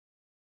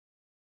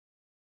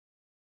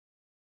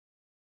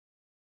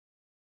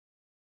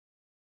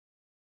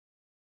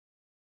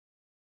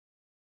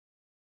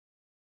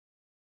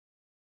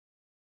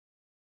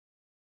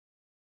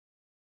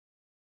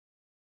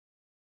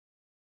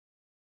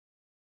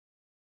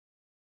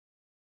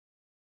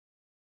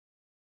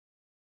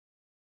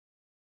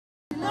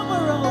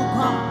deliverer, oh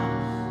God.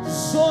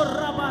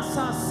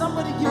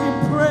 Somebody give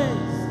him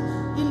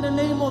praise in the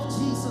name of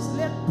Jesus.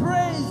 Let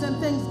praise and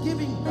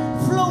thanksgiving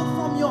flow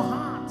from your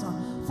heart,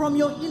 from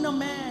your inner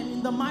man,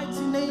 in the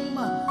mighty name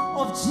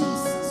of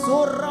Jesus.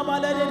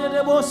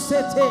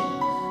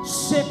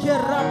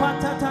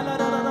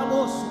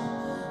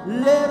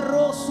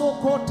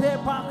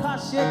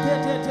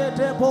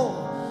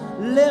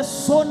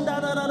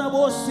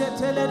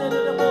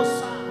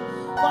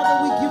 Father,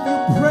 we give you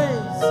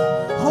praise.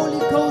 Holy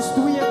Ghost,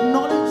 we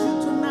acknowledge you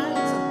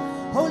tonight.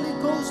 Holy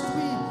Ghost,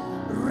 we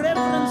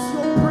reverence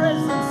your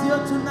presence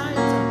here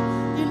tonight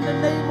in the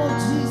name of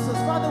Jesus.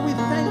 Father, we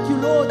thank you,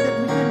 Lord, that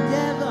we can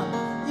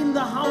gather in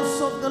the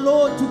house of the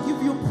Lord to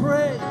give you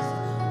praise.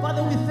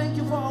 Father, we thank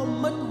you for our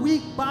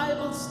midweek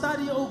Bible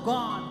study, oh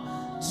God.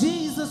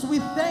 Jesus, we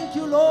thank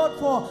you, Lord,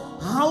 for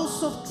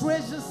House of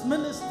Treasures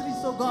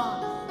Ministries, oh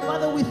God.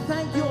 Father, we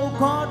thank you, oh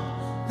God,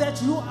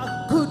 that you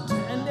are good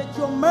and that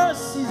your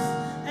mercies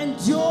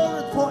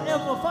endure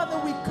forever. Father,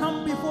 we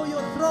come before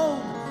your throne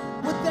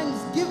with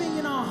thanksgiving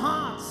in our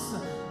hearts.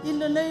 In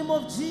the name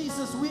of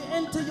Jesus, we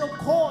enter your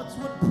courts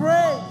with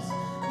praise.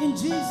 In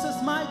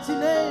Jesus' mighty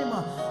name.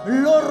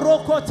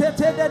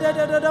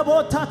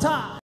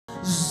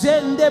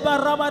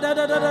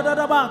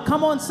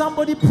 Come on,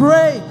 somebody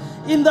pray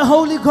in the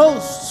Holy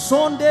Ghost.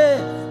 Sonde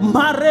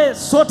mare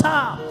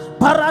sota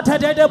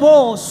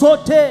paratedebo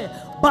sote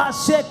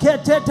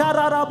basekete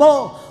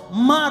tararabo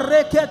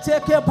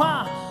marekete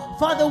kepa.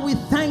 Father, we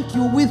thank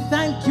you. We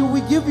thank you.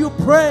 We give you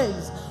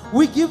praise.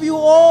 We give you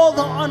all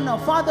the honor.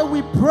 Father,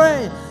 we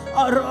pray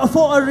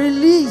for a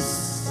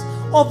release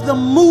of the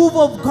move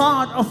of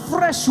God, a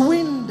fresh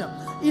wind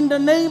in the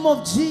name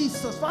of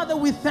Jesus. Father,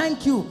 we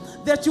thank you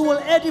that you will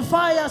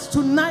edify us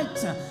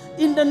tonight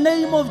in the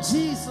name of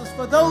Jesus.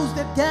 For those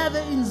that gather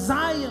in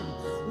Zion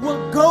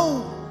will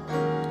go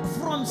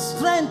from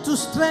strength to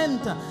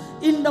strength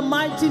in the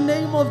mighty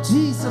name of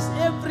Jesus.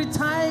 Every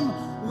time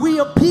we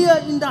appear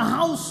in the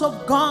house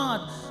of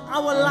God,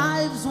 our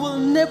lives will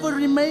never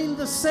remain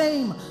the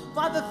same.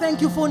 Father,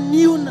 thank you for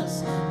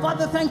newness.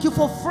 Father, thank you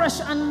for fresh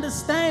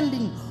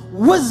understanding,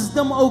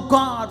 wisdom, oh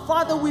God.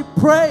 Father, we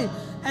pray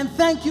and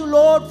thank you,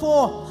 Lord,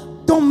 for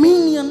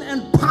dominion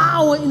and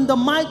power in the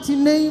mighty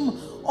name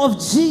of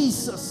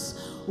Jesus.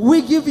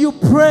 We give you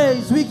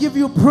praise. We give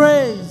you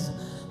praise.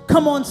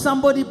 Come on,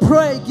 somebody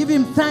pray. Give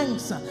him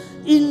thanks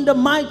in the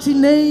mighty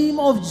name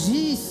of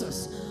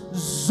Jesus.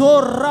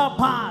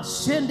 Zorapa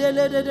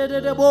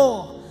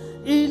shendeledededebo.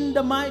 In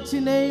the mighty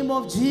name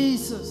of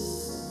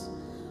Jesus.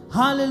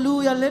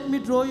 Hallelujah. Let me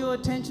draw your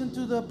attention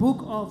to the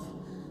book of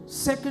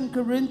 2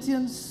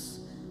 Corinthians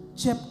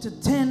chapter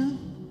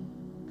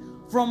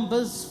 10 from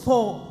verse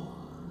 4.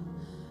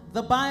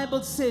 The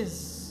Bible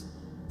says,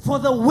 for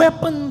the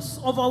weapons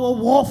of our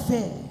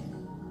warfare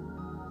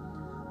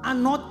are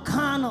not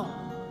carnal,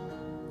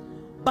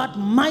 but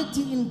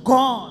mighty in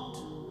God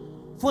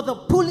for the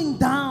pulling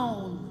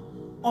down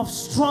of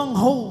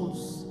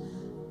strongholds,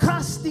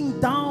 casting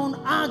down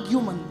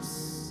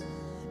arguments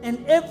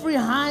and every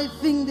high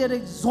thing that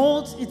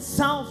exalts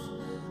itself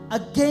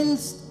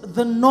against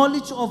the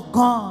knowledge of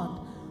God,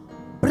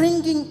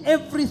 bringing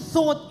every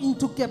thought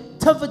into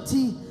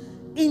captivity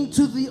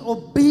into the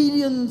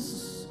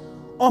obedience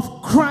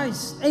of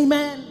Christ.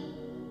 Amen.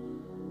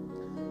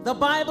 The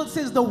Bible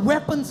says the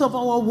weapons of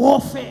our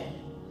warfare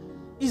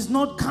is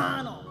not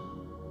carnal.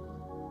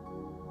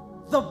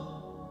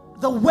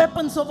 The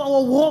weapons of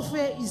our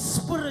warfare is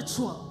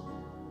spiritual.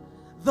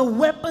 The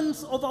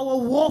weapons of our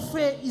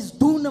warfare is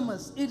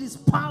dunamis. It is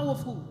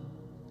powerful.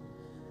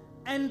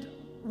 And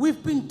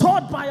we've been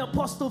taught by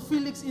Apostle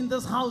Felix in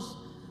this house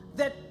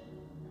that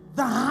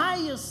the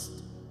highest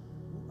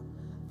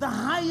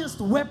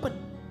weapon,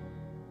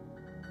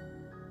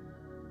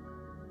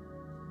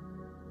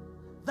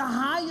 the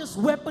highest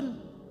weapon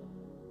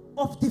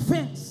of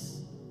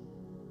defense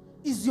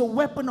is your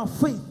weapon of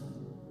faith.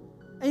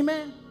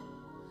 Amen.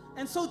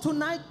 And so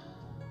tonight,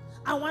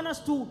 I want us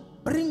to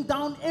bring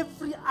down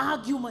every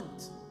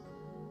argument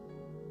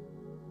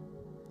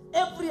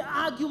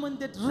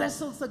that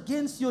wrestles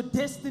against your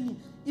destiny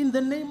in the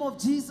name of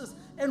Jesus.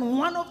 And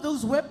one of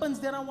those weapons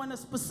that I want to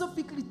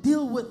specifically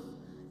deal with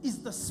is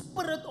the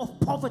spirit of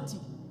poverty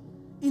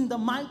in the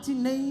mighty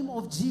name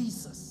of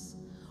Jesus.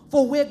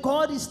 For where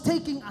God is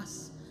taking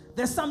us,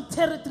 there's some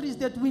territories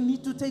that we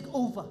need to take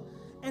over.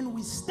 And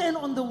we stand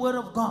on the word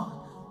of God.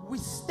 We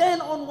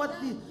stand on what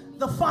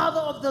the father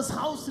of this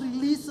house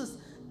releases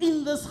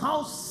in this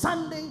house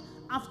Sunday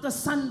after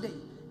Sunday.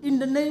 In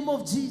the name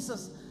of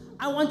Jesus,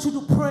 I want you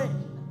to pray.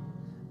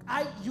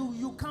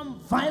 You come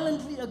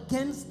violently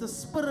against the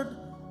spirit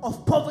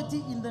of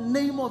poverty in the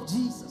name of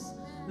Jesus.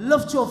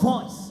 Lift your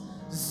voice.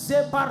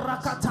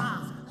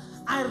 Zebarakata.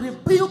 I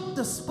rebuke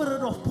the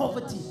spirit of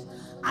poverty.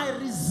 I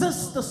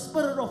resist the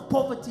spirit of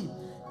poverty.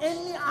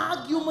 Any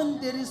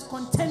argument that is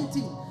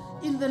contending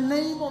in the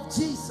name of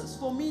Jesus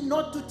for me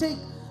not to take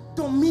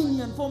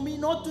dominion, for me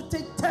not to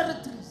take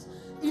territories,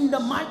 in the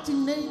mighty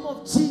name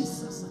of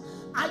Jesus,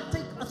 I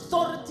take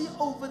authority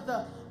over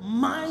the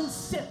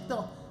mindset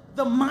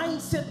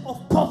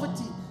of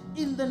poverty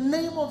in the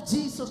name of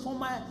Jesus. For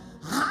my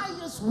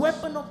highest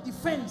weapon of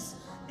defense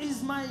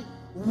is my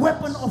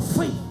weapon of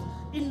faith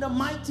in the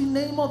mighty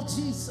name of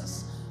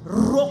Jesus.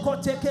 Roko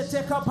teke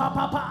teka pa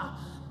pa pa.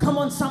 Come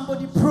on,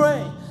 somebody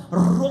pray.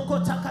 Roko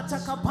taka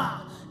taka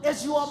pa.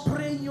 As you are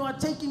praying, you are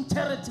taking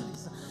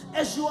territories.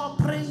 As you are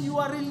praying, you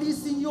are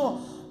releasing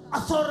your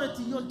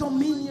authority, your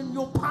dominion,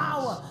 your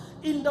power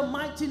in the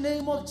mighty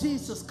name of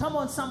Jesus. Come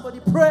on, somebody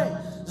pray.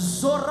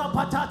 Zora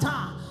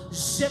patata.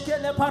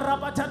 Shekele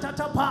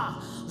parabatata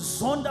pa.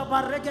 Zonda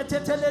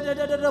bareketetele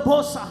de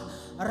bosa.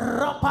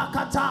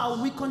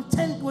 Rapakata. We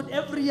contend with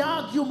every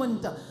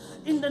argument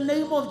in the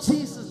name of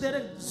Jesus that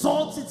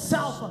exalts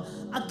itself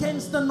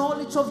against the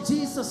knowledge of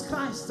Jesus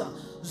Christ.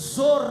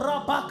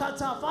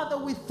 Zorabakata. Father,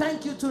 we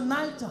thank you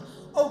tonight,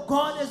 oh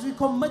God, as we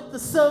commit the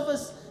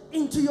service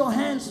into your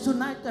hands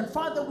tonight. And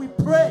Father, we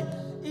pray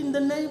in the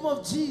name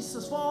of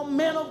Jesus for our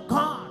men of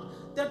God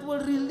that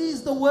will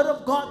release the word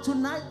of God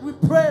tonight. We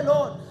pray,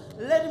 Lord,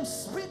 let him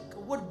speak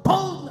with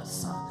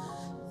boldness,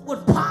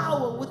 with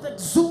power, with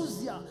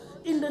exousia,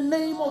 in the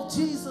name of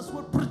Jesus,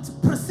 with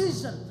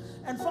precision.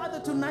 And Father,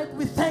 tonight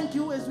we thank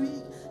you as we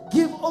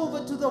give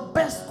over to the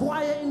best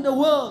choir in the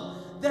world,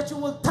 that you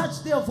will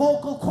touch their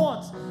vocal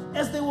cords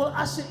as they will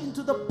usher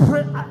into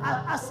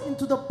us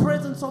into the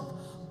presence of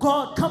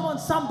God. Come on,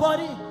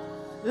 somebody.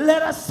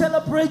 Let us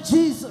celebrate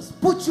Jesus.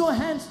 Put your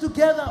hands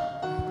together.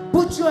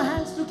 Put your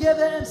hands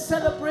together and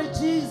celebrate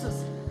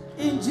Jesus.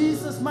 In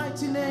Jesus'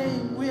 mighty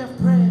name we have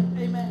prayed.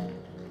 Amen.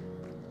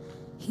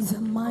 He's a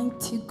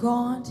mighty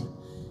God.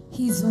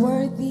 He's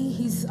worthy.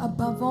 He's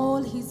above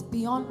all. He's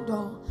beyond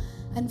all.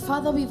 And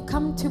Father, we've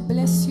come to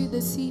bless you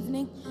this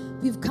evening.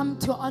 We've come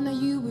to honor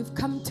you. We've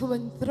come to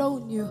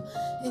enthrone you.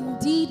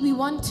 Indeed, we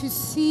want to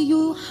see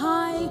you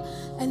high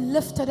and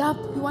lifted up.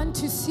 We want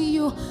to see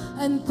you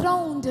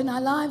enthroned in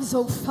our lives,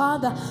 oh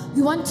Father.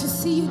 We want to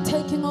see you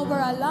taking over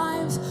our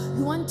lives.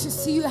 We want to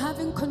see you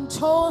having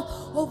control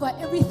over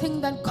everything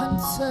that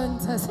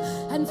concerns us.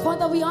 And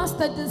Father, we ask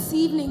that this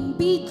evening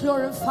be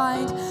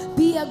glorified,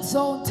 be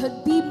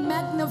exalted, be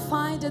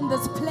magnified in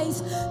this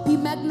place, be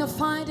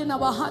magnified in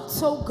our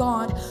hearts, oh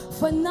God.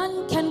 For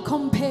none can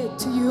compare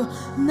to you.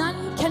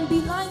 None can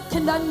be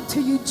likened unto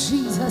you,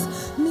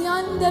 Jesus. Be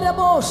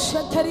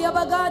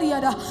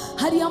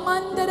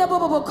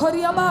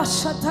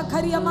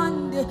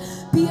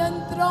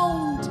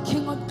enthroned,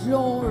 King of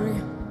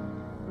glory.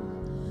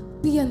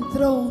 Be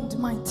enthroned,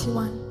 mighty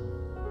one.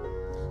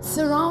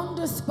 Surround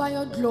us by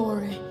your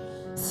glory.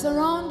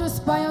 Surround us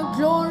by your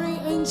glory,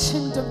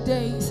 Ancient of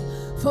Days.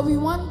 For we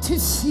want to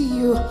see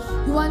you.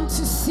 We want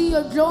to see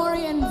your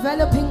glory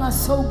enveloping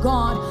us, oh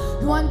God.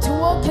 We want to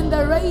walk in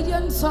the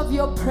radiance of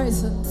your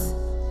presence.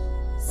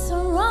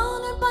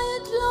 Surrounded by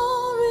your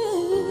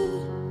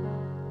glory,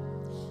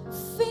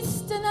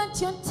 feasting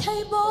at your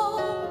table.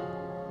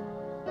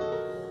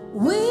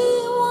 We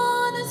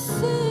want to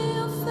see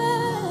your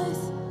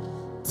face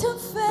to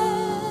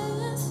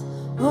face,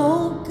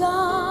 oh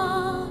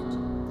God.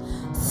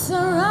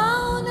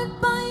 Surrounded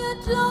by your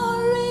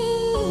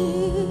glory,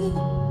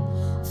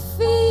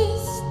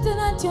 feasting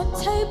at your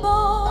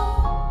table.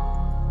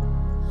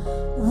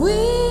 We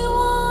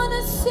want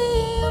to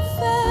see your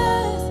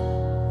face,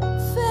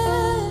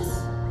 face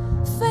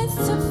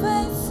to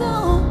face,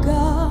 oh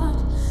God.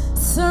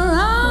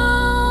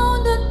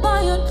 Surrounded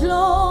by your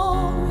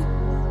glory,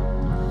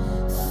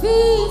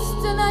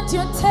 feasting at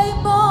your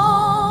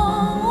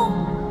table.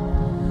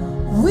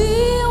 We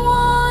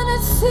want to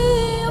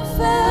see your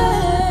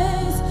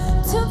face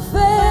to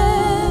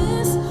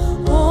face,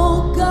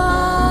 oh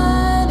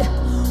God.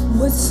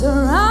 We're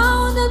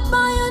surrounded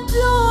by your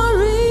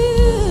glory,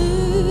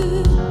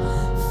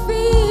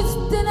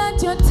 feasting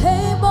at your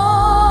table.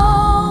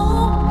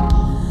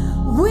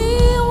 We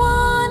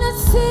want to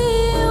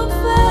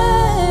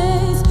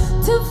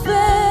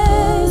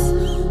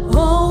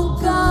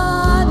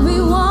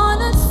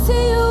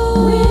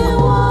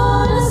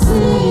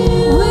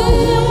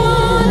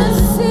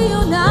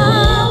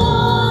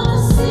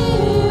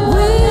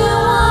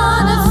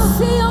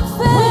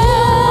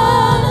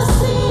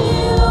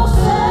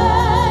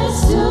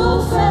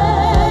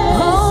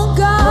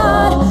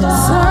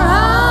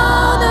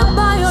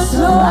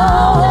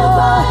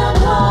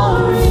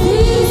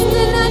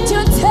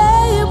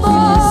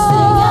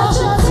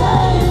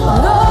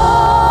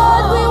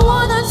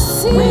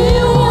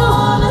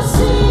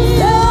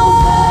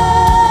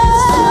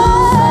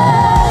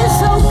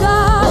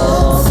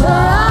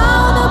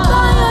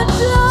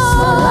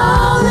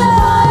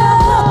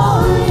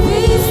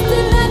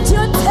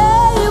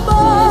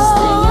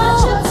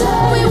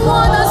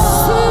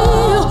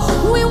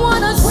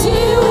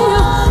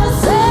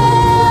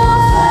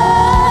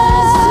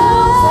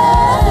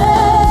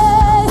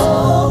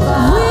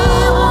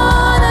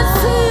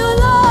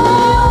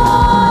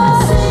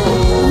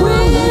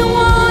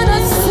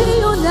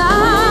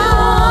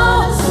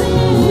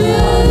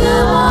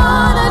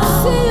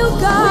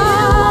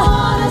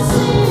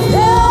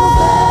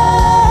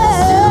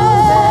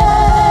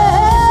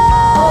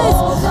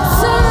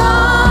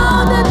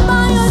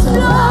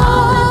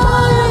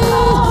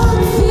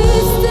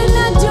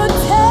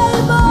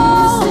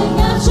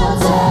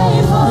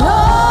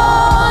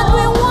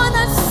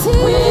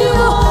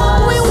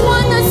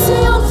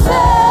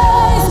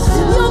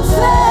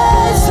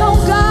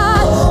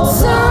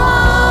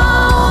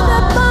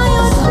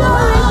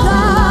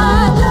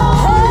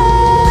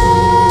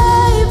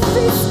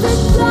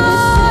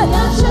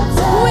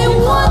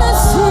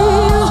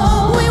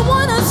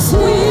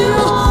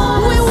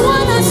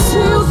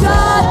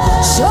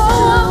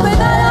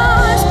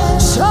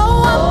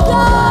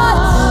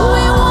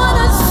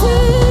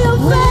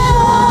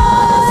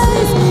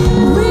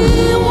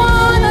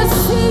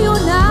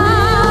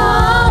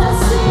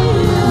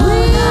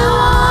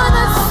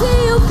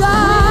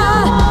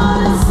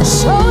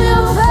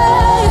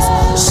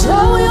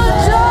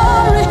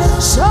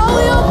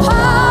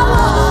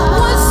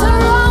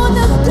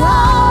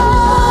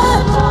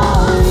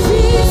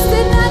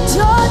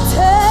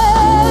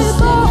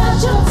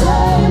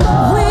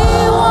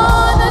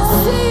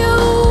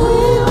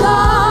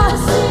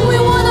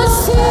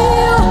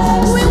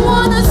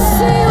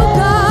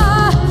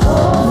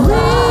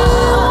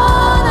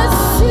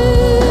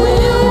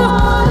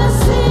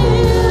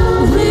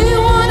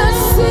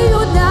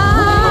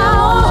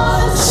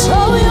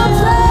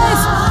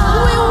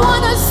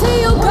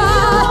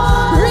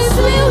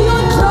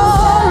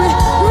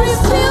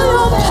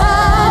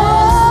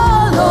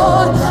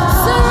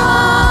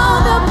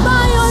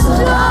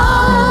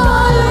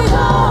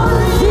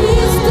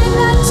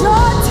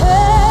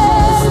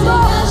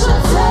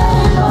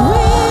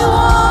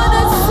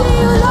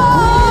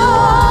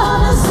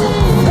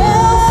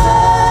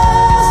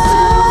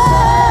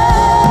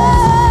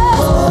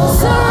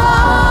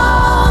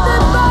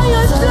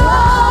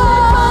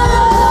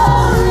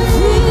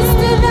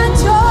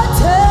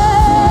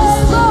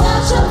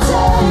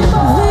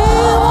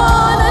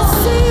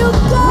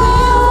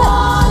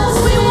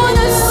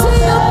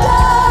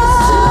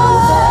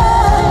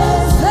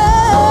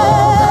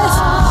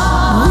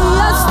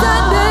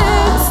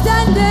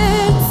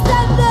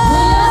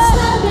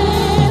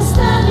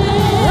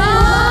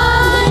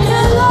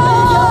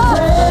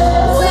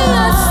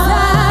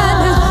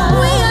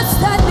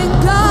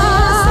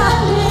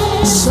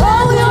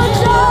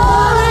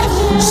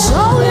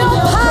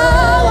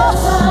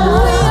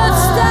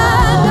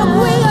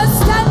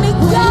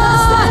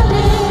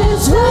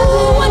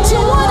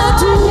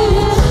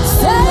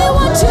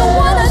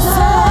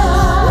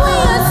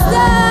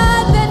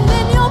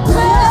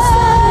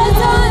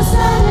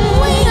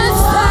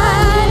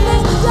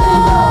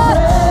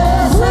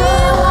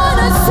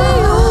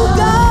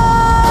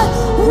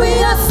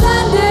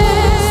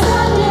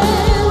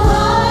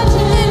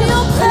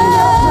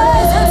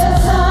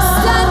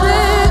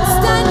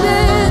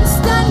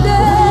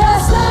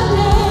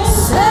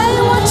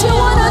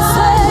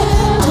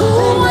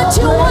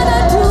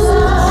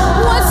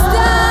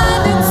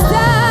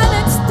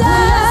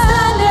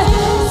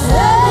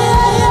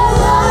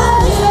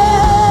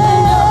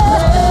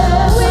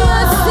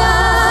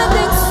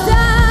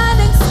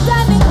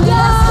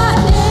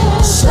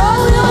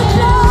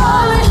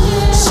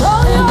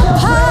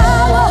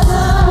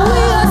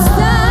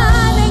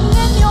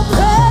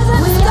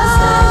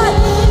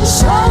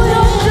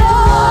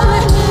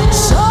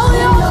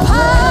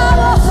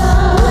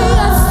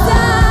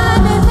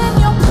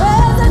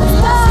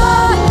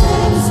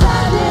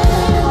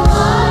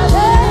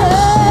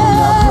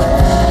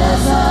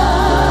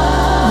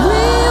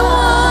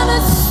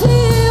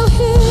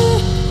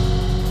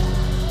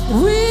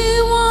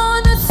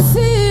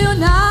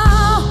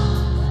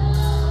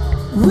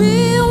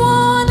We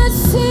wanna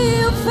see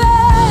your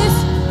face,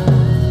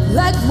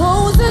 like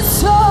Moses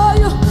saw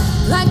you,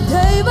 like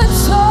David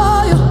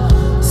saw you,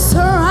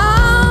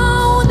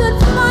 surrounded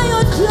by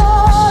your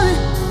glory,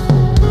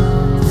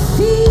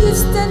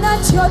 feasting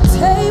at your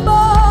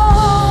table.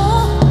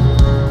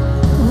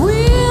 We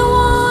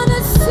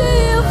wanna see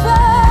your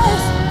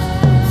face,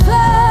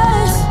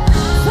 face,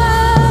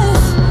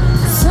 face,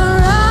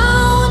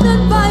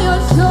 surrounded by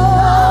your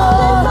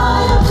glory.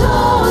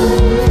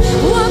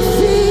 We're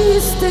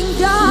feasting,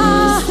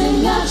 God,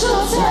 feasting at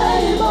your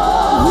table.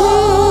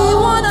 We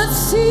wanna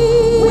see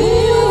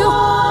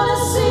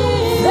face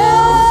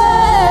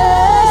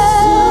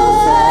to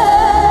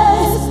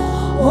face,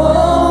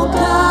 oh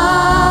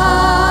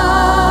God.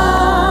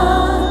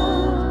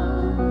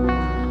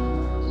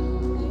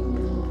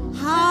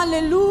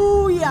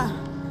 Hallelujah.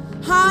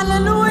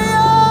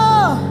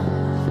 Hallelujah.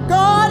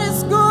 God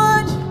is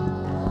good.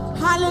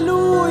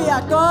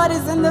 Hallelujah. God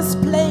is in this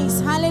place.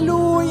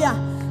 Hallelujah.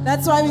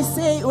 That's why we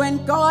say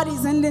when God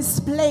is in this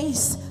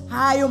place,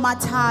 hayo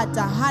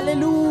matata.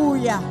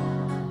 Hallelujah.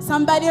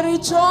 Somebody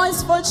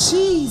rejoice for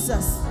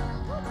Jesus.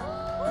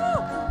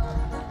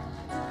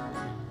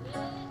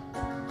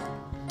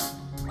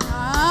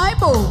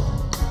 Bible.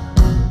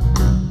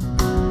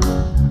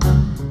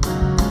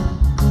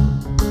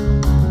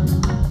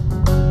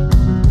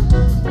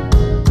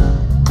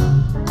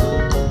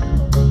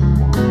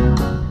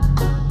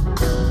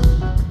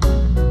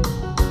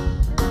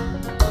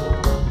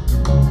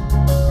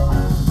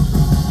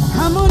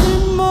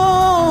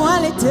 Hamulimo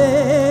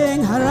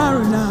aliteng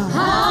hararuna.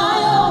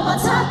 Hayo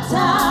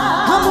matata,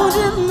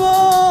 Hamulimo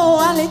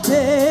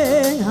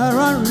aliteng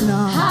hararuna.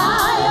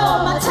 hayo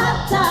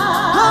matata,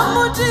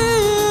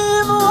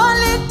 Hamulimo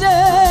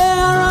aliteng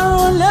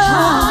hararuna.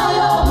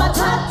 hayo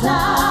matata,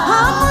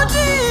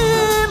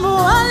 Hamulimo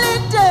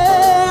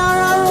aliteng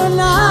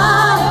hararuna.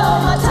 hayo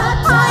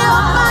matata, Hayo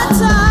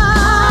matata.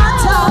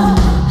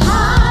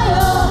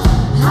 hayo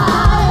matata,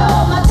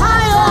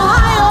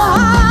 Hayo, hayo,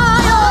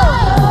 hayo.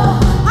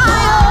 Hayo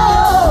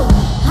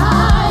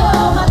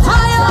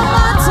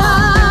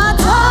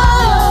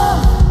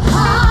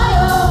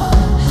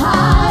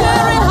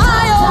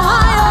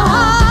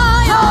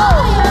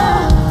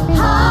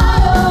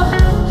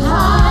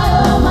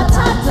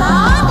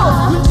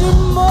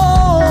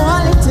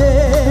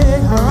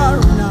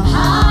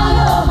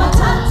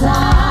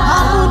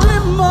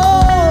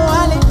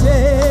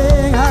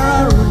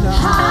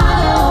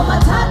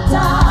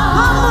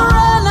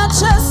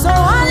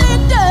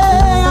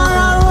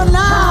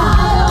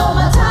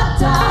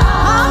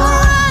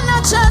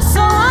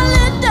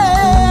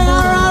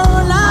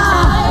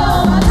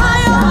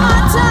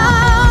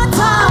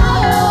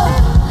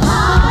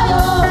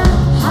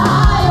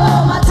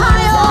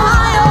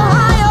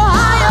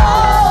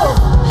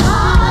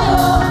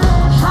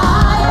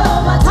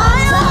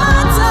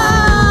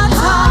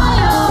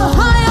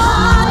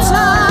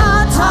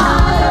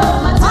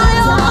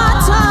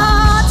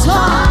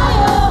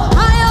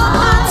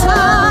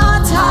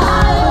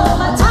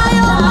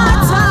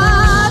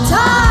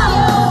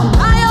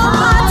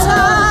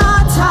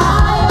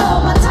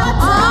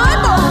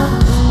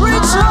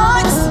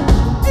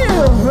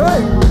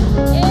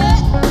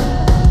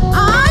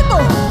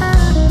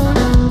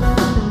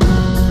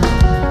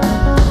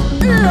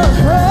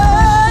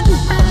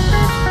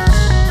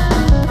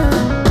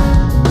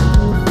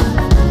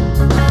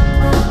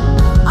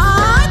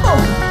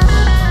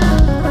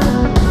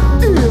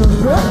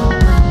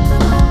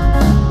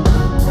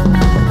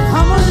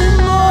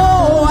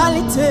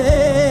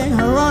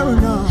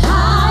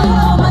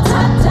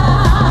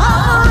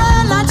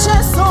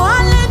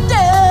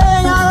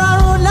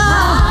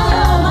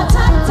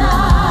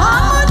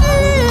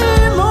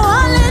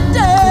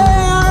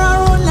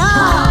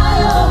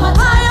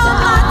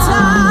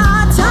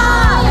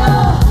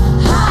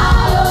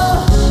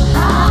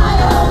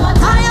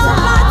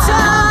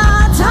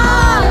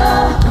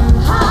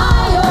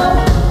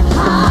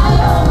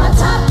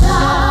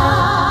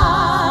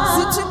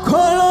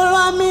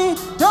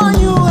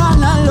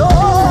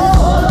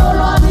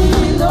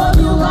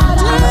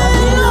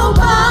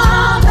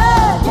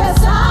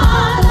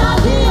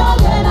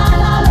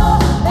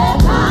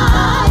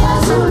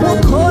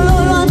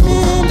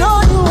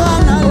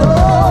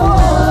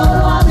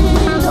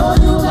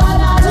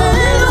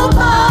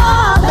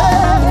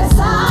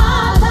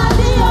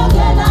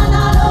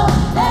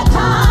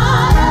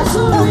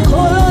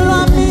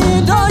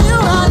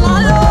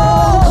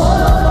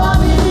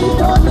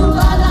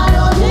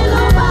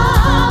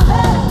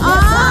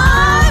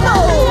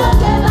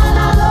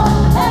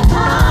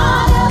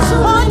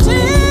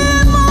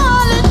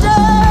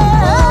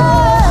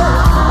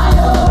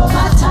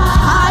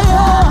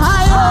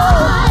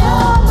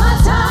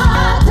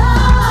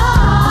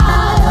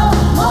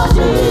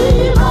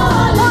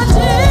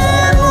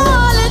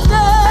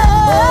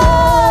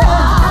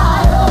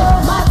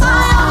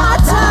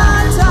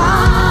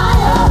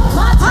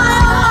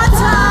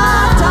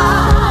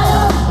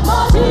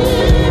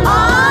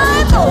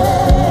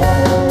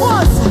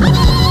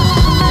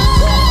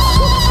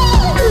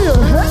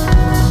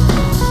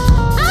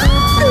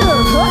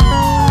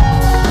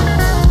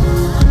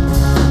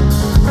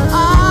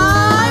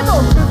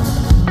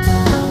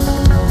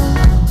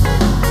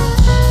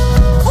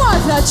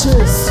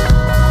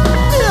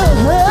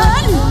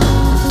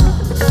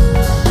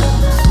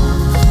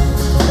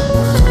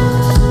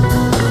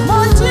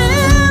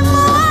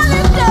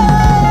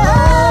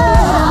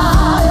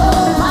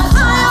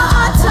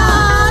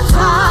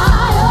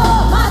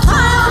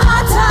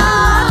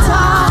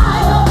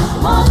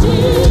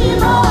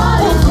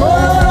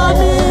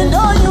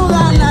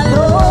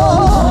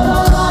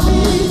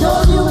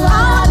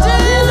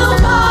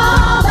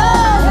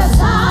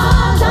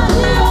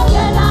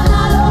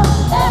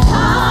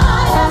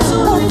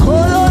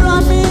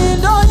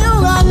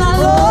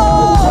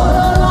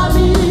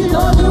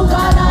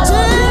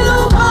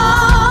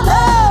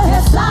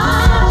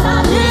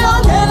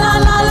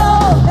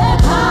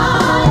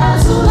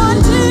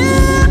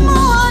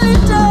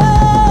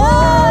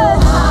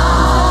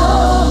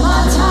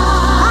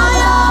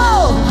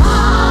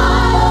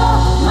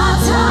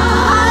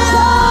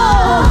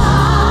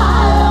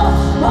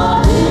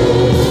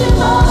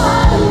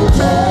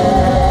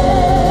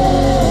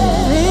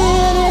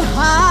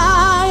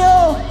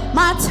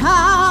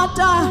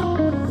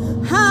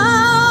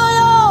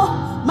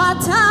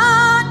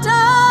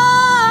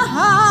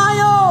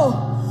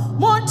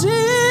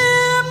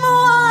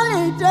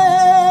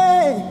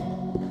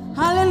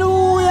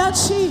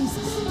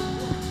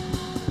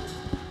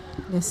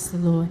bless the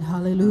Lord.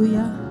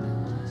 Hallelujah.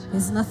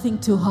 There's nothing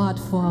too hard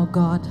for our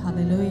God.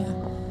 Hallelujah.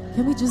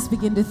 Can we just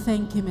begin to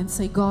thank Him and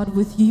say, God,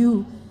 with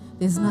you,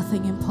 there's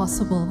nothing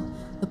impossible.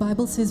 The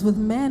Bible says with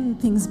men,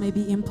 things may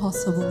be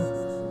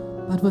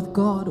impossible, but with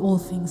God, all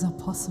things are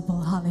possible.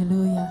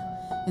 Hallelujah.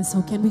 And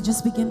so can we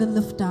just begin to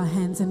lift our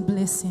hands and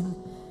bless Him,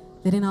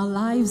 that in our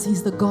lives,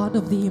 He's the God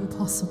of the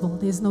impossible.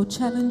 There's no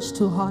challenge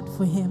too hard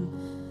for Him.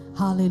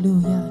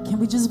 Hallelujah. Can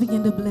we just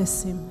begin to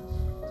bless Him?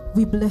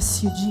 We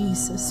bless you,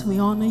 Jesus. We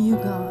honor you,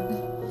 God.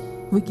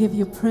 We give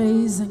you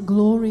praise and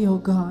glory, oh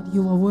God.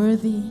 You are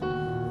worthy.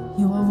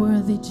 You are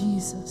worthy,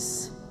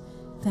 Jesus.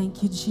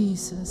 Thank you,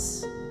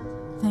 Jesus.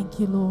 Thank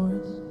you,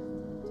 Lord.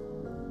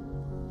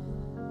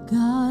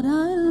 God,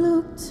 I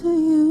look to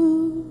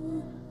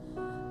you.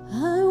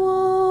 I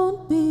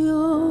won't be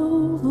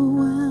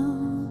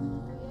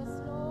overwhelmed. Yes,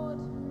 Lord.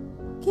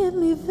 Give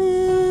me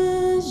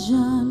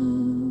vision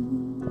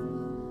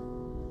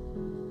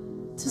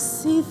to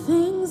see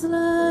things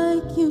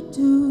like you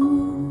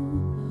do.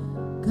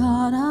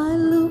 God, I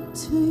look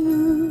to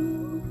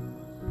you.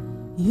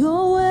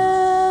 You're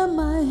where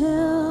my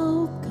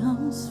help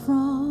comes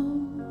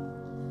from.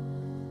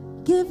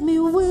 Give me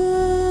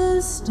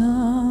wisdom.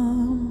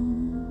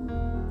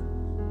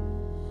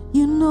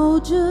 You know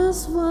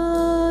just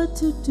what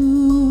to do.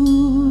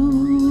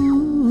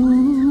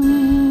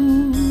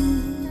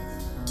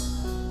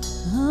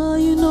 Oh,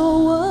 you know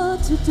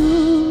what to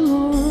do,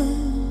 Lord.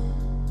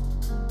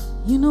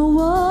 You know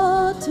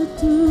what to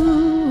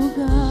do,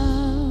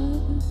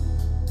 God.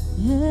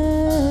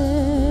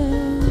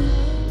 Yeah.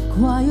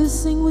 Choir,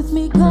 sing with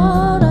me.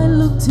 God, I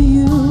look to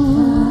you.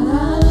 God,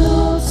 I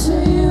look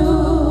to you.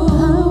 I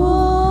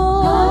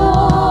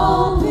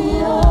won't be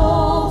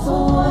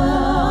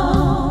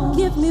overwhelmed.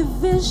 Give me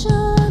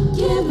vision.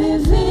 Give me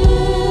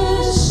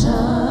vision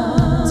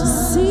to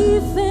see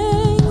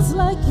things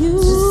like you.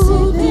 To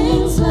see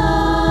things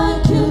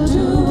like you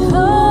do.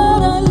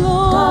 God, I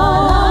look.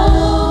 God, I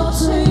look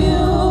to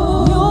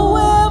you. You're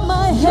where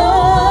my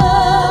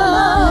help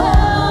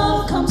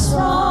comes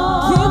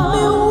from. Give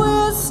me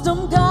wisdom,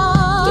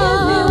 God.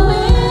 Give me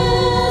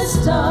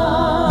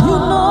wisdom. You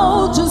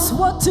know just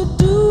what to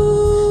do.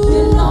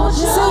 You know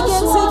just what to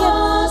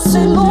do.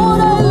 Say,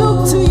 Lord, I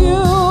look to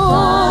you.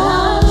 God, I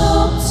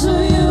look to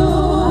you.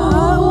 I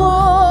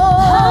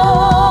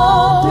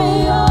won't be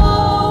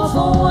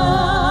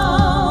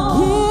overwhelmed.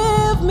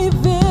 Give me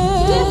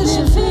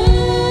vision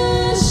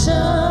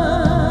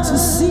to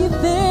see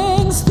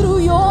things through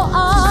your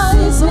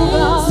eyes, oh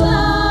God.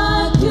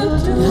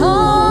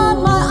 God,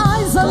 my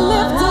eyes are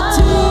lifted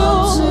to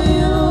you.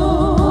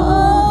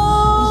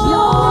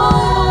 You're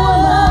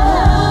where my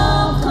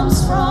help comes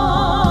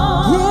from.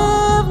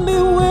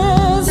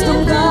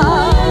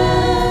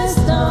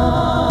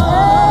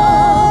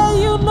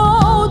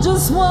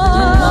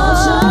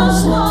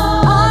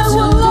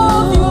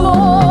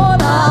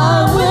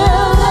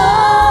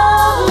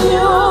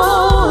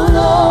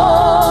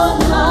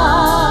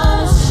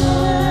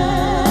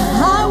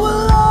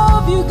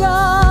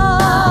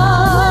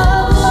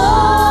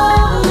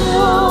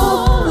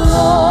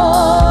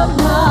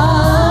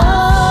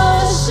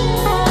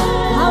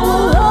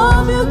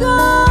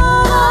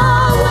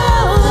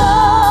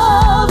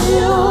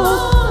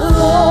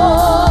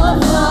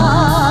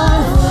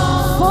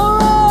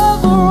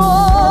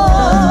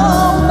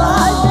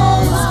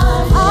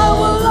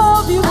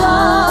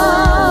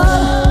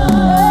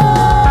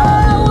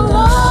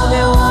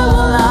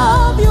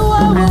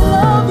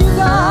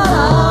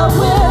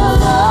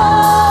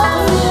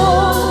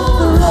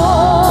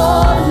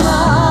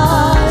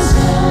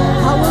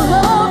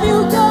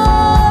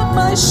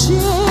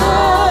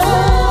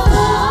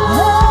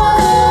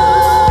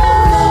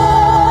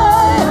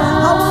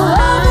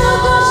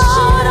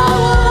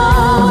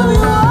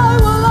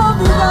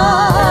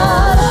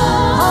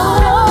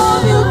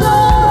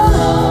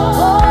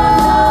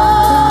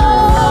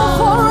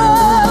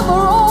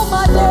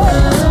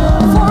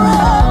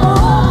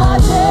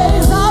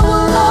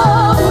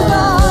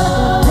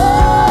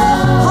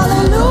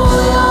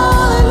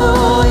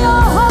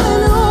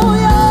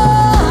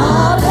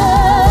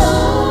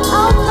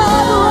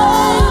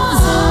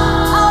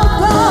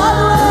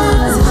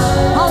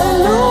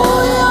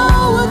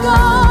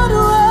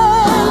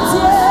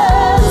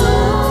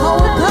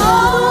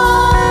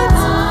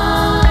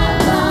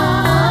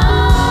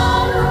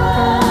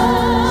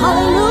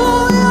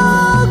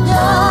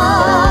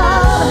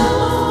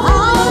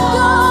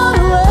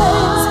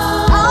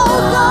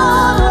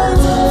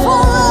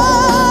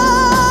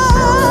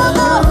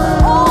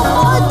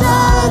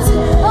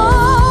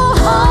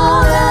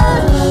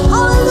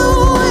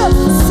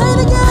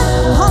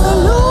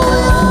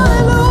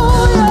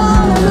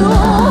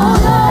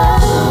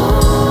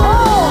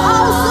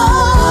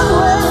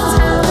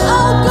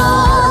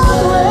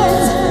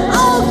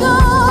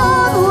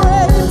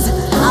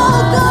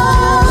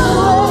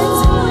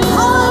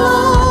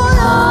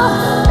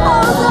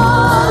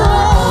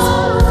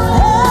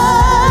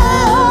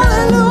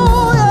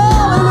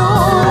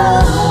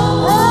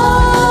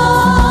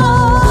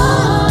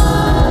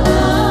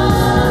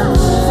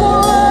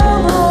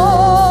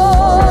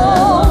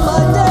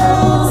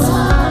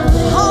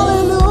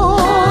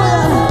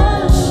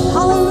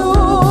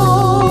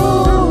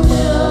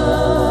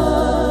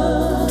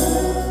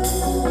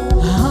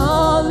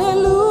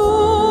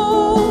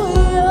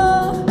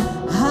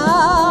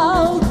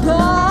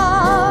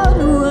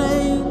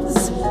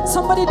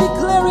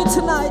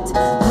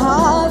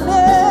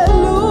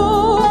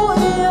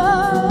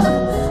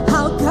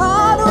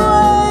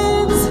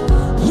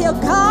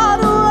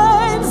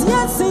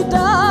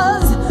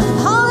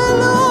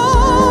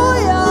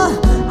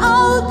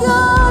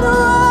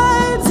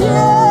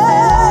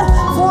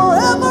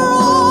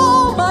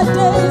 my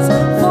days,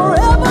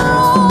 forever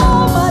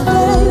all my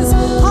days.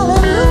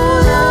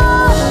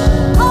 Hallelujah,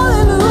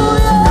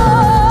 hallelujah,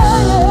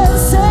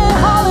 yes, say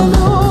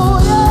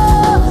hallelujah,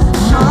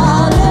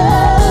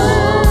 hallelujah,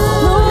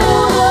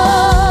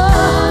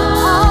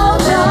 our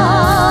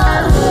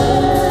God,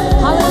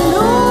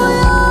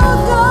 hallelujah,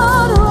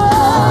 God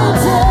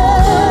reigns,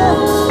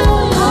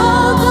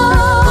 our God reigns,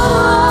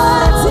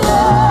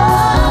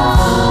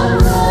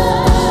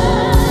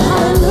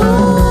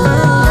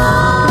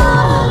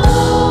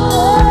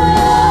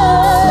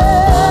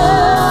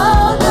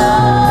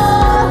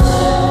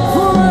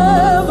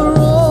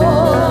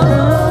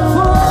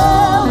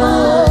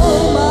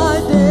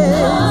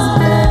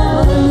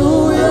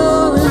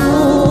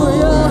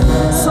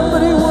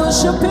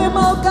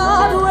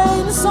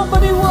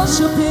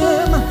 worship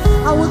him,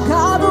 our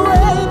God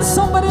reigns.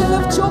 Somebody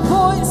lift your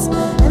voice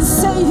and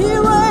say, he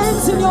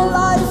reigns in your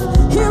life,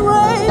 he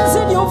reigns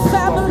in your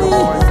family,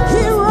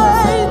 he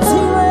reigns,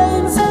 he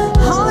reigns.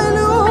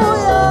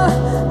 Hallelujah,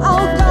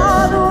 our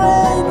God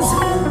reigns.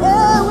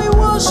 Yeah, we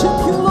worship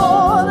you,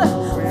 Lord,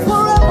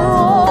 forever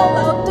all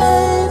our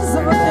days,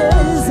 our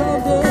days, our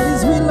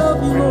days. We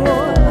love you,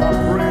 Lord.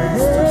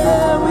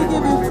 Yeah, we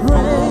give you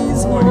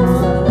praise, Lord.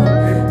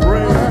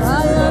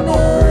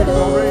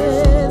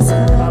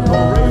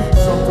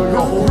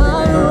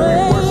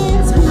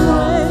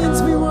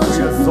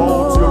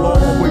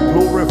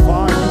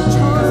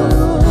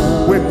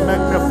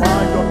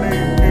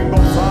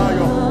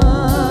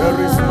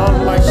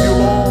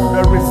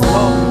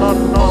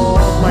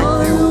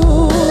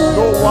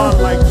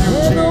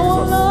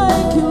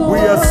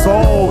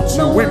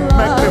 We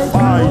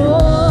magnify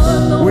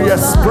you. We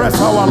express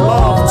our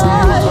love to you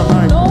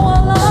tonight.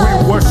 We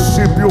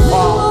worship you,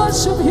 Father.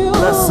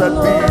 Blessed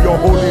be your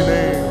holy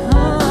name.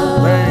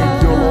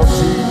 Thank you, Lord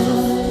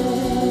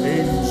Jesus.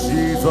 In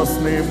Jesus'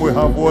 name we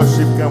have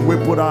worship. Can we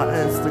put our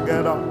hands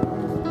together?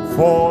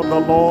 For the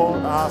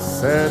Lord, I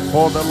said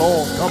for the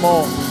Lord. Come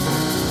on.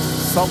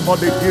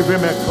 Somebody give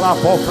him a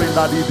clap offering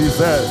that he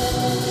deserves.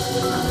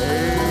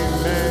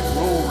 Amen.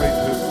 Glory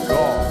to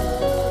God.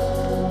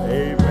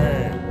 Amen.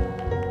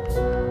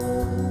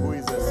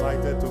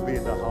 To be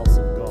in the house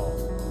of God.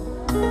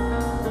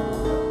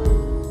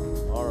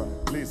 All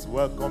right, please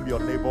welcome your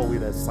neighbor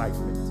with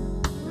excitement.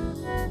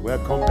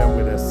 Welcome them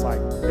with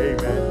excitement.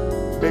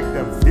 Amen. Make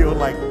them feel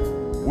like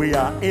we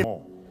are in.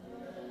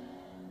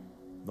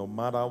 No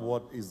matter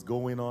what is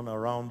going on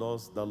around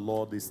us, the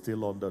Lord is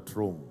still on the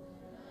throne.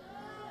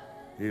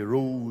 He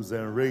rules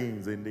and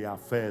reigns in the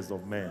affairs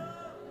of men.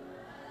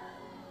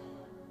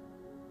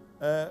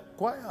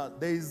 Choir,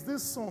 there is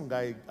this song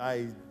I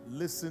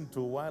listened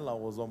to while I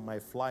was on my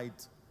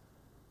flight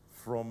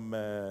from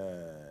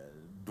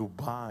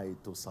Dubai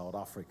to South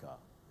Africa.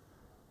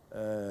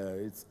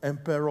 It's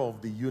Emperor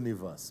of the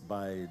Universe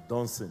by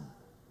Donson.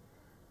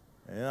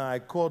 And I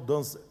called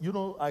Donson. You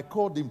know, I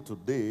called him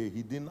today.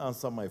 He didn't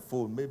answer my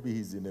phone. Maybe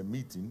he's in a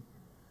meeting.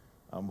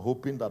 I'm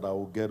hoping that I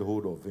will get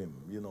hold of him.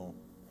 You know,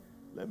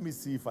 let me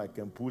see if I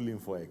can pull him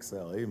for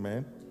Excel.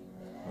 Amen.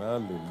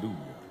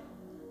 Hallelujah.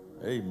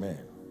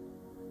 Amen.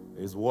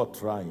 It's worth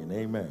trying.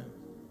 Amen.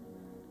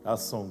 That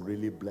song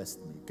really blessed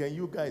me. Can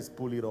you guys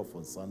pull it off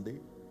on Sunday?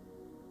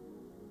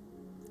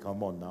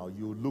 Come on now.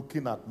 You're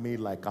looking at me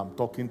like I'm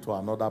talking to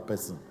another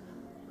person.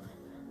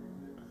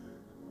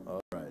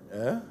 All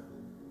right.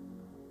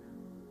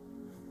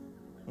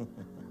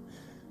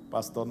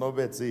 Pastor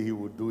Norbert said he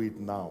would do it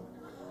now.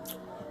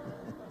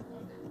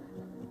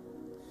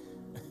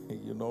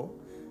 You know,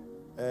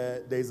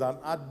 there's an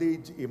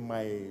adage in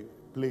my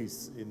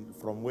place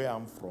from where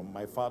I'm from.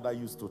 My father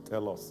used to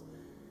tell us.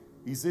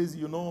 He says,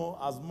 you know,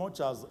 as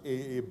much as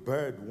a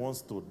bird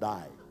wants to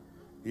die,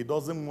 he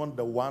doesn't want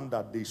the one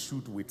that they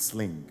shoot with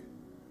sling.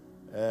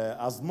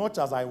 As much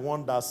as I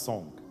want that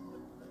song.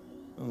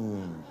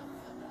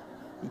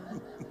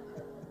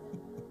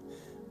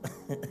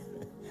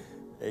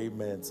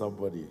 Amen,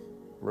 somebody.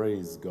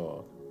 Praise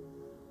God.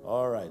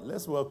 All right,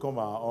 let's welcome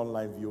our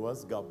online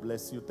viewers. God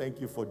bless you.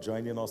 Thank you for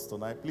joining us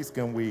tonight. Please,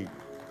 can we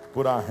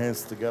put our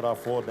hands together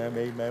for them?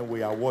 Amen.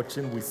 We are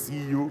watching. We see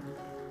you.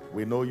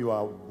 We know you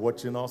are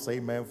watching us.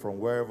 Amen. From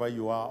wherever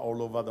you are,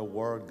 all over the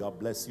world. God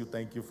bless you.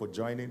 Thank you for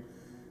joining.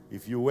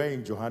 If you were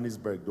in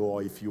Johannesburg,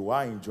 or if you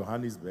are in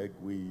Johannesburg,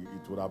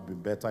 it would have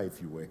been better if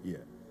you were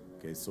here.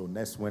 Okay, so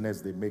next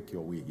Wednesday, make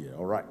your way here.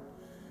 All right.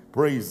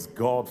 Praise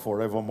God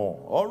forevermore.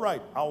 All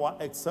right. Our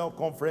Excel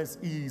conference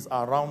is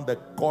around the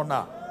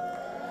corner.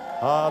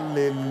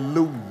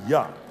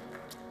 Hallelujah.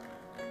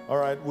 All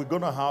right, we're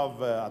going to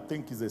have, I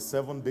think it's a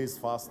 7 days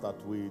fast that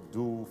we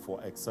do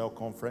for Excel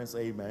conference.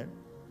 Amen.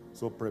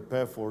 So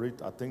prepare for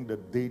it. I think the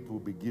date will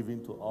be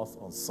given to us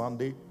on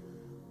Sunday.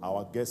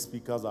 Our guest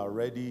speakers are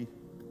ready.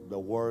 The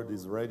word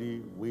is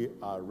ready. We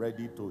are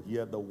ready to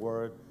hear the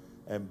word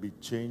and be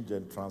changed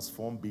and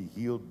transformed, be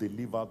healed,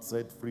 delivered,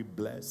 set free,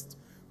 blessed,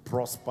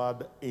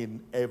 prospered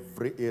in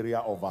every area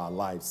of our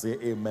lives. Say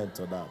amen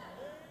to that.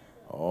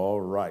 All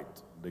right.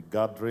 The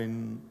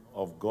gathering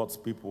of God's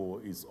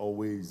people is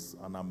always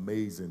an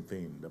amazing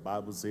thing. The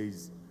Bible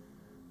says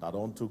that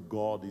unto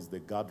God is the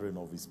gathering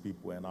of his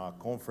people. And our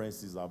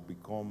conferences have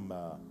become,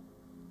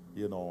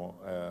 you know,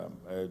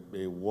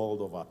 a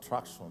world of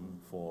attraction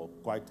for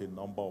quite a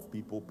number of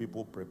people.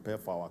 People prepare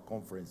for our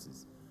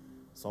conferences.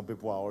 Some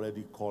people are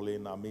already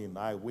calling. I mean,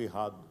 we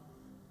had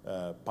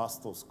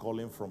pastors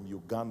calling from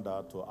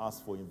Uganda to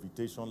ask for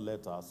invitation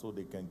letters so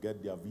they can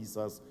get their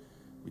visas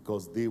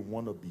because they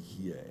want to be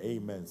here.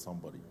 Amen,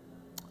 somebody.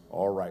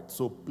 All right.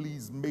 So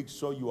please make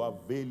sure you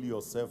avail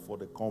yourself for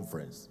the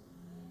conference.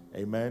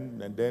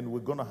 Amen. And then we're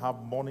going to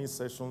have morning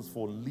sessions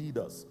for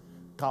leaders,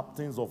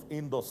 captains of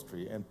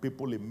industry, and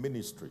people in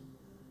ministry.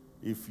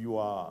 If you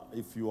are,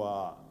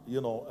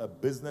 you know, a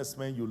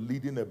businessman, you're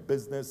leading a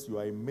business, you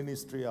are in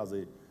ministry as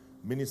a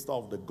minister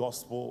of the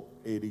gospel,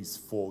 it is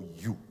for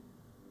you.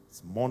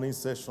 It's morning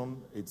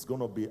session. It's going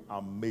to be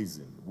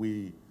amazing.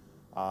 We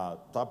are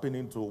tapping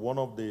into one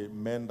of the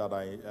men that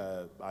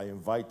I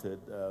invited,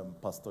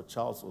 Pastor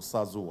Charles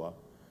Osazua.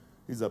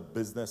 He's a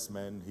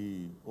businessman.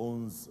 He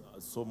owns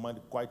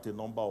quite a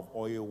number of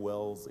oil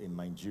wells in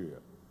Nigeria.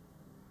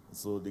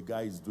 So the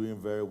guy is doing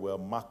very well,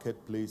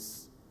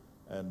 marketplace,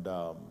 and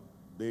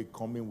they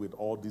come in with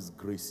all these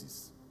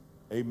graces.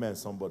 Amen,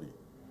 somebody.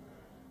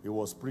 He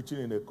was preaching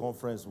in a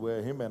conference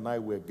where him and I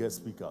were guest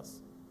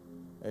speakers.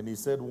 And he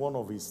said one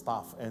of his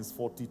staff earns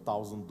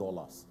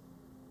 $40,000.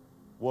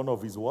 One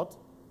of his what?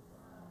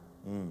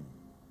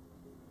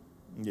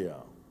 Yeah.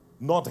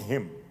 Not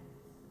him.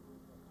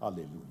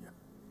 Hallelujah.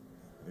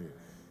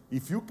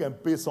 If you can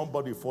pay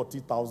somebody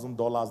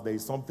 $40,000, there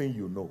is something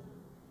you know.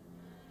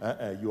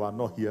 You are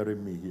not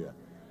hearing me here.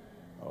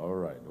 All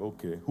right,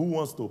 okay. Who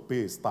wants to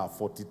pay a staff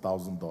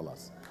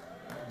 $40,000?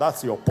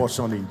 That's your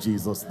portion in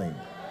Jesus' name.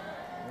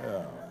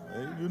 Yeah.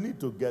 You need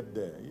to get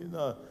there. You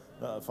know,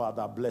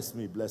 Father, bless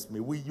me, bless me.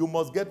 You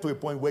must get to a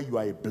point where you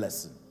are a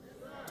blessing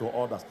to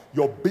others.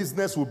 Your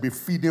business will be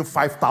feeding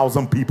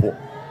 5,000 people.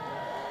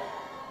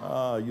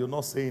 You're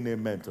not saying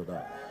amen to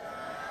that.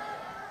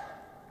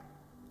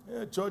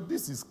 Yeah, church,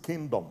 this is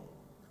kingdom.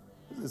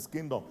 This is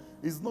kingdom.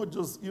 It's not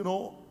just, you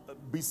know,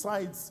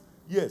 besides,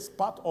 yes,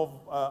 part of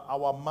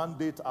our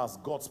mandate as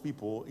God's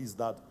people is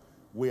that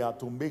we are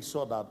to make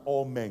sure that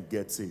all men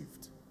get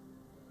saved.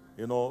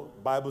 You know,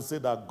 Bible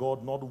said that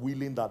God not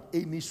willing that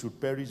any should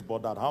perish,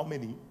 but that how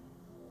many?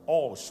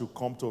 All should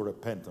come to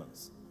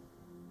repentance.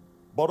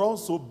 But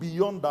also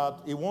beyond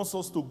that, he wants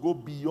us to go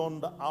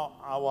beyond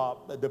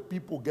the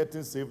people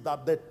getting saved,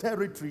 that the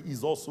territory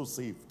is also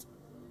saved.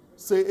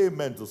 Say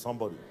amen to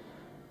somebody.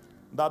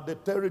 That the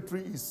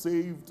territory is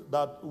saved,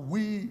 that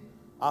we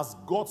as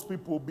God's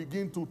people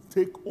begin to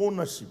take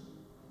ownership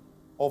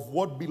of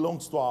what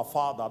belongs to our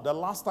Father. The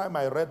last time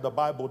I read the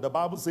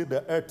Bible said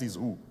the earth is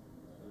who?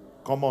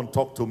 Come on,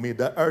 talk to me.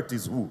 The earth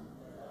is who?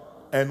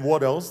 And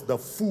what else? The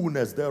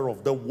fullness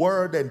thereof. The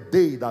word and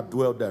they that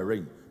dwell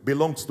therein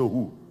belongs to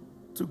who?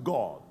 To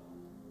God.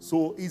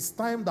 So it's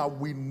time that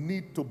we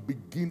need to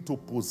begin to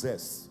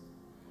possess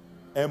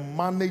and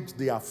manage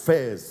the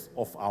affairs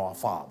of our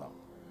Father.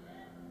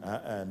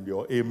 And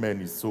your amen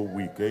is so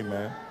weak.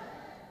 Amen.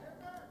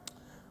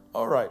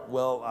 All right.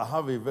 Well, I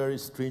have a very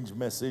strange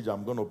message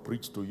I'm going to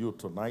preach to you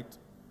tonight.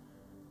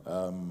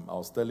 I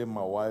was telling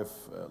my wife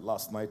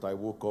last night I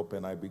woke up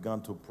and I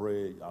began to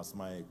pray as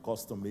my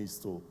custom is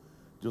to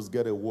just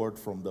get a word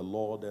from the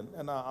Lord.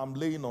 And I'm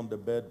laying on the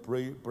bed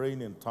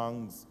praying in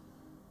tongues.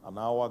 An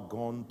hour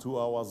gone, 2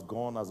 hours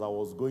gone. As I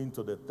was going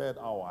to the third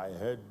hour, I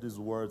heard these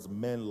words,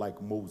 men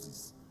like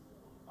Moses.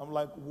 I'm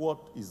like,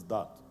 what is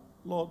that?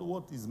 Lord,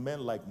 what is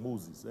men like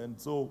Moses? And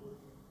so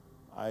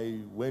I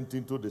went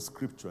into the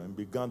scripture and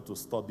began to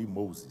study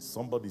Moses.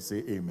 Somebody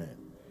say amen.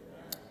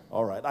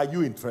 All right, are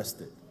you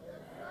interested?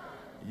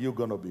 You're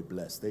going to be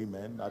blessed.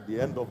 Amen. At the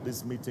end of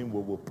this meeting,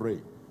 we will pray.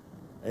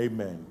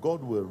 Amen.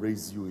 God will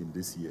raise you in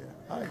this year.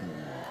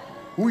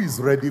 Who is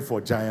ready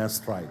for giant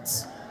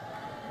strides?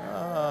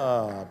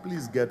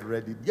 Please get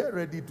ready. Get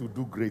ready to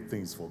do great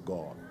things for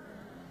God.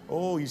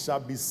 Oh, it shall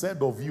be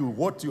said of you,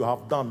 what you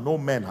have done, no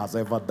man has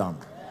ever done.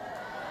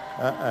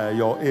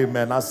 Your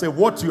amen. I say,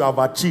 what you have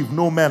achieved,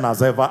 no man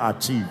has ever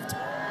achieved.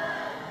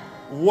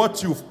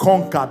 What you've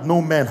conquered, no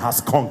man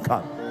has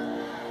conquered.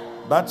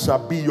 That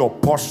shall be your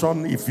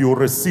portion. If you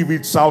receive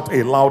it, shout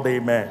a loud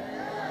amen.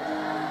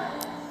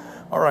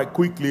 All right,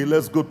 quickly,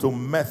 let's go to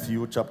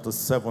Matthew chapter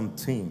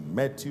 17.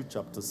 Matthew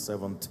chapter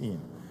 17.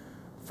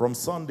 From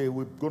Sunday,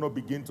 we're going to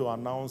begin to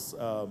announce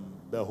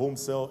the home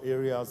cell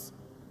areas.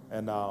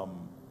 And,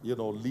 you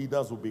know,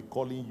 leaders will be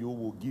calling you.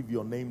 We'll give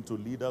your name to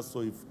leaders.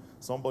 So if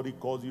somebody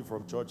calls you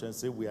from church and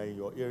say, we are in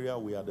your area,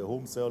 we are the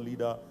home cell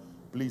leader,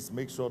 please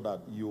make sure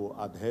that you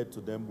adhere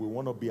to them. We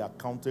want to be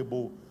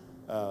accountable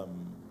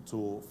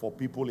for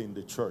people in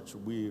the church.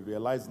 We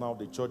realize now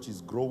the church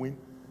is growing,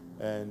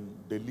 and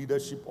the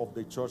leadership of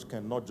the church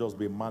cannot just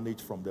be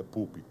managed from the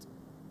pulpit.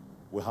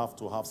 We have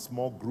to have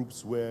small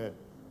groups where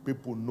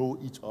people know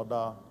each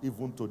other,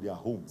 even to their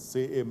homes.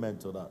 Say amen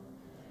to that.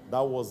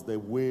 That was the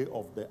way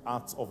of the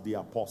Acts of the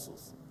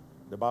Apostles.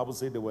 The Bible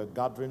said they were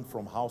gathering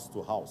from house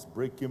to house,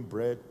 breaking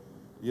bread,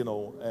 you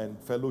know, and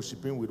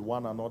fellowshipping with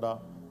one another.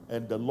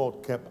 And the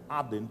Lord kept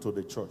adding to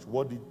the church.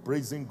 What did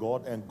praising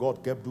God, and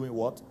God kept doing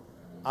what?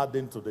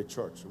 Adding to the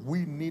church.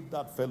 We need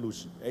that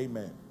fellowship.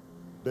 Amen.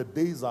 The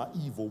days are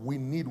evil. We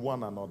need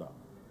one another.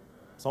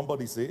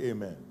 Somebody say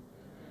amen.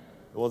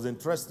 It was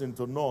interesting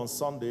to know on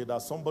Sunday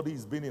that somebody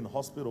has been in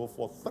hospital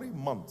for 3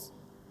 months.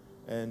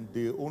 And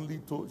they only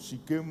told, she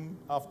came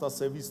after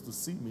service to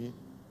see me.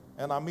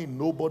 And I mean,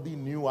 nobody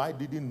knew. I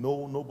didn't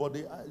know.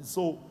 Nobody.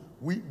 So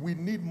we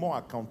need more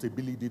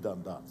accountability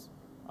than that.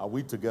 Are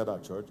we together,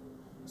 church?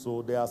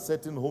 So there are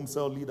certain home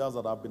cell leaders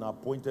that have been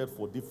appointed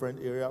for different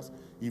areas.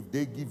 If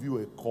they give you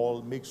a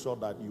call, make sure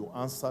that you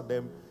answer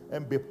them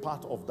and be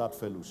part of that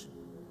fellowship.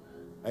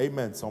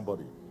 Amen,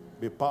 somebody.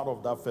 Be part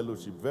of that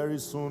fellowship. Very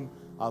soon,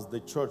 as the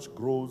church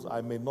grows,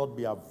 I may not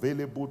be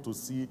available to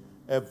see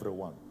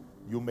everyone.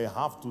 You may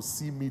have to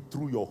see me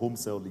through your home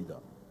cell leader.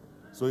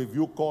 So if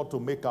you call to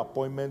make an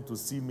appointment to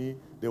see me,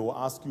 they will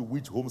ask you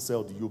which home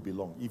cell do you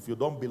belong. If you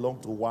don't belong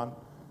to one,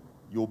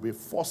 you'll be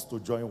forced to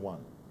join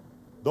one.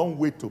 Don't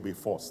wait to be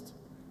forced.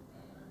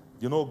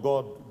 You know,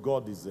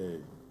 God is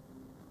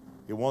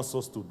He wants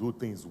us to do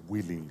things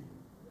willingly.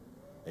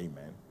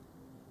 Amen.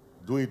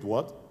 Do it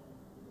what?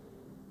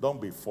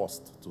 Don't be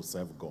forced to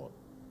serve God.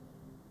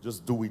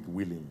 Just do it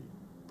willingly.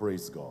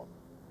 Praise God.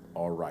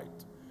 All right.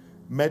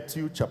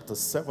 Matthew chapter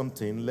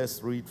 17.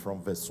 Let's read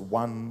from verse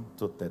 1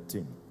 to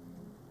 13.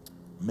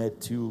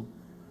 Matthew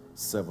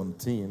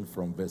 17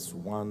 from verse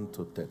 1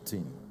 to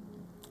 13.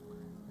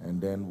 And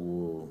then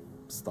we'll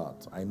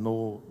start. I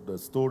know the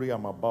story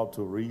I'm about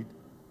to read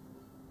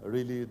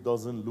really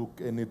doesn't look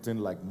anything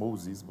like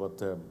Moses,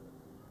 but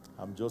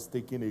I'm just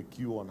taking a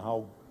cue on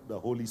how the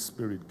Holy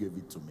Spirit gave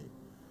it to me.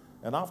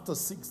 And after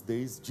 6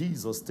 days,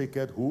 Jesus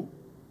taketh who?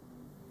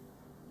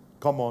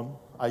 Come on,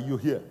 are you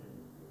here?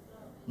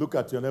 Look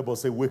at your neighbor,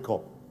 say, wake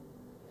up.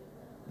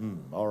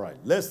 All right,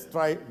 let's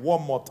try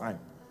one more time.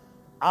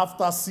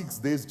 After 6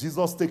 days,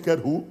 Jesus taketh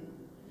who?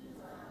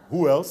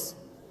 Who else?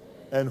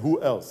 And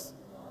who else?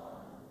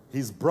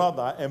 His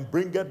brother, and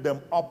bringeth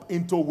them up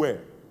into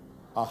where?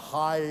 A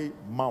high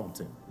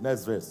mountain.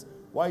 Next verse.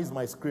 Why is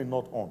my screen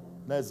not on?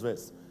 Next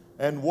verse.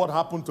 And what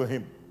happened to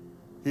him?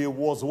 He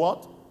was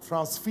what?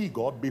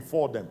 Transfigured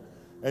before them.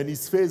 And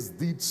his face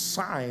did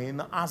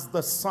shine as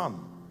the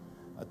sun.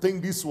 I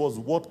think this was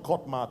what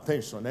caught my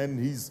attention. And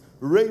his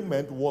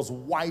raiment was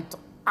white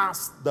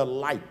as the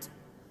light.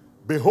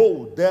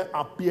 Behold, there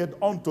appeared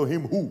unto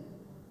him who?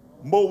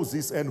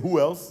 Moses, and who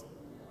else?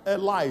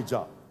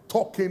 Elijah,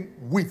 talking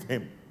with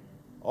him.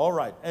 All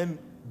right. And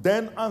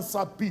then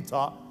answered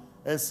Peter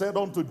and said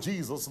unto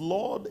Jesus,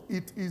 Lord,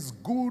 it is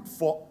good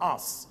for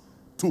us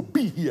to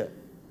be here.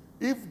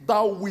 If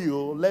thou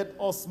wilt, let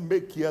us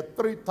make here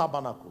 3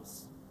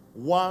 tabernacles.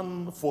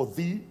 One for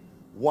thee,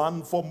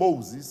 one for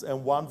Moses,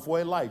 and one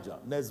for Elijah.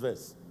 Next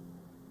verse.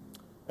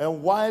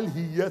 And while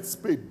he yet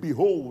spake,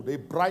 behold, a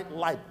bright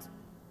light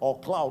or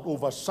cloud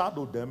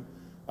overshadowed them,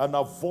 and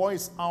a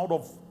voice out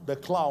of the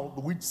cloud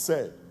which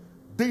said,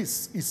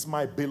 This is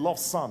my beloved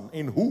Son,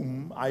 in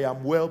whom I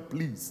am well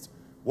pleased.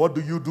 What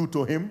do you do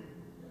to him?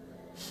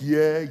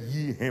 Hear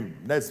ye him.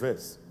 Next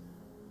verse.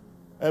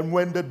 And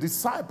when the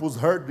disciples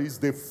heard this,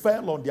 they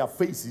fell on their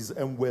faces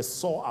and were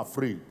sore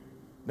afraid.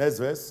 Next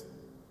verse.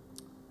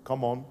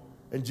 Come on.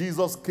 And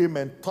Jesus came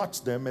and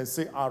touched them and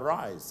said,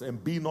 Arise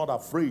and be not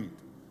afraid.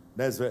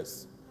 Next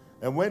verse.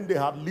 And when they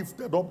had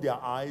lifted up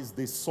their eyes,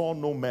 they saw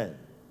no man,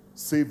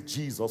 save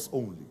Jesus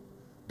only.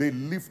 They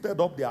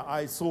lifted up their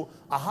eyes. So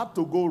I had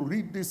to go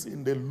read this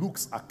in the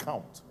Luke's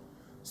account.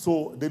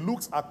 So the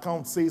Luke's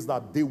account says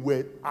that they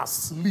were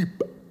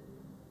asleep.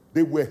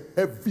 They were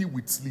heavy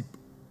with sleep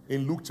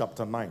in Luke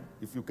chapter 9.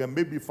 If you can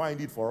maybe find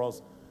it for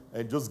us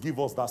and just give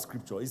us that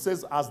scripture. It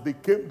says, as they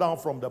came down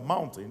from the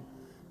mountain,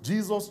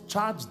 Jesus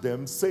charged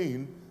them,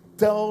 saying,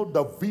 Tell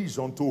the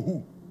vision to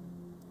who?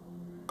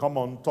 Come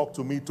on, talk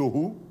to me. To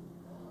who?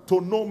 To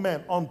no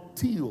man,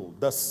 until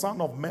the Son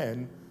of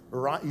Man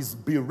is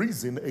be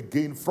risen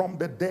again from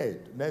the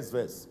dead. Next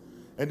verse.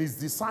 And his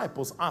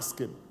disciples asked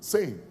him,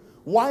 saying,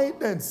 Why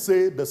then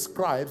say the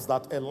scribes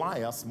that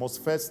Elias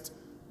must first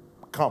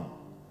come?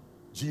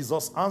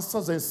 Jesus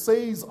answers and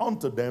says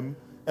unto them,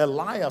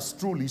 Elias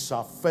truly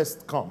shall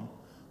first come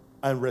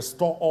and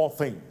restore all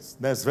things.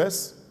 Next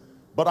verse.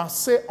 But I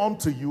say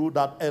unto you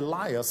that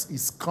Elias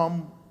is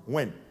come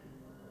when?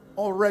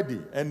 Already.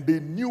 And they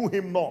knew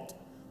him not,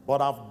 but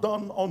have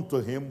done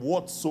unto him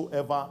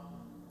whatsoever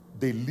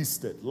they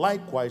listed.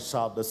 Likewise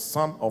shall the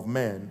Son of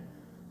Man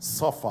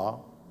suffer.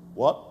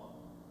 What?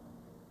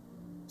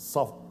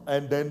 Suffer.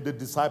 And then the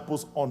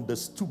disciples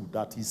understood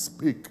that he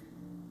spake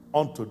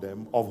unto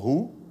them of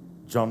who?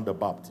 John the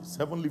Baptist.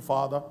 Heavenly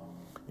Father,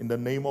 in the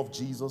name of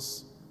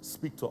Jesus,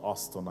 speak to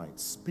us tonight.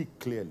 Speak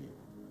clearly.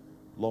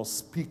 Lord,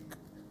 speak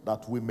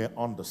that we may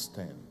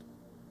understand.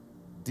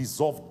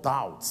 Dissolve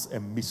doubts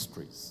and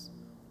mysteries.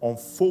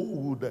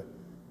 Unfold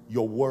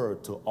your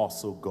word to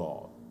us, O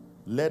God.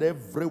 Let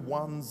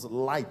everyone's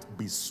light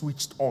be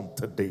switched on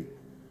today.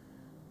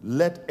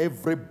 Let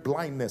every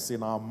blindness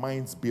in our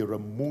minds be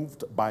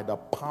removed by the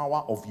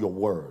power of your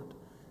word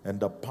and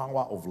the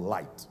power of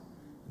light.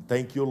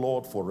 Thank you,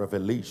 Lord, for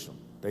revelation.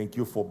 Thank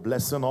you for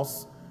blessing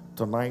us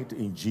tonight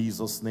in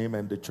Jesus' name.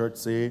 And the church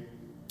say,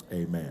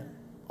 amen.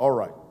 All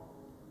right.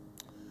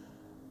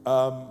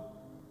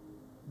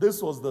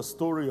 This was the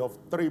story of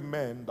 3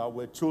 men that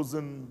were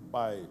chosen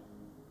by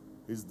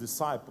his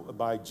disciple,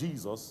 by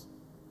Jesus.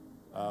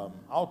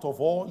 Out of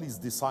all his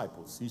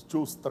disciples, he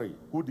chose 3.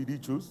 Who did he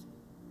choose?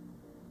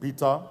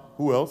 Peter.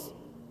 Who else?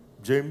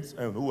 James.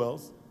 And who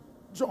else?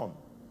 John.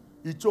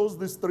 He chose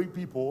these 3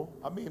 people.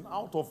 I mean,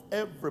 out of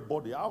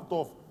everybody, out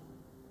of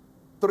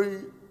 3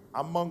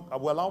 among,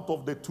 well, out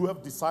of the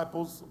 12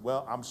 disciples,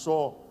 well, I'm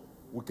sure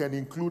we can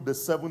include the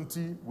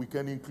 70, we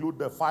can include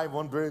the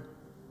 500,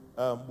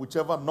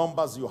 whichever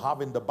numbers you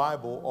have in the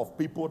Bible of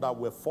people that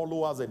were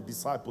followers and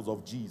disciples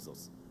of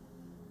Jesus.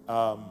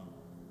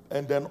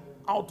 And then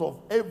out of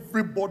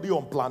everybody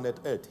on planet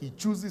Earth, he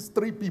chooses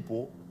 3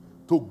 people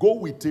to go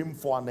with him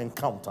for an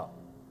encounter.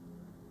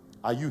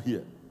 Are you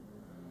here?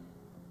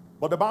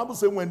 But the Bible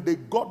says when they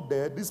got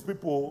there, these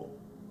people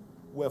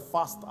were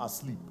fast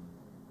asleep.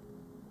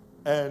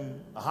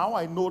 And how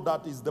I know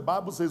that is the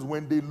Bible says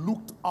when they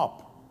looked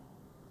up,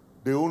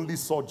 they only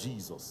saw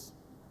Jesus.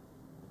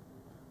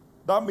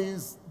 That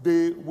means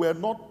they were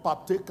not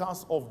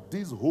partakers of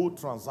this whole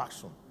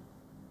transaction.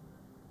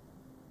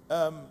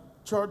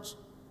 Church,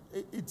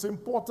 it's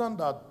important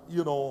that,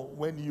 you know,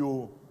 when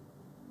you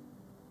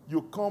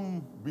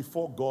come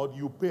before God,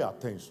 you pay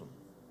attention.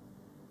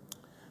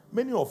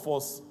 Many of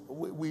us,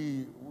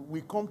 we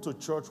come to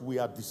church, we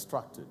are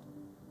distracted.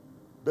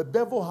 The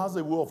devil has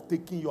a way of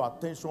taking your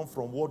attention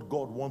from what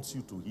God wants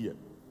you to hear.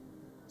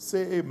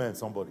 Say amen,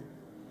 somebody.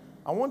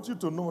 I want you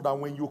to know that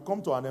when you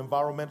come to an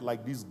environment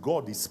like this,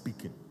 God is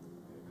speaking.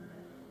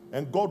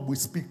 And God will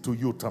speak to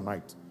you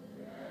tonight.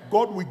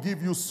 God will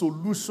give you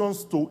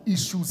solutions to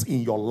issues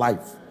in your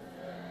life.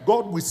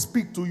 God will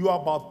speak to you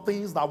about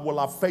things that will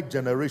affect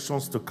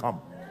generations to come.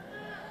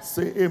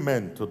 Say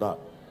amen to that.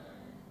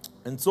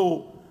 And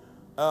so,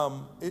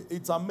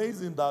 it's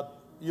amazing that,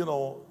 you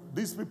know,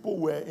 these people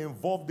were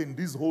involved in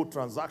this whole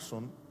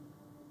transaction,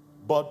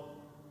 but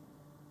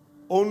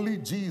only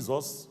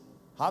Jesus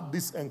had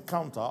this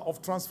encounter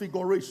of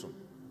transfiguration.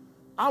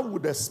 I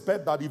would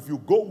expect that if you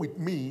go with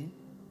me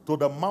to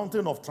the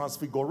mountain of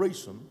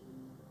transfiguration,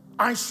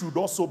 I should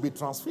also be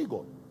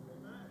transfigured.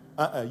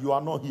 You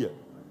are not here.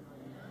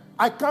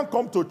 I can't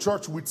come to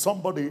church with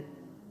somebody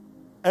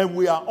and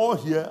we are all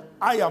here.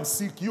 I am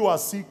sick, you are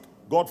sick,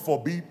 God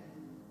forbid.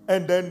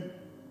 And then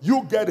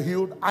you get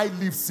healed, I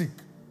live sick.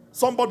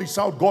 Somebody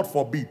shout, God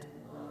forbid.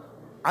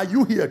 Are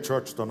you here,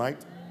 church,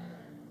 tonight?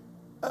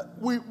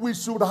 We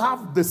should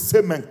have the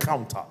same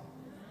encounter.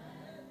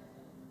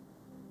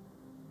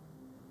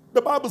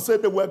 The Bible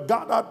said they were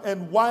gathered,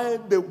 and while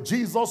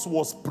Jesus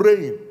was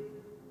praying,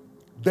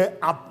 there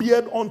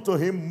appeared unto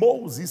him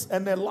Moses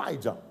and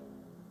Elijah.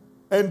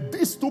 And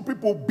these 2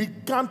 people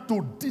began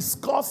to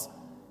discuss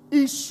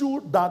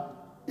issues that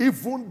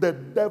even the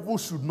devil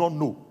should not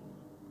know.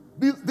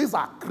 These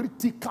are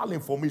critical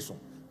information,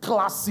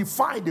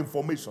 classified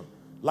information,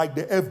 like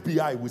the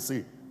FBI will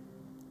say.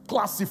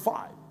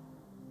 Classified.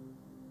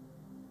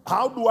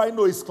 How do I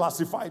know it's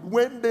classified?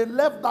 When they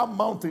left that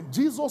mountain,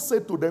 Jesus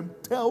said to them,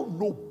 tell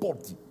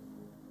nobody.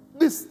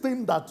 This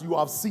thing that you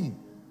have seen,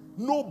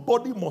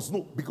 nobody must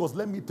know. Because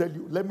let me tell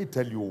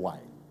you why.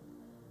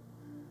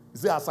 You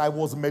see, as I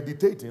was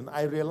meditating,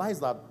 I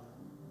realized that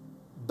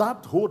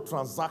that whole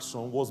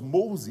transaction was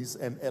Moses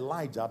and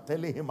Elijah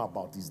telling him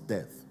about his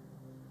death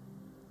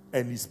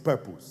and his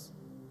purpose.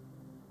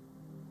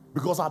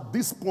 Because at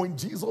this point,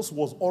 Jesus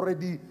was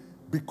already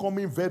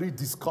becoming very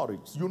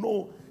discouraged. You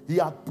know, he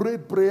had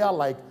prayed prayer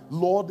like,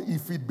 Lord,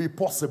 if it be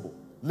possible,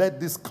 let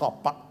this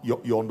cup pass. You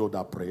all know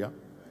that prayer.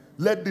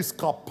 Let this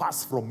cup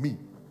pass from me.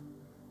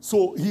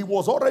 So he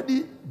was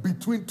already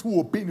between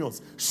 2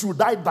 opinions.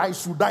 Should I die?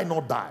 Should I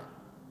not die?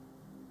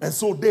 And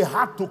so they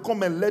had to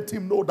come and let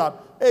him know that,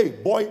 hey,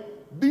 boy,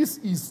 this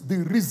is the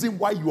reason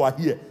why you are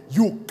here.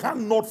 You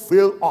cannot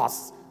fail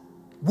us.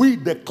 We,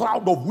 the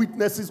cloud of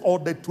witnesses, or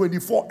the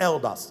 24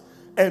 elders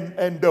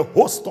and the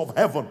host of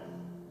heaven,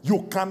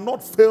 you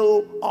cannot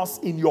fail us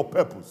in your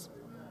purpose.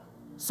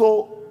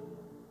 So,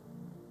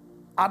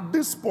 at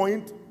this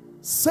point,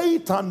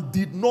 Satan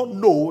did not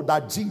know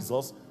that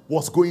Jesus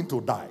was going to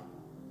die.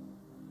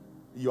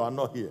 You are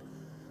not here.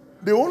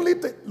 The only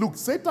thing, look,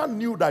 Satan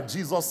knew that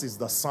Jesus is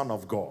the Son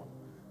of God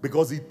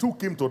because he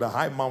took him to the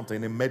high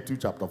mountain in Matthew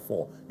chapter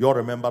 4. You all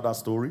remember that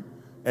story?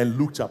 And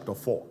Luke chapter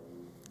 4.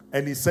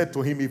 And he said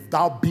to him, if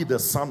thou be the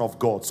Son of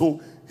God. So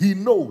he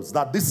knows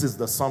that this is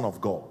the Son of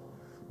God.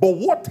 But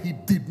what he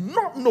did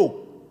not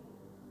know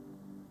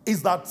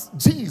is that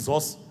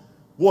Jesus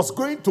was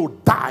going to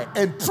die,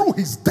 and through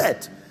his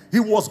death, he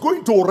was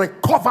going to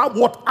recover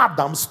what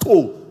Adam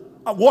stole,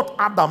 what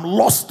Adam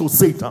lost to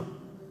Satan.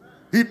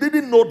 He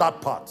didn't know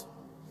that part.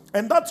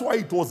 And that's why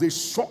it was a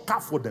shocker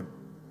for them.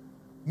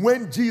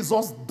 When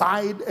Jesus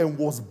died and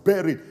was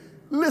buried,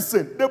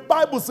 listen, the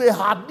Bible says,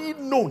 had he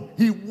known,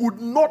 he would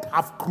not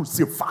have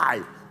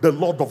crucified the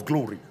Lord of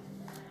glory.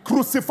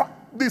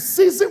 The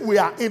season we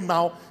are in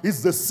now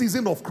is the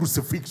season of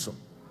crucifixion.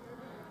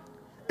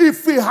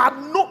 If he had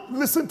not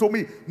listened to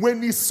me,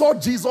 when he saw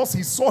Jesus,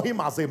 he saw him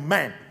as a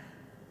man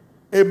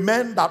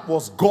that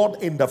was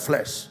God in the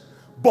flesh.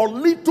 But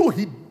little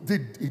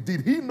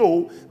did he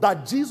know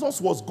that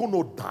Jesus was going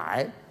to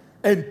die,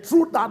 and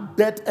through that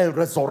death and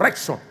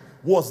resurrection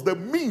was the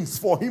means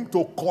for him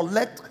to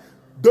collect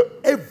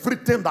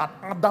everything that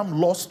Adam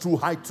lost through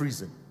high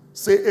treason.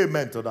 Say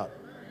amen to that.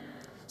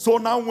 So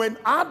now when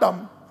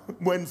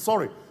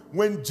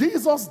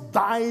Jesus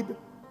died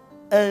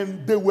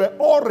and they were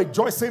all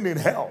rejoicing in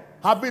hell,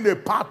 having a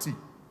party,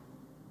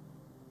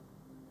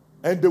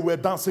 and they were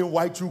dancing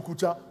white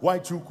chukucha,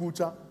 white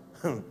chukucha.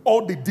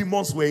 All the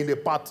demons were in a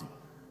party,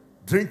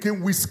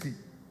 drinking whiskey,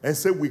 and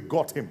said, we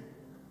got him.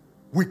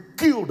 We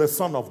killed the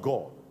Son of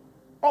God.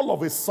 All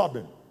of a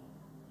sudden,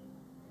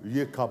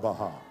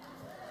 Yekabaha,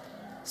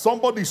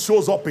 somebody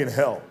shows up in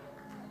hell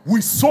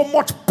with so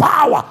much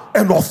power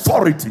and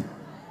authority.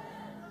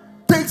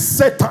 Takes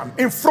Satan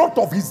in front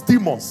of his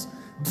demons,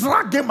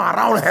 drag him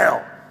around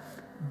hell,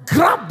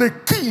 grab the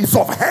keys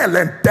of hell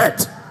and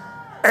death,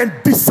 and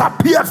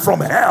disappeared from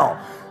hell.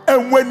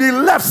 And when he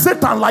left,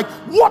 Satan like,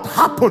 what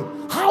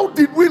happened? How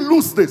did we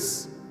lose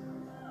this?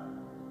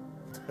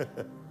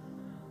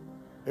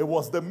 It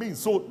was the means.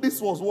 So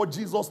this was what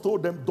Jesus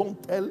told them.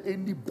 Don't tell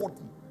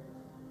anybody.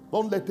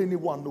 Don't let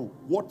anyone know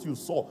what you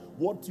saw.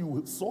 What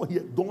you saw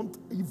here, don't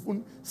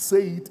even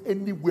say it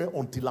anywhere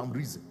until I'm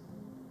risen.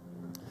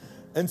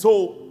 And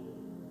so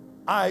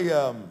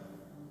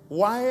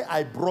why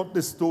I brought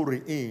this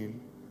story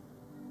in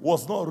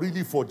was not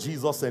really for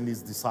Jesus and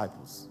his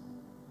disciples,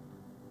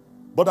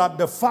 but at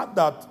the fact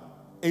that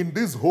in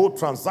this whole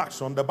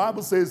transaction, the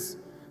Bible says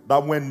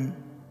that when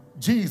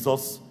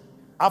Jesus,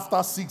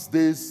 after 6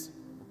 days,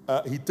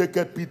 he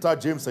taketh Peter,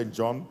 James, and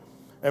John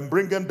and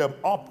bringing them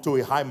up to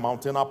a high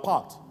mountain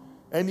apart,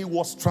 and he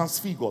was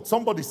transfigured.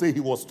 Somebody say he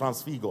was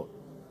transfigured.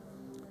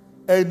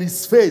 And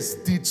his face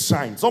did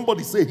shine.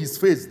 Somebody say his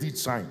face did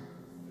shine.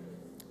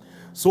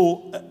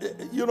 So,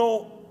 you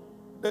know,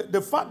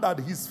 the fact that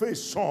his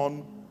face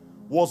shone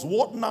was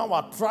what now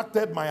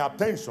attracted my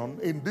attention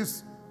in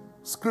this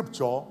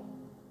scripture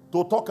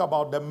to talk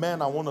about the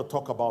man I want to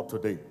talk about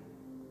today,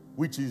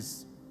 which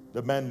is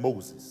the man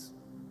Moses.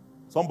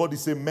 Somebody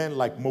say men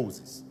like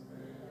Moses.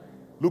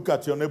 Look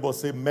at your neighbor,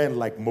 say men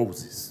like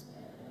Moses.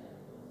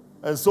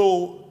 And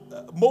so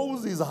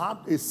Moses had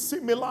a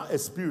similar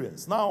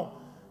experience. Now,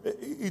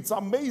 it's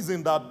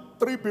amazing that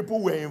 3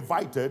 people were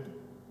invited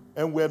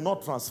and were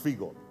not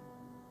transfigured.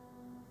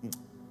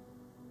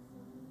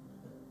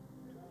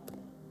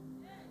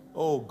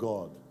 Oh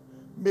God,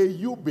 may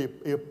you be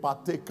a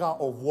partaker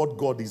of what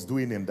God is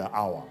doing in the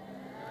hour.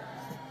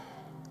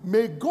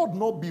 May God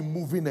not be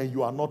moving and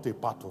you are not a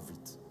part of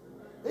it.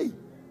 Hey,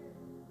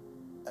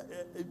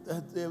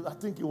 I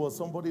think it was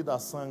somebody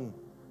that sang,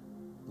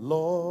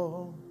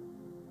 Lord,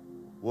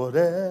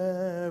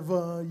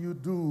 whatever you're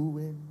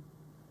doing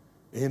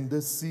in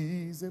the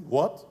season,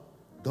 what?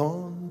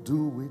 Don't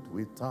do it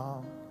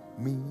without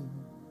me.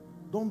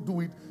 Don't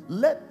do it.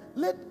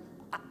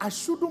 I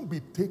shouldn't be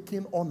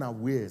taken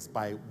unawares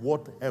by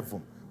what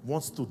heaven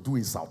wants to do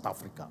in South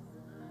Africa.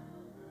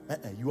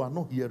 You are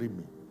not hearing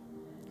me.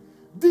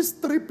 These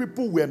 3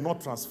 people were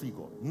not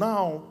transfigured.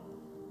 Now,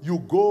 you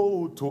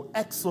go to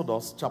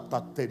Exodus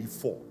chapter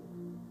 34.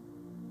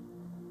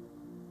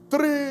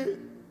 3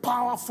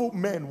 powerful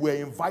men were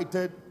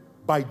invited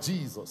by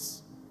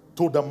Jesus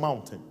to the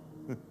mountain.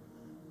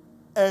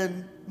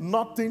 And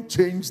nothing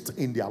changed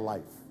in their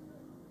life.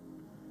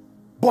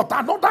 But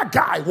another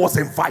guy was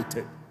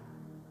invited.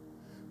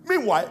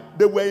 Meanwhile,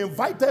 they were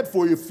invited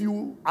for a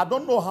few, I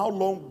don't know how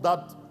long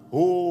that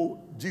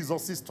whole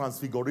Jesus'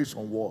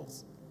 transfiguration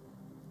was.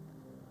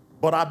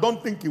 But I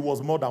don't think it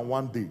was more than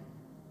 1 day.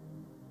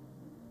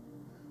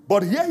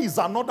 But here is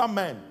another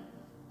man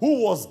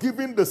who was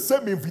given the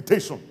same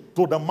invitation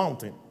to the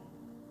mountain.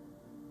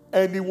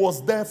 And he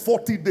was there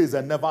 40 days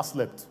and never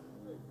slept.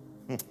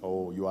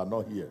 Oh, you are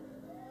not here.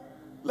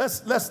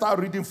 Let's start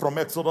reading from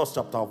Exodus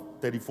chapter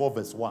 34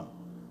 verse 1.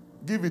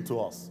 Give it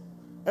to us.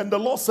 And the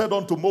Lord said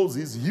unto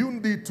Moses, hew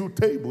thee 2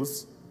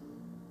 tables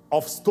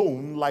of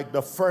stone like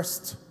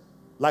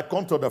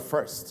unto the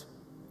first.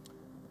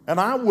 And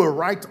I will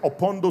write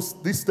upon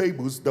these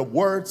tables the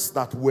words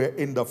that were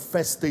in the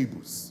first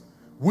tables,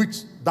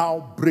 which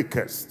thou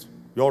breakest.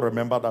 You all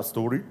remember that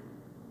story?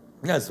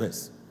 Yes,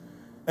 yes.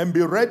 And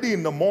be ready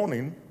in the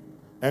morning,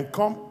 and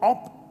come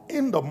up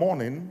in the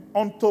morning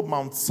unto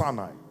Mount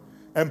Sinai,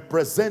 and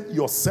present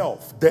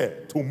yourself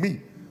there to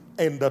me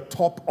in the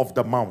top of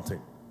the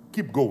mountain.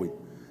 Keep going.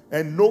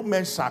 And no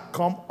man shall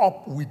come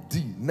up with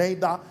thee,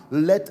 neither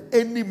let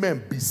any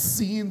man be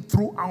seen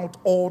throughout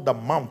all the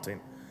mountain,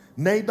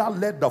 neither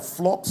let the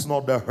flocks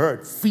nor the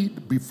herd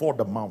feed before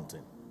the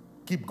mountain.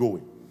 Keep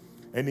going.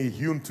 And he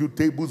hewn 2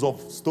 tables of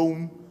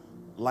stone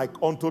like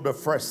unto the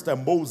first.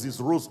 And Moses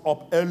rose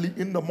up early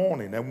in the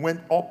morning and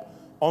went up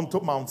unto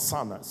Mount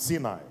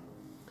Sinai,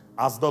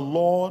 as the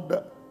Lord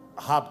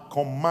had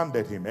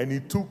commanded him. And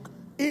he took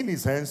in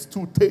his hands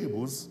 2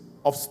 tables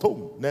of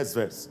stone. Next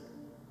verse.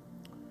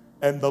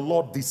 And the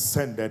Lord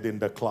descended in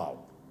the cloud,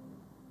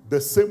 the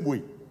same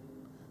way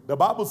The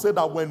Bible said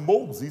that when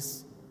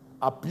Moses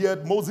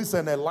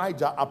and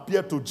Elijah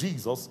appeared to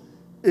Jesus,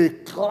 a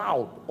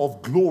cloud of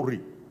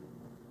glory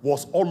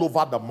was all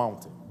over the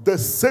mountain. The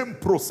same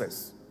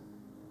process.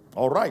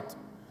 All right.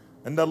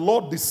 And the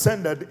Lord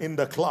descended in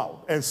the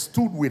cloud and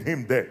stood with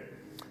him there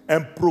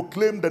and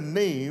proclaimed the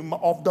name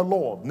of the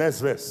Lord.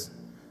 Next verse.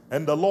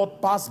 And the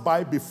Lord passed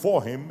by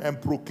before him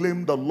and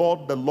proclaimed the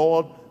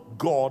Lord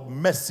God,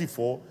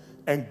 merciful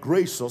and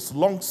gracious,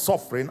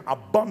 long-suffering,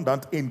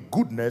 abundant in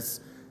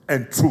goodness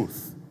and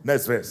truth.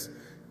 Next verse.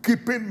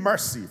 Keeping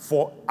mercy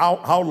for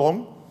how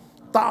long?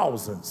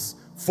 Thousands.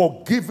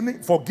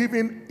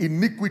 Forgiving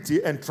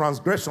iniquity and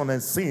transgression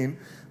and sin,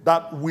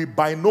 that we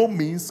by no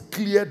means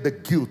clear the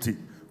guilty,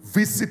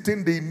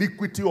 visiting the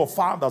iniquity of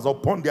fathers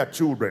upon their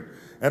children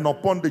and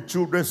upon the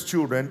children's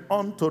children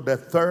unto the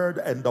third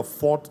and the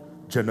fourth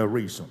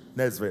generation.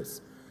 Next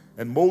verse.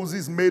 And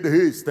Moses made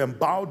haste and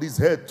bowed his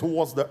head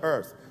towards the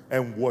earth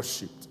and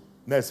worshipped.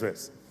 Next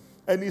verse.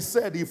 And he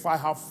said, if I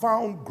have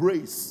found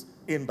grace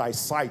in thy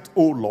sight,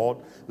 O Lord,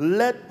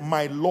 let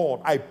my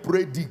Lord, I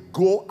pray thee,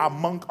 go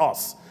among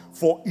us,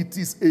 for it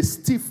is a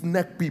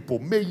stiff-necked people.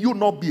 May you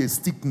not be a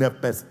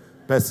stiff-necked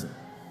person.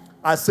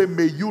 I say,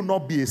 may you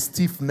not be a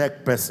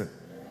stiff-necked person.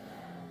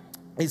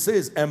 He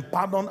says, and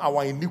pardon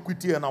our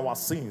iniquity and our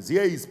sins.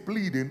 Here he's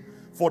pleading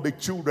for the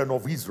children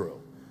of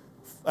Israel.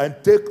 And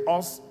take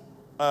us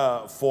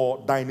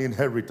for thine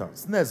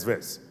inheritance. Next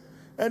verse.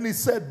 And he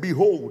said,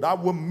 behold, I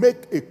will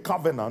make a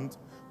covenant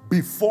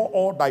before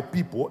all thy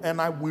people,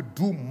 and I will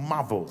do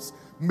marvels.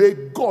 May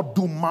God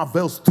do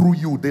marvels through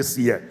you this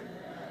year.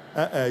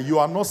 You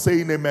are not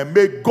saying amen.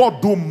 May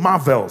God do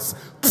marvels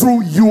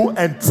through you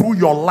and through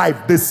your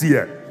life this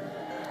year.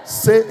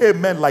 Say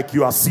amen like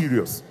you are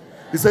serious.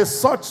 He says,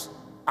 such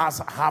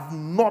as have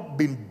not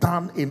been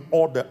done in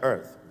all the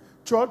earth.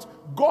 Church,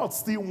 God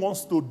still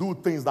wants to do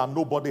things that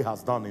nobody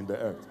has done in the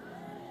earth.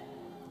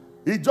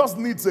 He just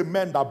needs a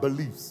man that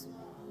believes.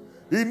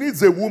 He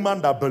needs a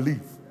woman that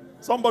believes.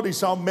 Somebody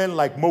shout, men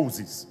like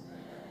Moses.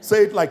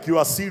 Say it like you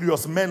are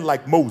serious, men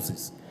like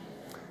Moses.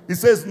 He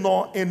says,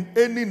 nor in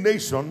any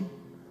nation,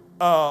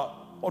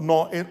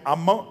 nor in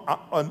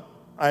among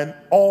and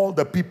all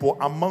the people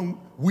among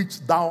which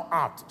thou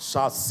art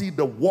shall see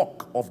the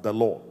work of the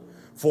Lord.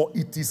 For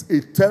it is a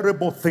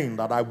terrible thing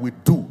that I will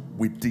do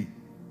with thee.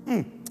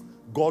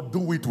 God,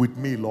 do it with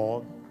me,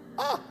 Lord.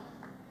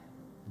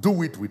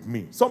 Do it with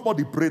me.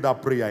 Somebody pray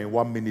that prayer in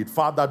 1 minute.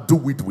 Father,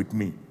 do it with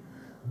me.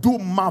 Do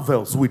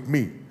marvels with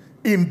me.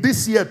 In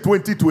this year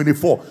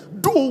 2024,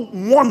 do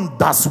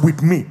wonders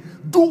with me.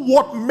 Do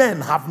what men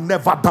have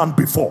never done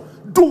before.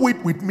 Do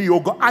it with me,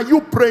 oh God. Are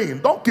you praying?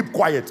 Don't keep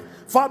quiet.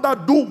 Father,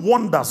 do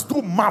wonders,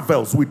 do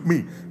marvels with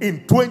me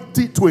in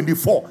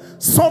 2024.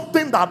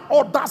 Something that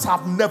others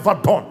have never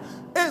done.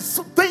 It's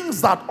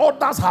things that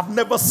others have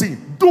never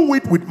seen. Do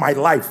it with my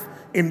life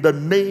in the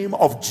name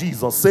of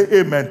Jesus. Say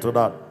amen to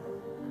that.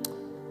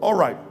 All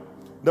right.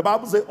 The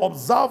Bible says,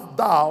 observe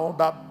thou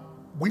that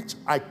which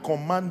I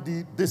command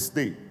thee this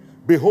day.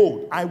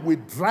 Behold, I will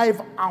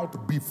drive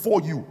out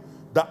before you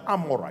the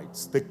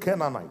Amorites, the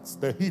Canaanites,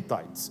 the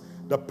Hittites,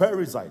 the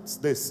Perizzites,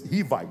 the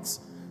Hivites,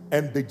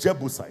 and the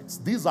Jebusites.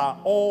 These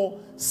are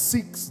all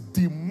 6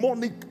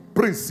 demonic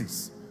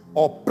princes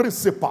or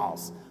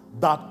principals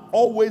that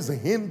always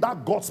hinder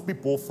God's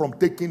people from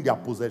taking their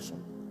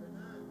possession.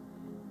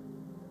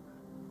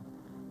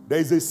 There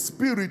is a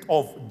spirit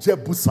of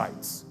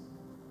Jebusites.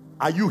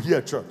 Are you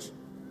here, church?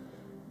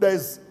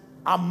 There's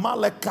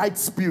Amalekite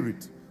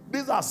spirit.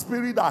 These are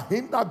spirits that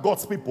hinder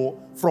God's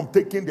people from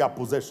taking their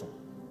possession.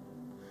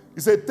 He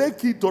said,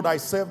 take heed to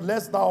thyself,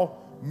 lest thou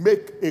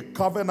make a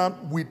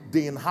covenant with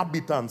the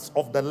inhabitants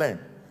of the land,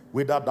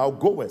 whither thou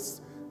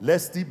goest,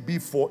 lest it be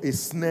for a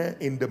snare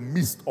in the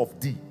midst of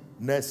thee.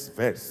 Next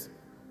verse.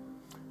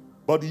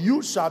 But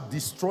you shall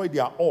destroy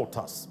their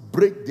altars,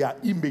 break their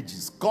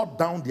images, cut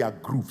down their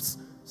groves.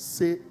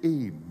 Say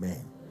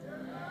amen.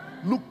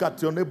 Look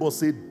at your neighbor,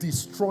 say,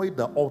 destroy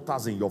the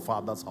altars in your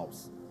father's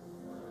house.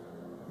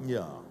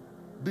 Yeah.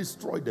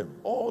 Destroy them.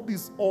 All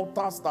these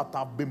altars that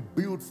have been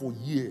built for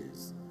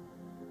years.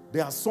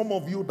 There are some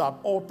of you that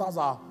altars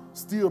are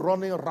still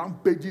running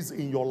rampages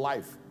in your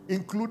life,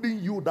 including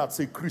you that's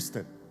a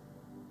Christian.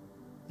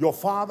 Your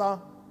father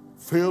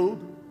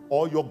failed,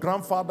 or your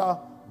grandfather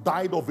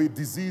died of a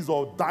disease,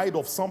 or died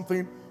of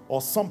something,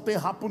 or something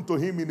happened to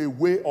him in a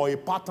way or a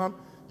pattern.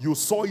 You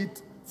saw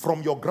it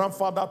from your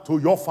grandfather to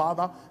your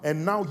father,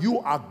 and now you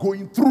are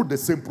going through the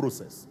same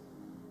process.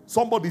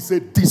 Somebody say,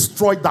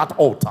 destroy that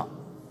altar.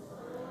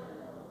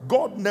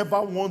 God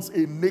never wants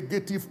a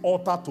negative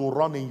altar to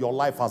run in your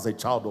life as a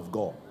child of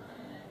God.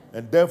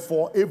 And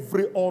therefore,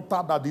 every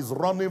altar that is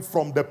running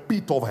from the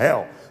pit of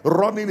hell,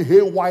 running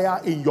haywire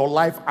in your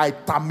life, I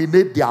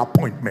terminate their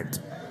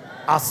appointment.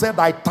 I said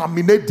I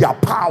terminate their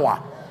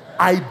power.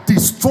 I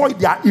destroy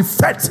their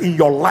effects in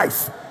your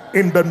life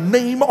in the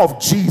name of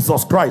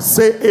Jesus Christ.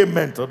 Say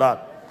amen to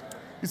that.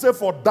 He said,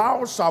 for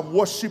thou shalt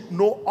worship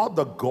no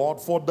other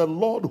God, for the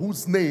Lord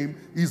whose name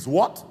is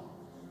what?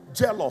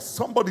 Jealous.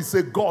 Somebody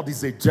say, God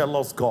is a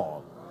jealous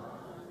God.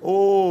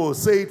 Oh,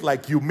 say it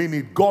like you mean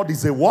it. God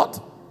is a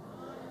what?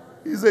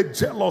 He's a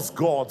jealous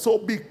God. So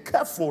be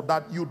careful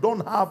that you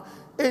don't have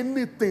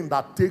anything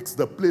that takes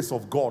the place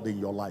of God in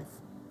your life.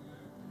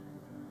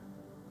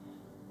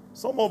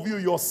 Some of you,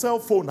 your cell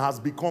phone has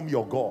become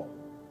your God.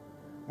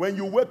 When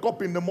you wake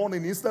up in the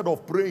morning, instead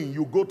of praying,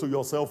 you go to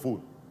your cell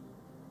phone.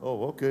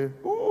 Oh, okay.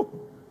 Oh,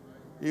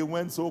 it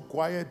went so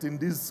quiet in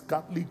this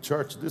Catholic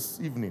church this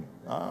evening.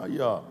 Ah,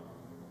 yeah.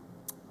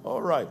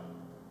 All right.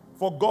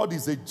 For God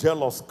is a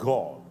jealous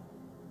God.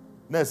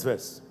 Next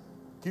verse.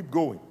 Keep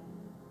going.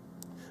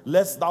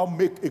 Lest thou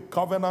make a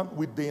covenant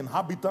with the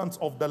inhabitants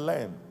of the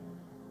land,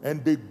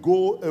 and they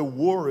go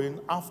a-warring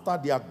after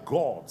their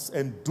gods,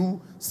 and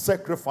do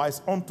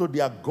sacrifice unto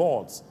their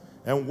gods,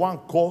 and one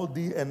call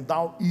thee, and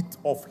thou eat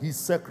of his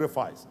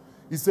sacrifice.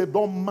 He said,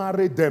 don't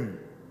marry them.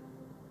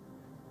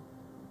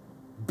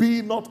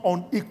 Be not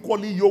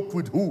unequally yoked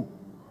with who?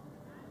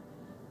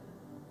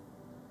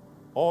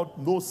 Or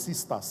no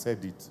sister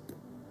said it.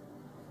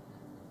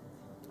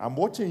 I'm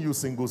watching you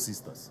single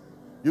sisters.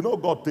 You know,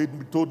 God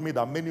told me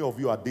that many of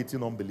you are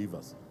dating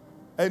unbelievers.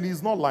 And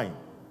he's not lying.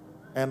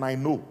 And I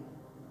know.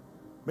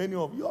 Many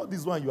of you,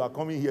 this one, you are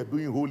coming here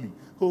doing holy.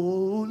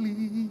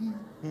 Holy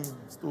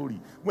story.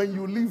 When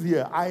you live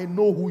here, I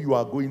know who you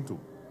are going to.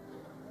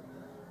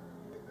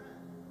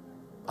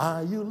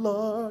 Are you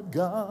Lord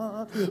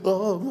God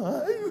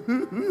Almighty?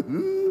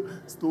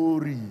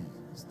 Story.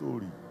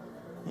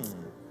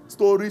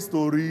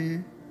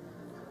 Story.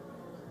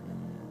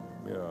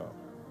 Yeah.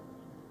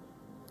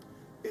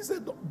 He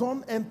said,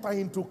 don't enter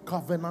into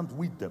covenant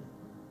with them.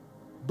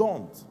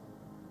 Don't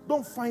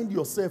find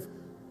yourself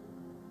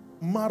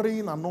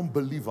marrying an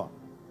unbeliever.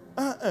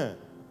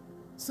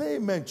 Say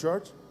amen,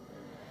 church.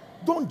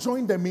 Don't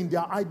join them in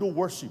their idol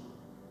worship.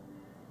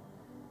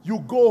 You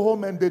go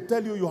home and they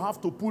tell you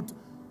have to put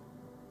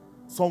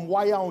some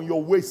wire on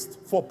your waist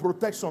for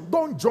protection.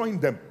 Don't join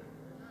them.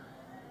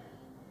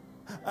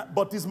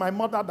 But it's my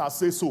mother that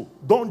says so.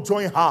 Don't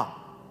join her.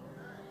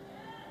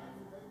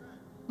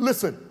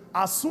 Listen,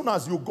 as soon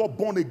as you got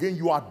born again,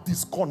 you are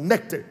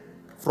disconnected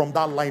from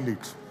that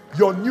lineage.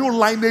 Your new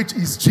lineage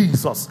is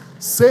Jesus.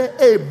 Say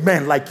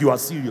amen like you are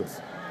serious.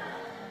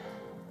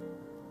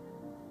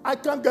 I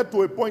can't get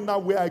to a point now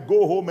where I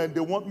go home and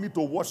they want me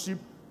to worship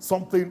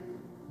something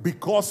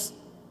because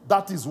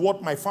that is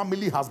what my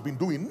family has been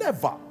doing.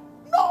 Never.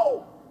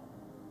 No.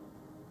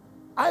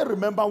 I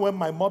remember when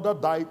my mother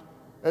died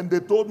and they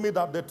told me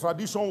that the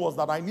tradition was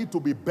that I need to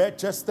be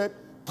bare-chested,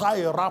 tie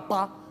a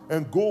wrapper,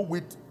 and go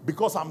with,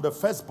 because I'm the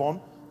firstborn,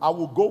 I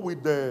will go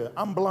with the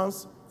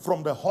ambulance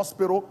from the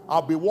hospital.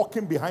 I'll be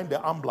walking behind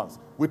the ambulance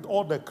with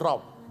all the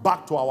crowd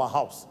back to our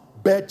house,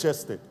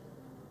 bare-chested.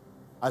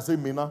 I say,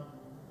 Mina,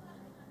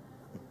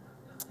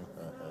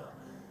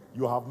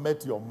 you have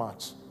met your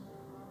match.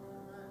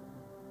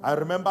 I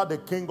remember the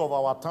king of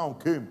our town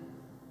came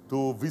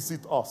to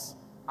visit us.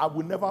 I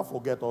will never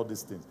forget all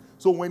these things.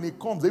 So when he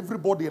comes,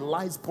 everybody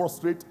lies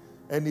prostrate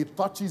and he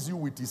touches you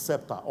with his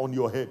scepter on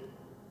your head.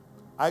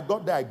 I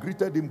got there, I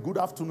greeted him, good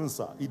afternoon,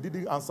 sir. He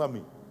didn't answer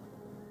me.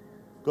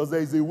 Because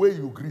there is a way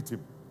you greet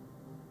him.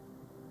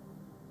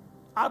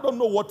 I don't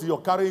know what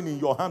you're carrying in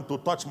your hand to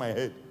touch my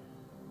head.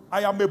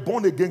 I am a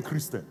born-again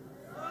Christian.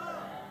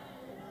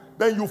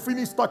 Then you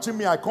finish touching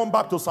me, I come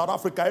back to South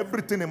Africa,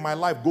 everything in my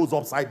life goes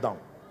upside down.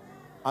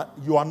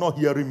 You are not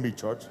hearing me,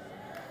 church.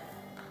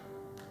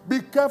 Be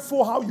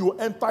careful how you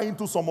enter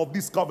into some of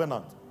these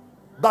covenants.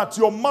 That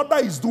your mother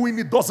is doing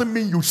it doesn't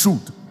mean you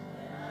should.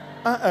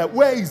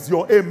 Where is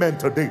your amen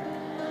today?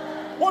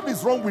 What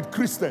is wrong with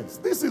Christians?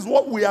 This is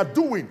what we are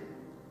doing.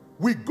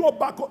 We go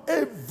back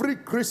every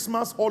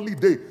Christmas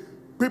holiday.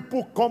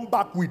 People come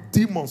back with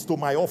demons to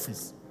my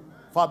office.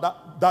 Father,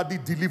 Daddy,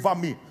 deliver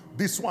me.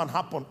 This one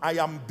happened. I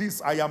am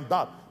this, I am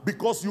that.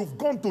 Because you've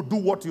gone to do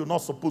what you're not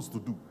supposed to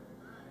do.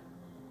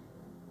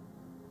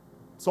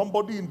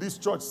 Somebody in this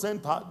church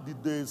sent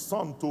the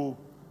son to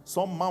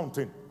some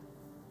mountain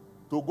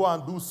to go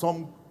and do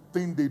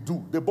something they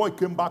do. The boy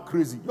came back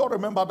crazy. You all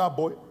remember that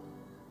boy?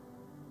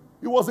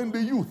 He was in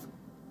the youth.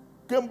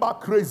 Came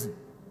back crazy.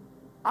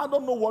 I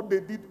don't know what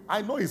they did.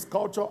 I know his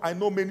culture. I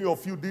know many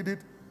of you did it.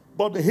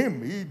 But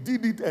him, he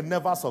did it and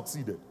never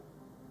succeeded.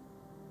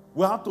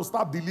 We had to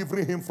start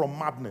delivering him from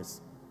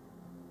madness.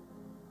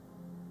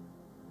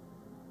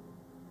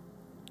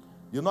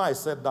 You know, I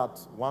said that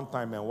one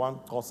time and one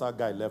Kosa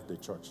guy left the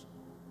church.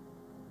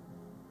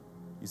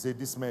 He said,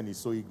 this man is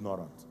so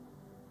ignorant.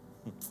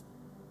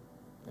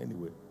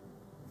 Anyway,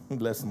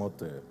 let's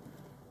not...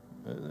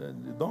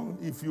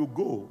 if you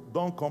go,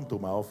 don't come to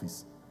my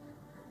office.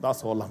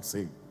 That's all I'm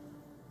saying.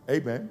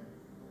 Amen.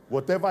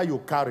 Whatever you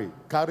carry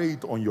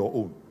it on your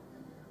own.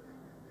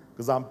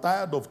 Because I'm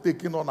tired of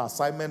taking on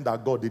assignment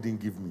that God didn't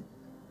give me.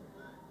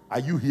 Are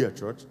you here,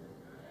 church?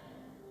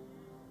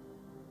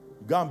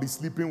 Go and be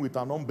sleeping with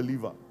an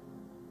unbeliever.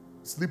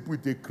 Sleep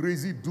with a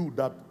crazy dude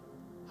that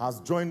has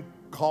joined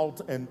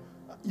cult. And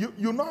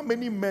you know how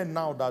many men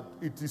now that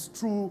it is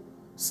true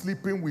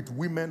sleeping with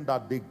women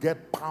that they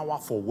get power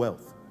for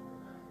wealth.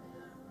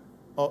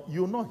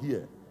 You're not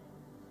here.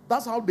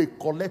 That's how they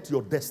collect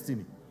your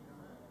destiny.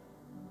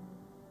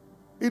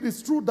 It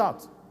is true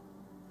that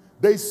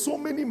there is so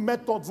many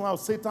methods now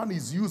Satan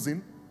is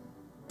using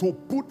to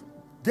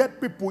get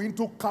people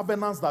into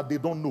covenants that they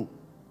don't know.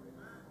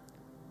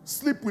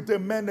 Sleep with a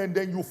man and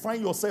then you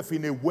find yourself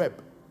in a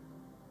web.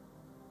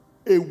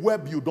 A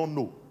web you don't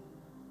know.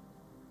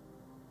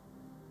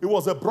 It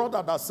was a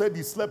brother that said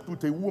he slept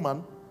with a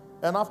woman,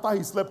 and after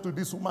he slept with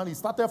this woman, he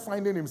started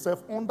finding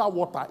himself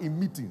underwater in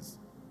meetings.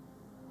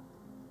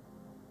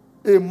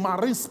 A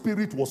marine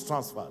spirit was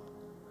transferred.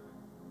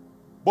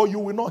 But you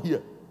will not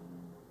hear.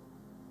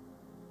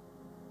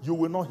 You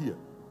will not hear.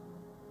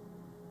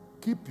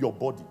 Keep your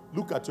body.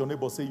 Look at your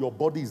neighbor, say, your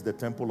body is the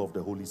temple of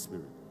the Holy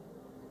Spirit.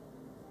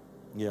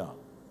 Yeah.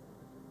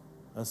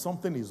 And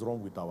something is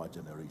wrong with our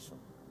generation.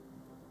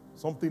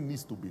 Something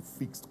needs to be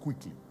fixed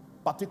quickly,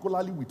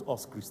 particularly with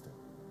us Christians.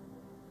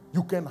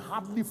 You can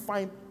hardly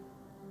find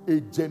a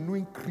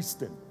genuine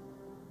Christian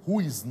who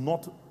is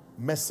not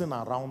messing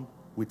around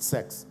with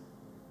sex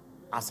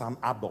as an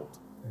adult.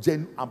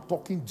 I'm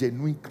talking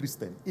genuine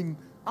Christian.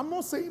 I'm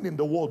not saying in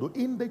the world,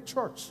 in the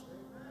church.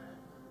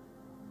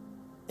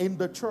 In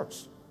the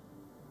church.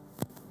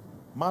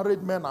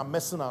 Married men are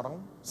messing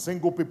around.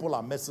 Single people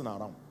are messing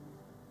around.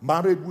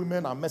 Married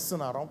women are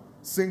messing around.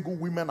 Single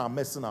women are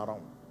messing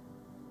around.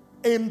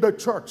 In the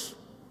church.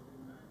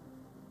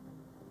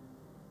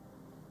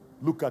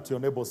 Look at your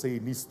neighbor, say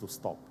it needs to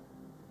stop.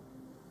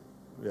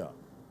 Yeah.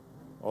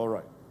 All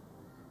right.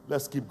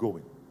 Let's keep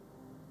going.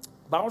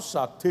 Thou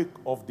shalt take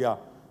of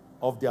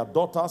their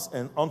daughters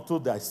and unto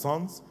thy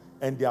sons,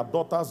 and their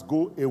daughters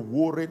go a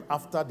warring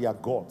after their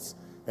gods,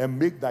 and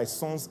make thy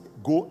sons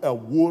go a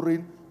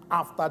warring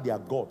after their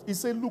gods. He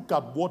said, look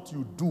at what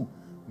you do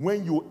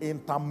when you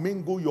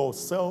intermingle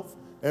yourself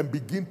and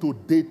begin to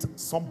date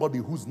somebody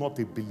who's not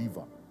a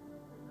believer.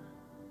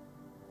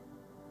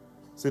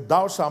 Say,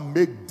 thou shalt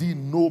make thee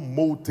no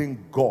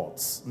molten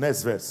gods.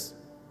 Next verse.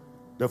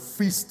 The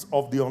feast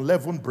of the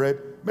unleavened bread.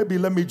 Maybe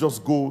let me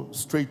just go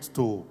straight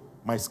to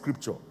my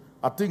scripture.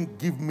 I think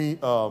give me,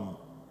 let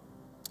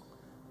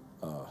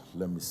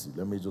me see.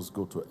 Let me just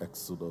go to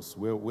Exodus.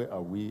 Where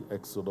are we?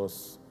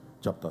 Exodus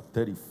chapter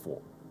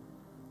 34.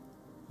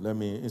 Let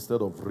me,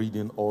 instead of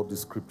reading all the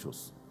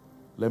scriptures,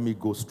 let me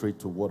go straight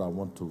to what I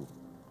want to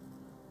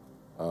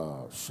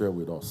share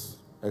with us.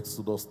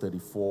 Exodus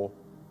 34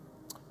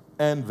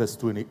 and verse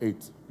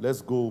 28.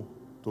 Let's go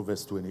to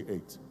verse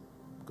 28.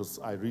 Because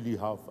I really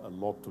have a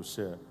lot to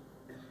share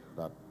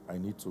that I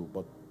need to.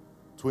 But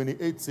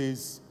 28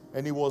 says,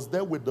 and he was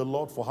there with the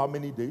Lord for how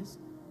many days?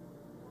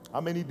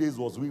 How many days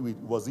was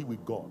he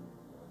with God?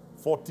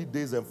 40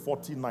 days and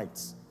 40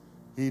 nights.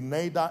 He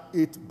neither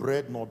ate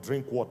bread nor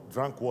drank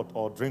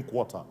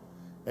water.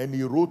 And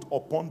he wrote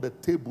upon the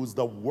tables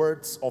the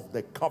words of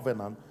the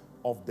covenant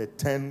of the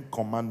 10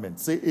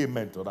 commandments. Say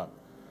amen to that.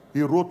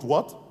 He wrote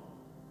what?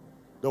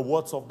 The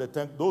words of the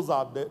 10.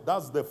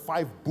 That's the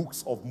 5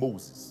 books of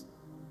Moses.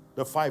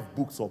 The 5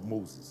 books of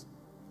Moses.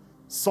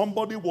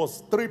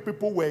 3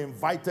 people were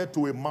invited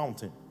to a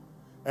mountain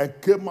and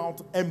came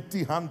out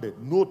empty-handed,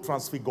 no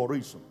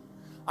transfiguration.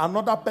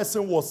 Another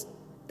person was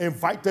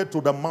invited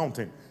to the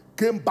mountain,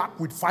 came back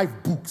with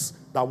 5 books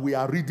that we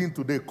are reading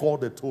today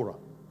called the Torah.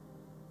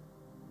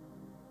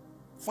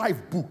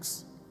 5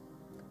 books.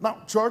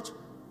 Now, church,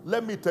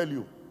 let me tell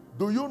you,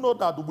 do you know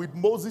that with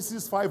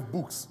Moses' 5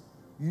 books,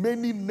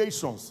 many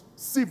nations,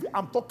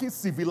 I'm talking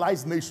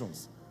civilized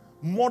nations,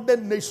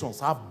 modern nations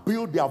have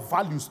built their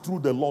values through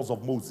the laws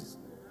of Moses.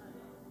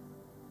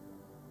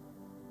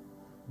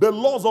 The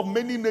laws of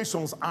many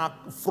nations are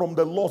from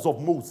the laws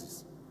of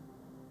Moses.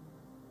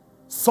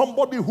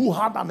 Somebody who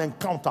had an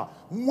encounter,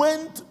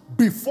 went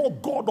before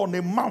God on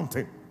a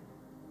mountain,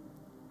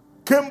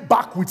 came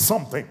back with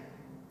something.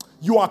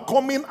 You are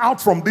coming out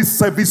from this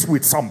service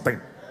with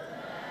something.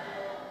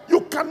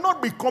 You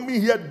cannot be coming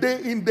here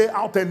day in, day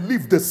out and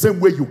live the same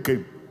way you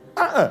came.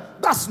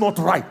 That's not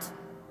right.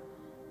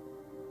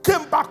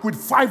 Came back with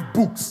 5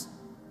 books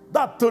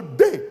that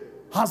today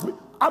has been,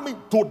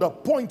 to the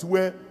point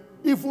where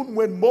even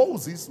when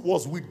Moses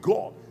was with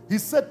God, he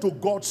said to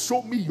God,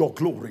 show me your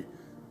glory.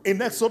 In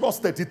Exodus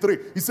 33,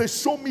 he said,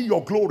 show me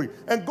your glory.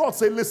 And God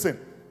said, listen,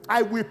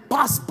 I will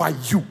pass by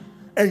you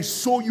and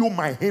show you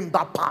my hinder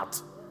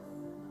part.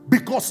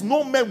 Because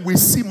no man will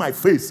see my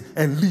face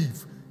and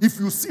live. If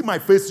you see my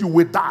face, you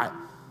will die.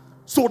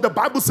 So the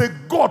Bible says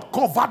God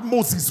covered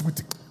Moses with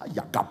it.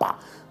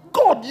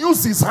 God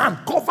used his hand,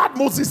 covered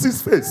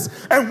Moses' face,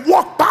 and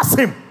walked past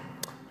him.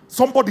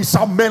 Somebody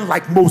shout, men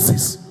like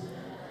Moses.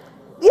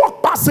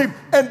 Walked past him,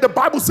 and the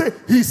Bible says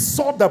he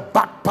saw the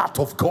back part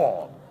of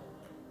God.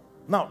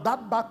 Now,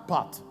 that back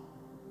part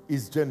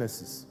is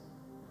Genesis.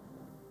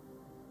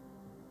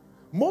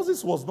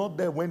 Moses was not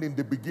there when in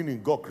the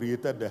beginning God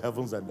created the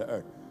heavens and the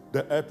earth.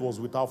 The earth was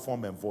without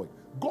form and void.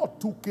 God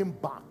took him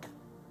back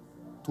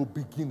to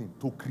beginning,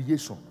 to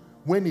creation,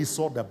 when he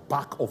saw the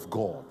back of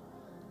God.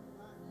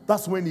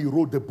 That's when he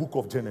wrote the book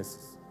of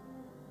Genesis.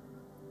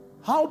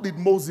 How did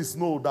Moses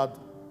know that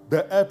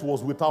the earth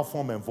was without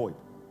form and void?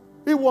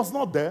 He was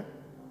not there.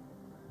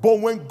 But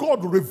when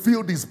God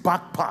revealed his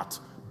back part,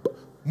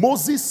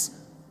 Moses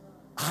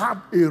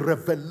had a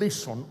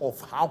revelation of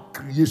how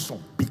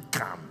creation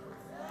began.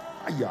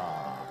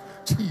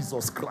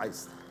 Jesus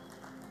Christ.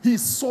 He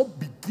saw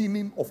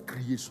beginning of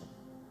creation.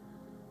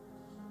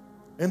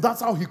 And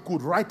that's how he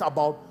could write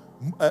about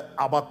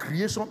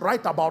creation,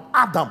 write about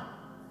Adam.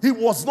 He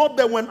was not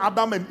there when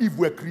Adam and Eve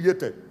were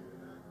created.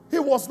 He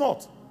was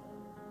not.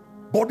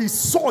 But he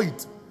saw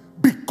it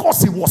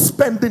because he was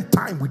spending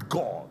time with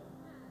God.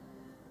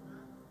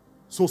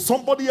 So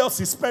somebody else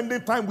is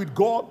spending time with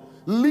God,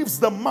 leaves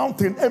the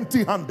mountain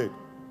empty-handed.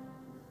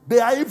 They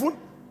are even,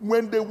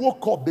 when they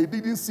woke up, they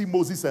didn't see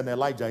Moses and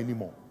Elijah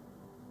anymore.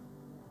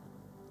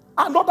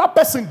 Another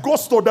person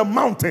goes to the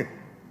mountain,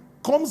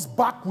 comes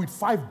back with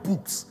 5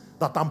 books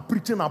that I'm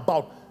preaching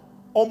about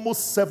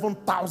almost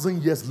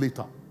 7,000 years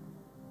later.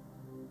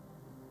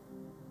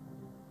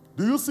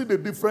 Do you see the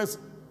difference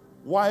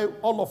why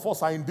all of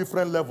us are in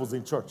different levels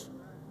in church?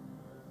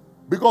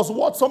 Because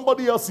what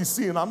somebody else is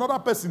seeing, another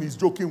person is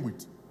joking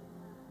with.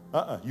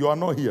 You are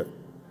not here.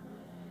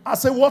 I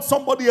say what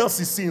somebody else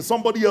is seeing,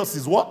 somebody else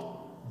is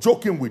what?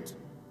 Joking with.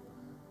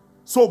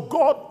 So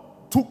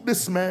God took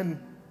this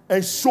man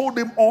and showed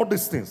him all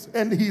these things.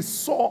 And he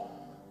saw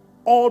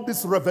all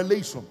this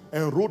revelation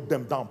and wrote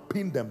them down,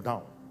 pinned them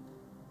down.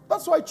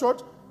 That's why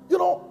church, you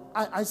know,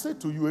 I say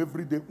to you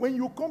every day, when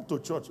you come to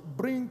church,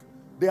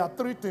 there are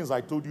 3 things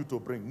I told you to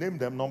bring. Name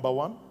them. Number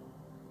 1,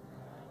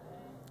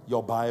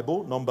 your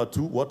Bible. Number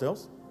 2, what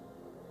else?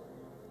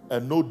 A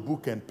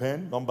notebook and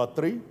pen. Number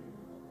 3,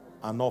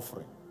 an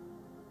offering.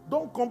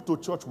 Don't come to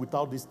church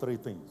without these 3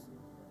 things.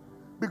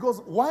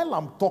 Because while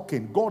I'm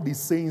talking, God is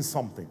saying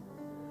something.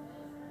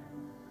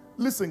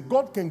 Listen,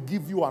 God can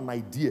give you an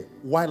idea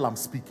while I'm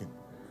speaking.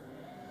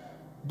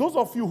 Those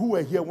of you who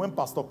were here when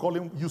Pastor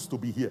Colin used to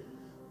be here,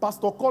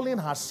 Pastor Colin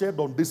has shared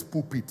on this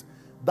pulpit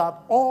that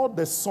all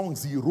the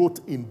songs he wrote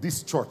in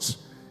this church,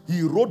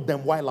 he wrote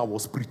them while I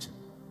was preaching.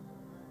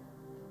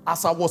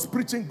 As I was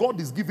preaching, God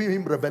is giving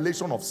him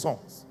revelation of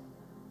songs.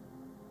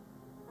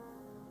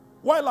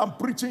 While I'm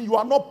preaching, you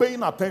are not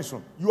paying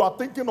attention. You are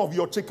thinking of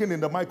your chicken in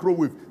the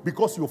microwave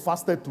because you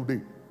fasted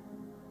today.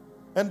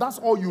 And that's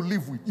all you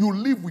live with. You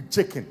live with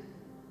chicken.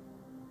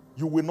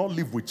 You will not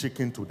live with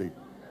chicken today.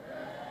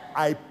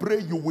 I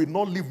pray you will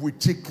not live with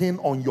chicken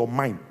on your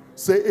mind.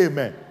 Say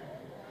amen.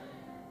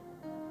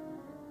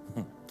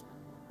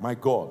 My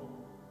God.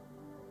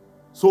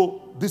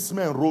 So this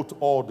man wrote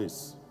all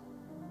this.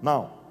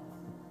 Now,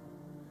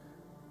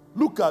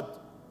 look at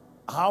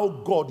how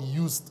God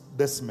used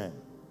this man,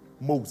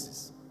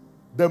 Moses.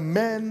 The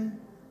man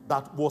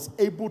that was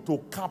able to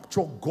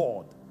capture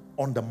God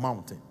on the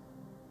mountain.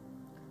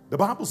 The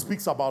Bible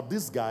speaks about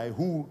this guy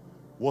who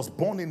was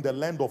born in the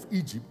land of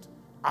Egypt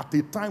at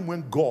a time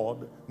when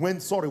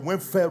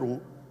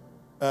Pharaoh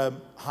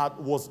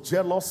was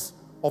jealous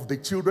of the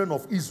children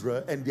of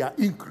Israel and their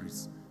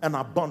increase and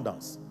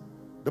abundance.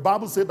 The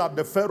Bible said that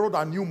the Pharaoh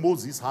that knew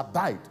Moses had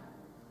died.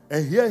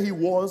 And here he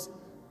was.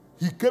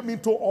 He came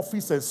into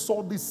office and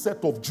saw this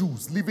set of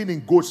Jews living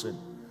in Goshen.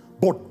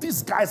 But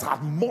these guys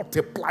had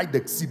multiplied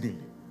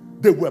exceedingly.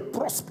 They were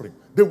prospering.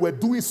 They were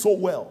doing so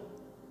well.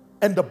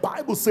 And the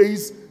Bible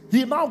says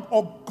he now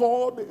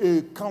called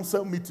a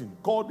council meeting,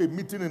 called a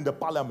meeting in the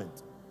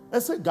parliament,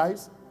 and said,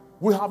 guys,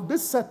 we have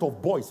this set of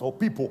boys or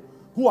people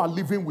who are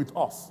living with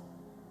us.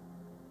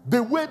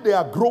 The way they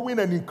are growing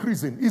and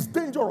increasing is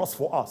dangerous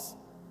for us.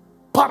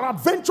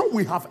 Peradventure,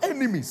 we have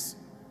enemies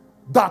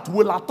that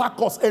will attack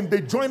us, and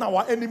they join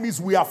our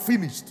enemies, we are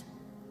finished.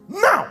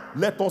 Now,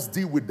 let us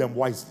deal with them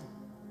wisely.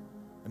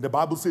 And the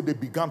Bible said they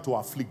began to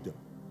afflict them.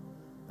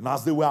 And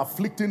as they were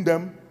afflicting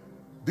them,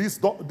 this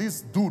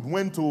dude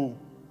went to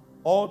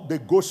all the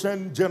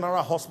Goshen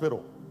General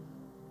Hospital,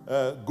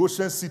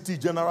 Goshen City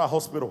General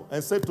Hospital,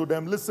 and said to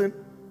them, listen,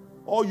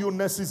 all you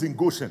nurses in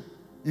Goshen,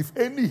 if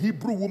any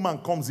Hebrew woman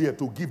comes here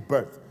to give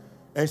birth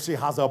and she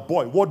has a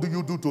boy, what do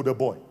you do to the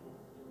boy?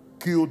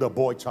 Kill the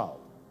boy child.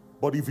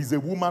 But if he's a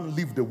woman,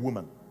 leave the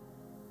woman.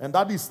 And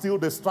that is still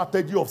the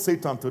strategy of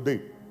Satan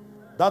today.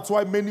 That's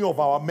why many of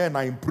our men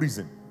are in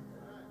prison.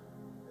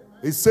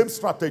 It's the same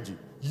strategy.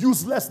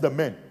 Useless the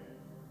men.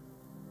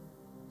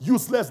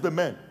 Useless the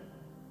men.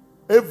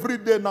 Every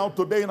day now,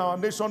 today in our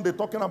nation, they're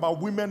talking about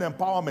women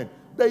empowerment.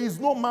 There is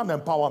no man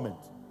empowerment.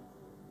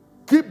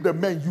 Keep the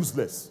men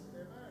useless.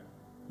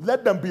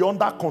 Let them be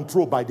under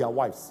control by their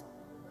wives.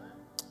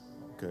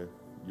 Okay,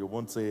 you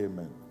won't say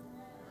amen.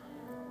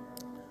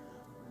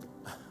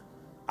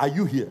 Are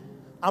you here?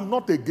 I'm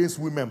not against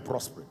women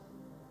prospering.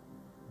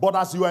 But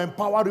as you are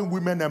empowering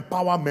women,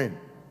 empower men.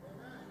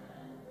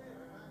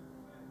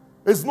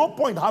 There's no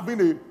point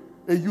having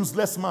a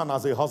useless man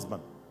as a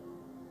husband.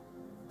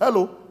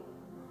 Hello?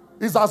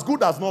 It's as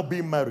good as not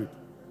being married.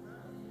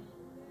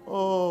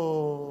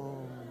 Oh,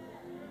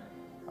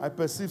 I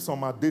perceive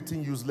some are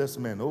dating useless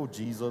men. Oh,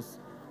 Jesus.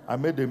 I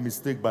made a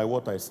mistake by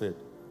what I said.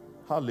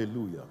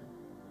 Hallelujah.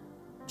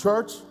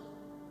 Church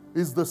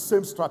is the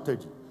same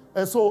strategy.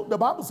 And so the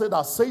Bible said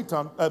that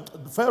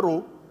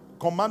Pharaoh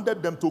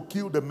commanded them to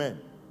kill the men.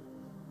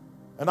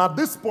 And at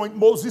this point,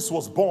 Moses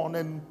was born,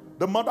 and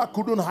the mother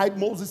couldn't hide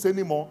Moses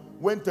anymore,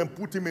 went and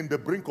put him in the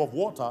brink of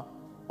water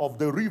of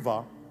the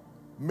river,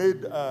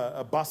 made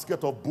a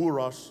basket of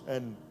bulrush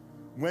and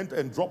went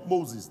and dropped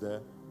Moses there.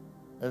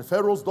 And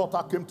Pharaoh's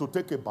daughter came to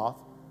take a bath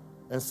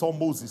and saw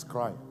Moses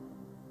crying.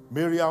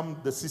 Miriam,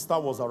 the sister,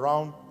 was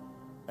around,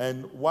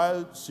 and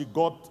while she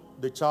got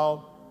the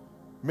child,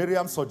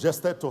 Miriam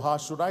suggested to her,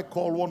 should I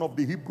call one of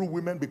the Hebrew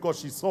women, because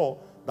she saw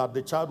that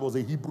the child was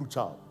a Hebrew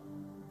child.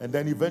 And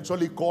then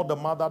eventually called the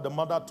mother. The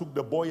mother took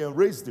the boy and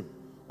raised him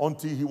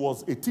until he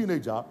was a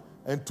teenager,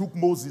 and took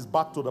Moses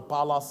back to the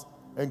palace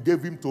and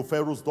gave him to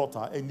Pharaoh's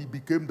daughter, and he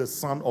became the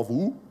son of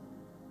who?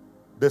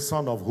 The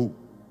son of who?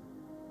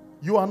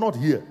 You are not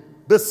here.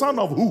 The son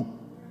of who?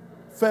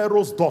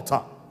 Pharaoh's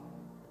daughter.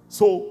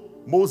 So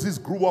Moses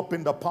grew up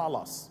in the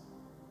palace.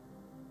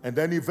 And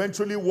then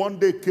eventually one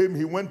day came,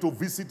 he went to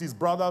visit his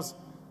brothers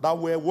that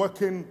were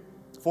working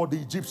for the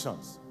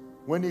Egyptians.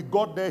 When he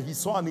got there, he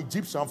saw an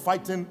Egyptian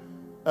fighting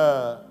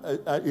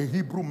a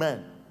Hebrew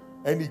man.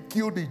 And he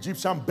killed the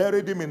Egyptian,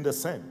 buried him in the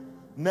sand.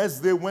 Next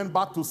day, went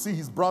back to see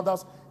his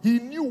brothers. He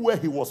knew where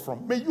he was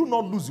from. May you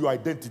not lose your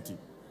identity.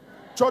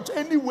 Church,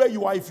 anywhere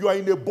you are, if you are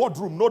in a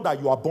boardroom, know that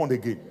you are born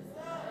again.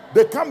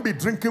 They can't be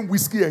drinking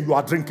whiskey and you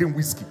are drinking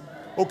whiskey.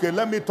 Okay,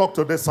 let me talk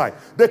to this side.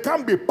 They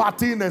can't be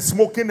partying and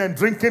smoking and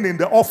drinking in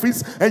the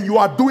office and you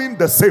are doing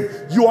the same.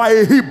 You are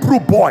a Hebrew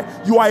boy.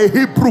 You are a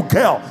Hebrew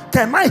girl.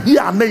 Can I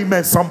hear an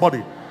amen,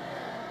 somebody?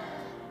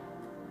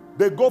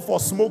 They go for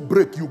smoke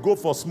break. You go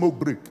for smoke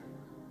break.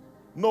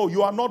 No,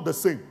 you are not the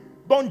same.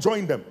 Don't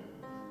join them.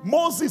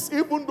 Moses,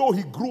 even though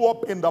he grew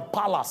up in the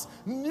palace,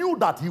 knew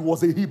that he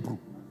was a Hebrew.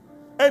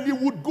 And he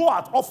would go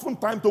at often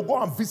time to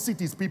go and visit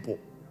his people.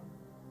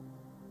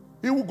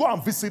 He would go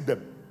and visit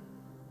them.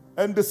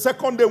 And the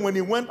second day when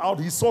he went out,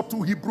 he saw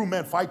two Hebrew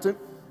men fighting.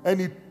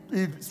 And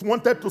he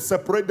wanted to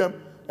separate them.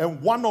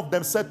 And one of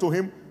them said to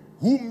him,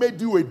 who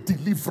made you a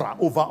deliverer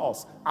over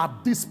us?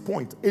 At this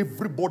point,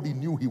 everybody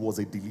knew he was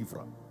a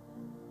deliverer.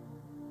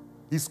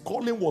 His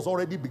calling was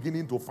already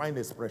beginning to find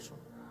expression.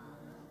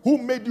 Who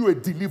made you a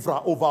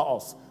deliverer over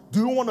us?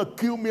 Do you want to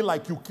kill me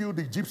like you killed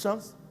the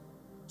Egyptians?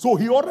 So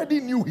he already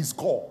knew his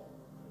call.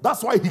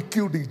 That's why he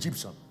killed the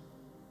Egyptian.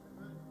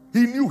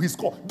 He knew his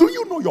call. Do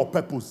you know your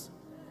purpose?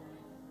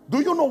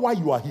 Do you know why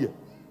you are here?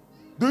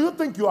 Do you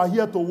think you are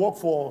here to work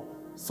for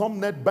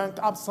some NEDBANK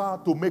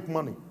ABSA to make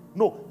money?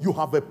 No, you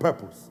have a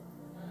purpose.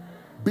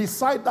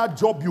 Beside that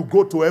job you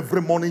go to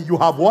every morning, you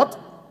have what?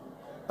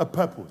 A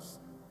purpose.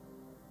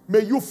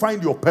 May you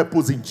find your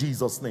purpose in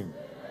Jesus' name.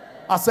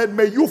 I said,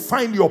 may you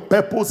find your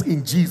purpose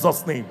in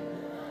Jesus' name.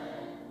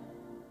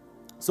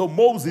 So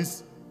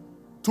Moses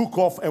took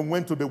off and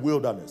went to the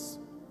wilderness.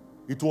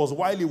 It was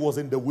while he was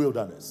in the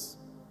wilderness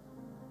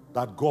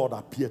that God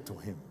appeared to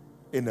him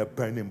in a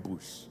burning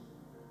bush.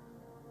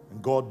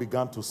 And God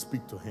began to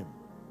speak to him.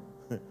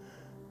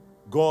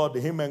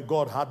 Him and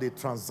God had a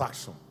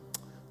transaction.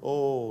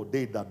 Oh,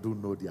 they that do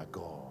know their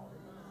God.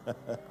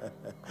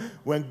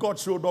 When God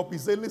showed up, he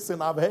said,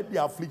 listen, I've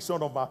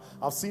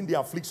seen the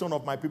affliction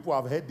of my people,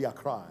 I've heard their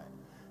cry,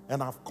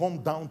 and I've come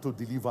down to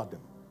deliver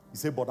them. He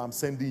said, but I'm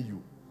sending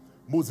you.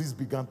 Moses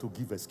began to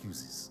give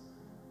excuses.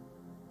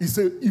 He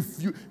said,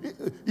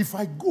 if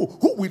I go,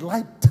 who will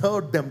I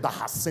tell them that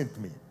has sent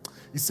me?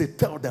 He said,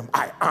 tell them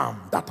I am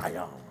that I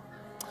am.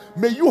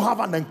 May you have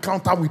an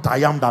encounter with I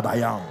am that I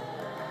am.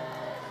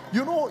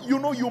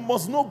 You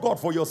must know God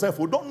for yourself.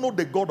 You don't know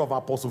the God of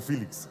Apostle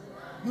Felix.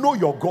 Know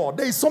your God.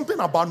 There is something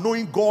about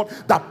knowing God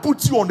that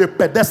puts you on a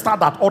pedestal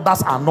that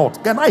others are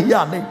not. Can I hear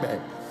an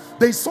amen?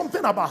 There is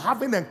something about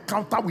having an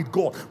encounter with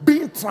God,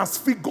 being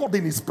transfigured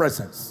in his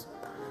presence.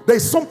 There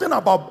is something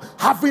about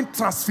having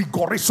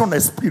transfiguration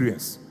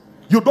experience.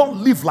 You don't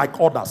live like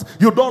others.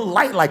 You don't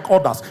lie like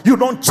others. You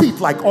don't cheat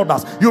like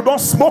others. You don't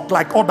smoke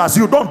like others.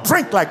 You don't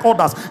drink like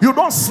others. You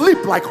don't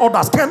sleep like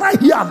others. Can I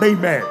hear an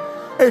amen?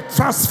 A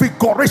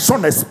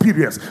transfiguration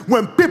experience.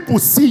 When people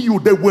see you,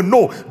 they will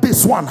know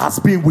this one has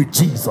been with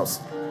Jesus.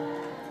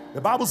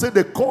 The Bible said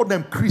they call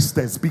them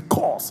Christians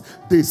because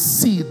they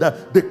see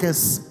that they can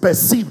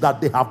perceive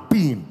that they have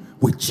been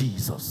with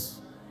Jesus.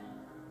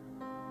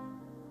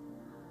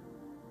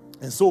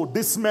 And so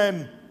this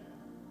man,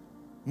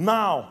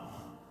 now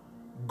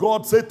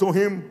God said to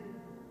him,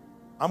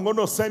 I'm going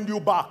to send you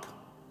back.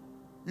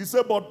 He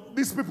said, but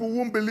these people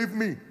won't believe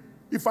me.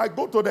 If I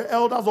go to the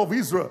elders of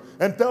Israel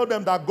and tell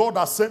them that God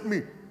has sent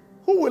me,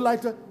 who will I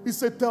tell? He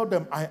said, tell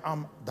them I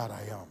am that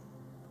I am.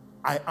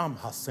 I am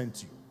has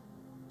sent you.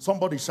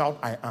 Somebody shout,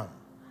 I am.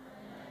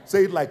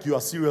 Say it like you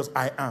are serious.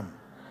 I am.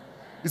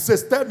 He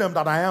says, tell them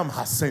that I am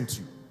has sent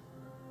you.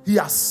 He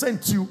has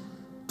sent you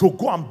to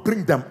go and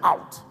bring them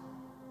out.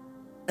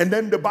 And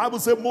then the Bible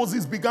said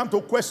Moses began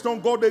to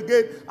question God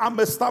again. I'm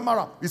a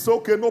stammerer. He said,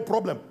 okay, no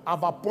problem.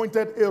 I've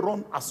appointed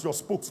Aaron as your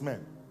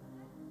spokesman.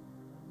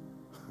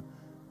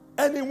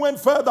 And he went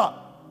further.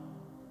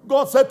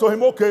 God said to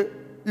him, okay,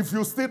 if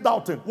you're still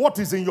doubting, what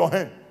is in your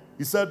hand?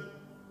 He said,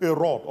 a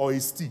rod or a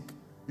stick.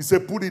 He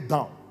said, put it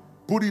down.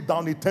 Put it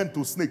down, it turned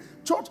to snake.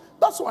 Church,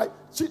 that's why,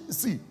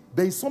 see,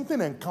 there is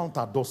something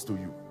encounter does to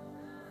you.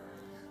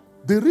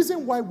 The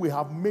reason why we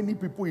have many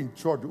people in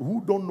church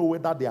who don't know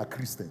whether they are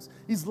Christians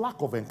is lack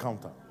of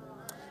encounter.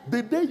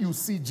 The day you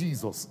see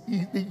Jesus,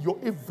 your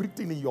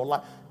everything in your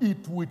life,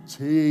 it will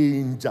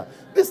change.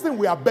 This thing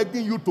we are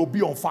begging you to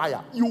be on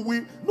fire.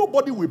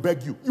 Nobody will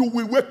beg you. You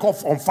will wake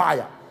up on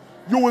fire.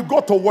 You will go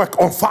to work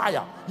on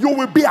fire. You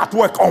will be at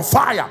work on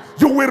fire.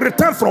 You will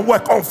return from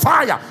work on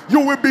fire.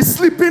 You will be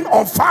sleeping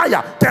on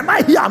fire. Can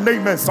I hear an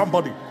amen,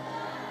 somebody?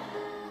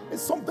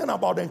 It's something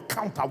about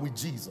encounter with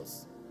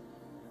Jesus.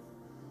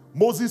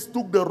 Moses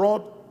took the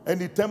rod and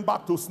he turned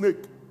back to snake.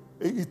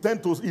 He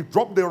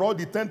dropped the rod,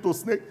 he turned to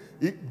snake.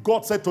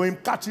 God said to him,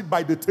 catch it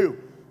by the tail.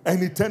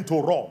 And he turned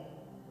to rod.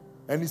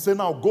 And he said,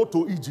 now go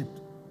to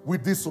Egypt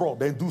with this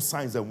rod and do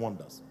signs and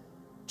wonders.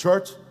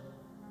 Church,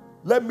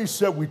 let me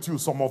share with you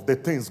some of the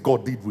things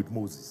God did with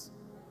Moses.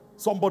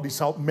 Somebody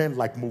shout, men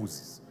like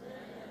Moses.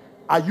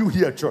 Are you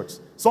here, church?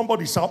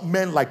 Somebody shout,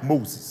 men like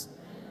Moses.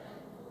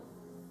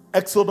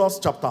 Exodus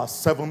chapter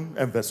 7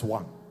 and verse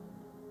 1.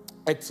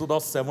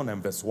 Exodus 7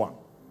 and verse 1.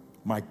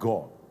 My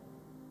God.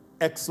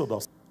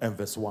 Exodus and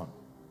verse 1.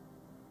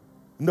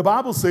 And the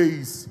Bible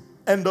says,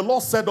 and the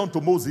Lord said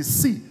unto Moses,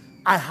 see,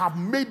 I have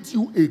made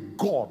you a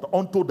God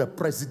unto the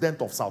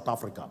president of South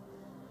Africa.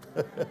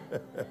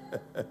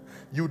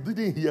 You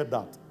didn't hear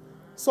that.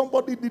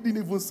 Somebody didn't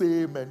even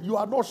say amen. You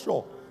are not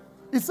sure.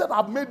 He said,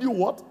 I've made you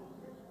what?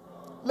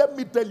 Let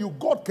me tell you,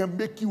 God can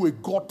make you a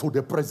God to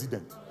the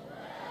president.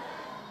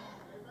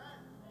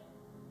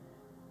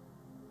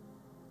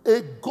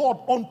 A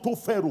God unto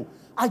Pharaoh.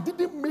 I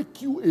didn't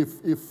make you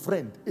a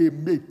friend, a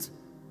mate.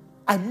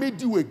 I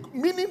made you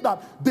meaning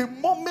that the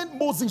moment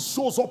Moses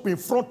shows up in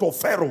front of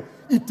Pharaoh,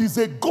 it is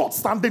a God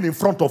standing in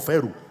front of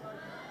Pharaoh.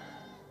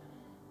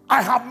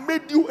 I have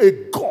made you a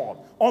God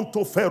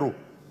unto Pharaoh,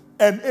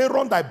 and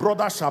Aaron thy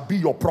brother shall be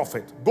your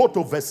prophet. Go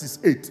to verses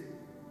 8.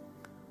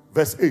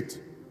 Verse 8.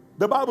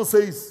 The Bible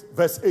says,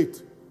 verse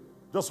 8.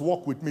 Just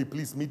walk with me,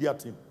 please, media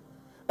team.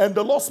 And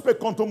the Lord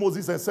spake unto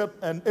Moses and said,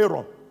 and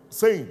Aaron,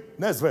 saying,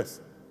 next verse.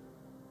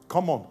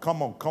 Come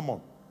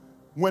on.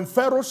 When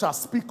Pharaoh shall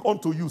speak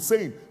unto you,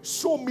 saying,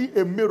 show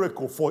a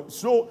miracle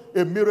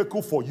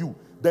for you,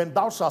 then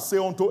thou shalt say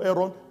unto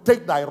Aaron,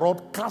 take thy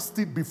rod, cast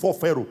it before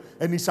Pharaoh,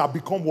 and it shall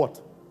become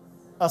what?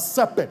 A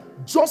serpent.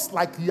 Just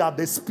like he had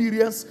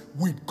experience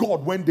with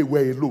God when they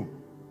were alone.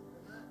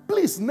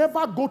 Please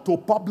never go to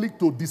public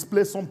to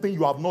display something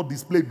you have not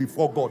displayed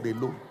before God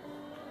alone.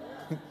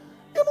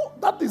 You know,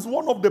 that is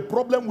one of the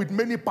problems with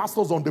many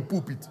pastors on the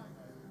pulpit.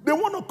 They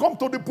want to come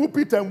to the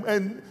pulpit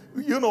and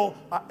you know,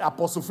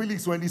 Apostle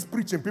Felix, when he's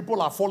preaching,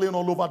 people are falling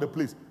all over the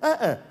place.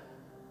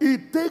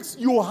 It takes,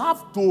 you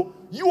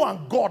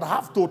and God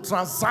have to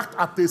transact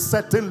at a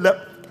certain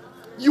level.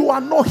 You are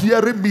not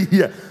hearing me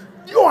here.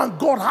 You and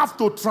God have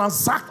to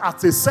transact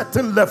at a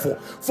certain level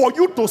for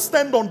you to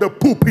stand on the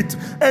pulpit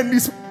and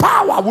his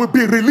power will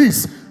be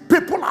released.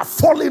 People are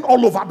falling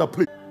all over the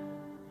place.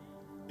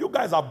 You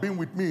guys have been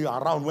with me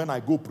around when I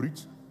go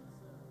preach.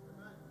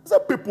 There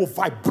are people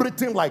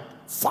vibrating like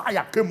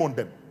fire came on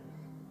them.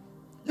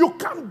 You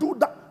can't do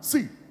that.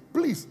 See,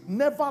 please,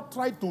 never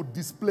try to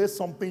display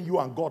something you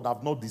and God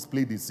have not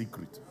displayed in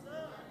secret.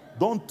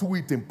 Don't do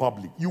it in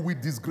public. You will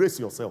disgrace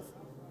yourself.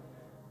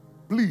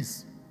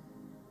 Please.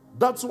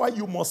 That's why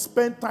you must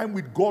spend time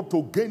with God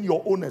to gain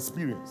your own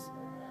experience.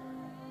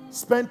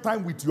 Spend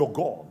time with your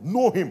God.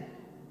 Know him.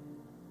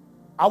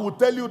 I will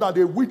tell you that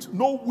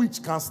no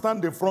witch can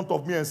stand in front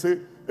of me and say,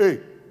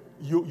 hey,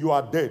 you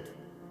are dead.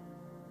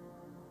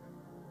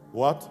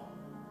 What?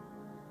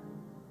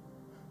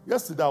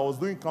 Yesterday I was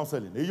doing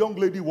counseling. A young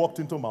lady walked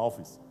into my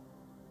office.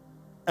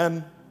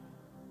 And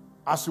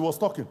as she was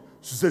talking,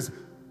 she says,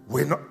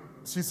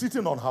 she's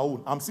sitting on her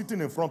own. I'm sitting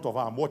in front of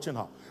her. I'm watching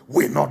her.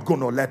 We're not going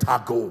to let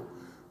her go.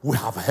 We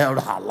have held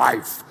her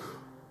life.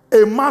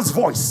 A man's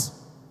voice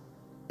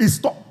is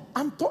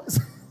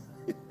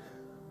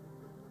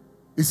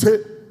he said,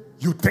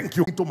 you think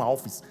you into my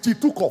office? She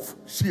took off.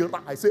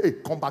 I said, hey,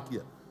 come back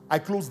here. I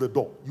closed the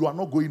door. You are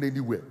not going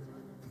anywhere.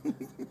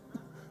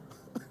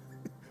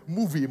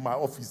 Movie in my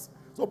office.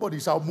 Somebody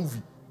shout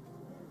movie.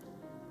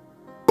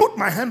 Put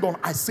my hand on.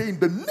 I say in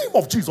the name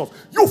of Jesus,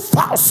 you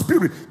foul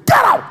spirit,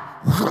 get out.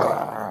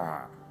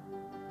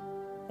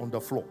 On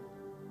the floor.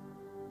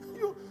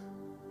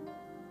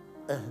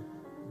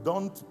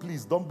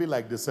 Please don't be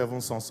like the 7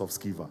 sons of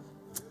Sceva.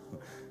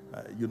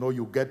 You know,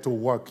 you get to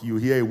work, you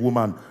hear a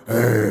woman,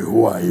 hey,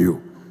 who are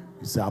you?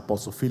 You say,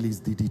 Apostle Felix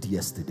did it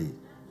yesterday.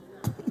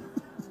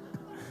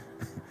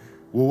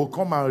 We will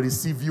come and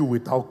receive you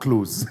without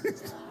clothes.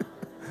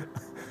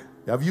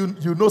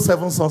 You know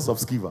 7 sons of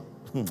Sceva?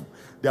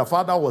 Their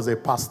father was a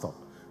pastor.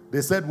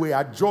 They said, we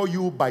adjure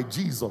you by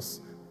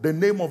Jesus, the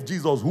name of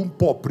Jesus whom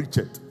Paul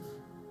preached.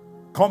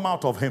 Come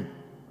out of him.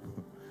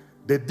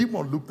 The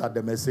demon looked at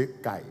them and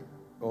said, Kai,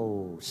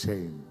 oh,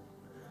 shame.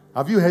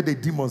 Have you heard a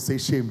demon say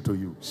shame to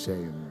you?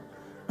 Shame.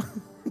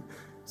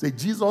 Say,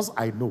 Jesus,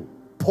 I know.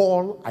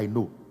 Paul, I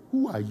know.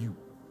 Who are you?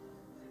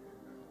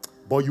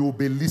 But you will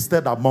be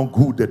listed among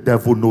who the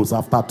devil knows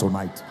after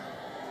tonight.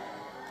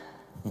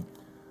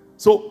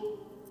 So,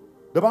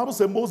 the Bible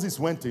says Moses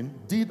went in,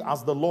 did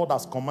as the Lord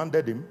has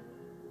commanded him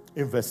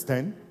in verse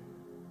 10.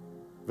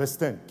 Verse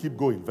 10, keep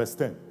going, verse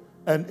 10.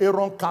 And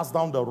Aaron cast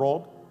down the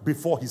rod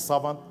before his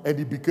servant, and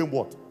he became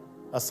what?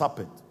 A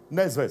serpent.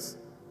 Next verse.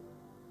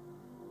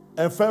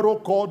 And Pharaoh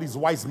called his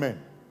wise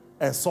men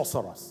and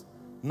sorcerers,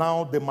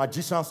 now the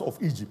magicians of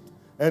Egypt,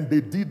 and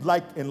they did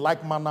in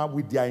like manner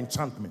with their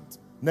enchantment.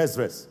 Next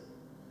verse.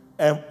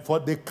 And for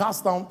they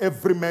cast down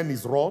every man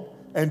his rod,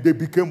 and they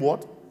became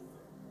what?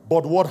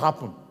 But what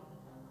happened?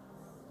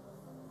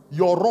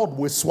 Your rod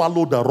will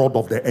swallow the rod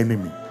of the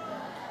enemy.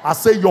 I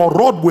say your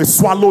rod will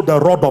swallow the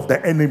rod of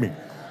the enemy.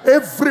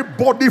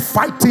 Everybody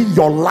fighting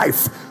your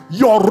life,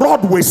 your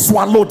rod will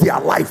swallow their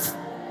life.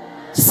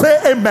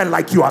 Say amen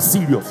like you are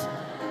serious.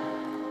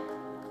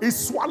 He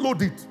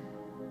swallowed it.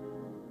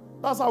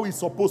 That's how it's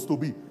supposed to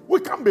be. We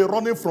can't be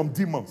running from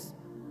demons.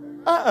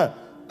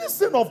 This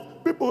thing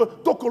of people,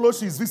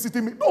 Tokoloshi is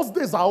visiting me, those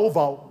days are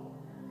over.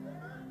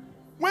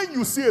 When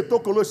you see a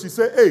Tokoloshi,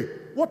 say, hey,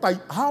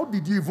 how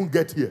did you even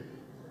get here?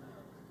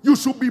 You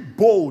should be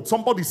bold.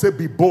 Somebody say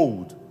be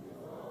bold.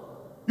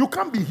 You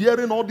can't be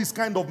hearing all this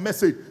kind of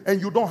message and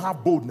you don't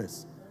have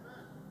boldness.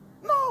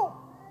 No.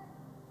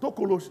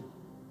 Tokoloshi.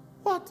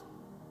 What?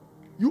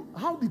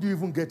 How did you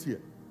even get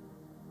here?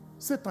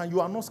 Satan, you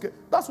are not scared.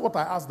 That's what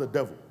I asked the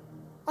devil.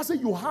 I said,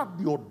 you had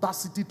the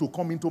audacity to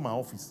come into my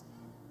office.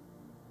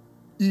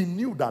 He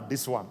knew that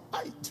this one,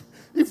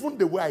 even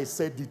the way I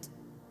said it,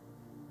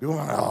 they were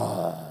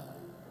like,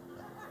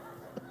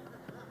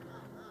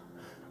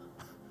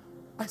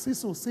 I said,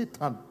 so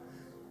Satan,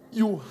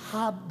 you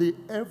had the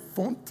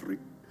effrontery.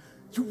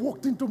 You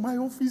walked into my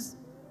office.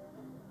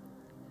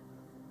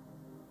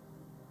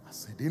 I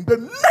said, in the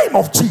name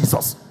of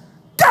Jesus,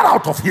 get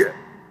out of here.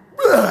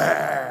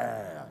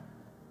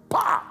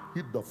 Bah!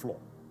 Hit the floor.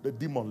 The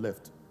demon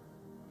left.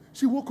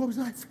 She woke up and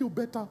said, I feel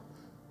better.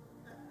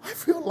 I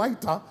feel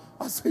lighter.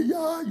 I said,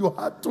 yeah, you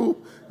had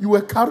to. You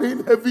were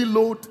carrying heavy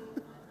load.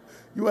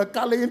 You were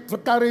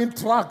carrying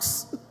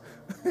trucks.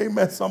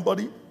 Amen,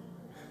 somebody.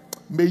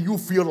 May you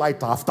feel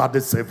lighter after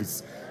this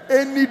service.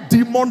 Any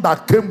demon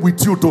that came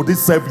with you to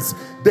this service,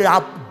 they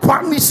are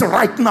banished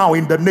right now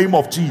in the name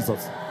of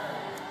Jesus.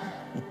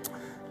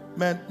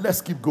 Man, let's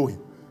keep going.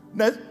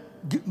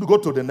 Go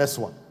to the next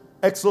one.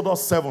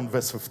 Exodus 7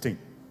 verse 15.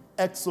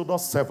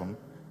 Exodus 7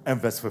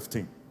 and verse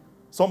 15.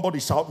 Somebody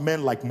shout,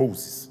 men like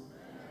Moses.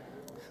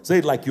 Say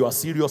it like you are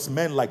serious,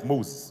 men like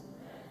Moses.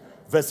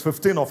 Verse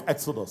 15 of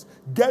Exodus.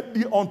 Get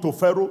thee unto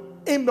Pharaoh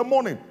in the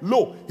morning.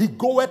 Lo, he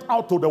goeth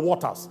out to the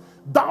waters.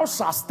 Thou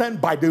shalt stand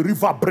by the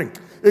river brink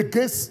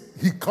against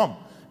he come.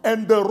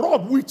 And the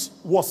rod which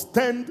was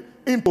turned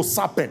into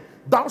serpent,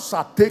 thou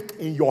shalt take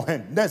in your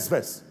hand. Next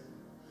verse.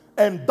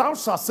 And thou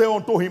shalt say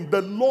unto him,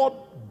 the Lord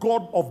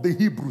God of the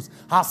Hebrews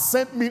has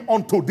sent me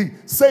unto thee,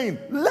 saying,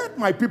 let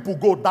my people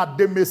go, that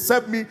they may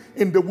serve me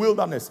in the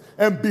wilderness.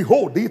 And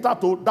behold,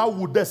 thou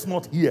wouldest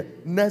not hear.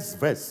 Next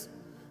verse.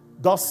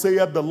 Thus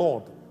saith the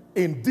Lord,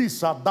 in this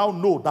shalt thou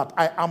know that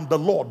I am the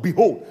Lord.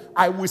 Behold,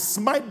 I will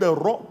smite the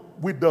rod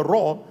with the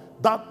rod,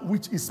 that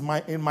which is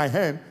in my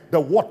hand, the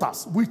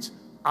waters which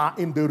are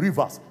in the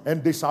rivers,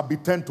 and they shall be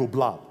turned to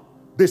blood.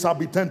 They shall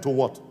be turned to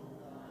what?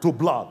 To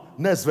blood.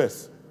 Next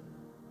verse.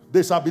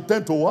 They shall be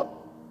turned to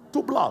what?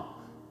 To blood.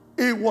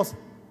 It was,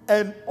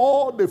 and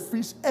all the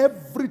fish,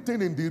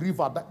 everything in the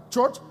river. That,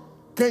 church,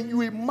 can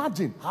you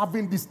imagine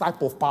having this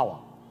type of power?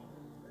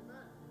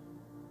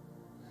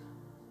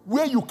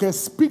 Where you can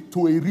speak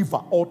to a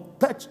river or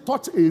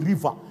touch a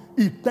river,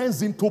 it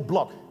turns into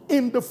blood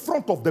in the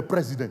front of the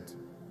president.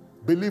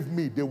 Believe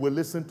me, they will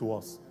listen to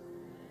us.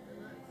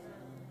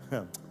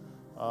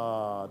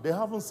 They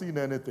haven't seen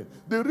anything.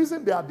 The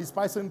reason they are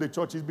despising the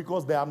church is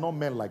because they are not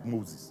men like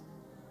Moses.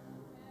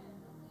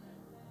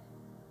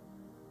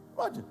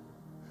 Imagine.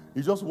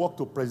 He just walked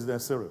to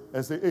President Cyril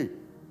and said, hey,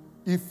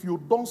 if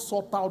you don't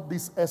sort out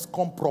this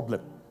ESCOM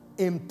problem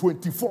in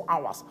 24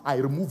 hours, I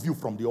remove you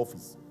from the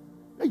office.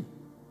 Hey.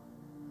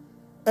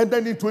 And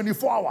then in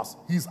 24 hours,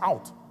 he's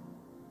out.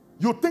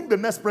 You think the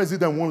next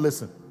president won't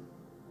listen?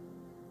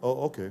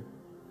 Oh, okay.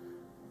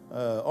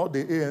 All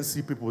the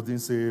ANC people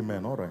didn't say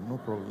amen. All right, no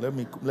problem.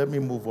 Let me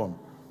move on.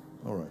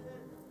 All right.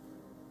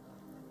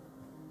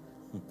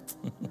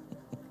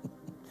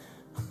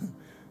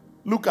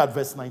 Look at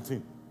verse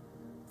 19.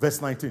 Verse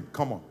 19,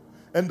 come on.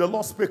 And the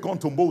Lord spake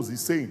unto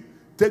Moses, saying,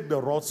 take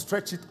the rod,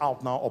 stretch it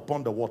out now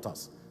upon the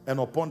waters, and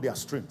upon their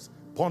streams,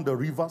 upon the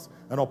rivers,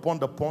 and upon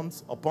the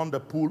ponds, upon the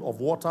pool of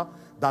water,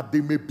 that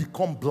they may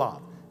become blood,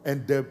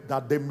 and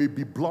that there may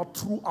be blood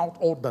throughout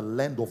all the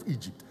land of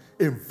Egypt,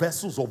 in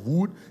vessels of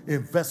wood,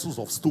 in vessels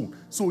of stone.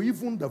 So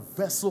even the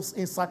vessels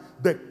inside,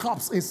 the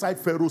cups inside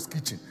Pharaoh's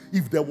kitchen,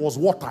 if there was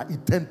water,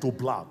 it turned to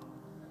blood.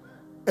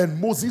 And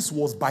Moses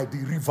was by the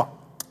river.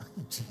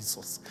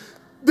 Jesus.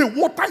 The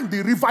water in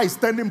the river is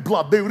turning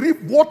blood. The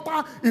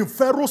water in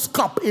Pharaoh's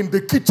cup in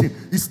the kitchen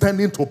is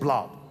turning to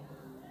blood.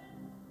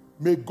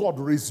 May God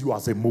raise you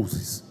as a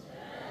Moses.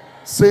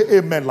 Say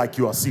amen like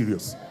you are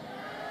serious.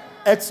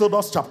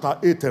 Exodus chapter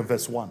 8 and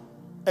verse 1.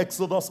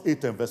 Exodus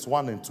 8 and verse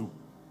 1 and 2.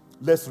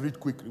 Let's read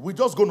quickly. We're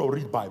just going to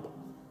read Bible.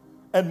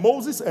 And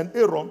Moses and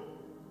Aaron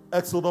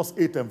Exodus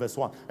 8 and verse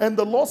 1. And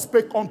the Lord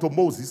spake unto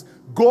Moses,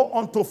 go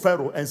unto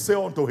Pharaoh and say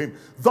unto him,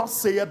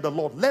 thus saith the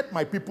Lord, let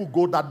my people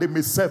go that they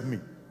may serve me.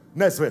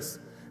 Next verse.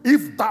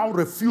 If thou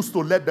refuse to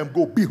let them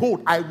go,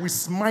 behold, I will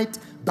smite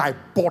thy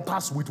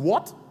borders with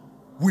what?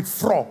 With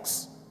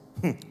frogs.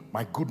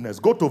 My goodness.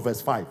 Go to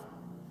verse 5.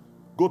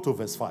 Go to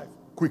verse 5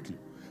 quickly.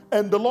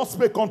 And the Lord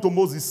spake unto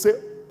Moses,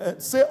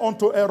 say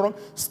unto Aaron,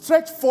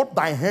 stretch forth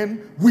thy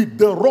hand with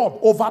the rod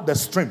over the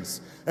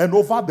streams and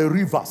over the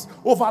rivers,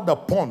 over the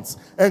ponds,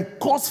 and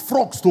cause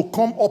frogs to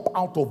come up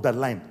out of the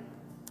land.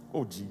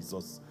 Oh,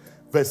 Jesus.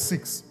 Verse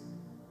 6.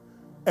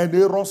 And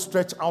Aaron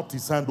stretched out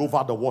his hand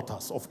over the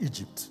waters of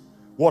Egypt.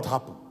 What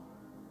happened?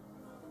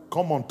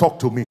 Come on, talk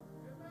to me.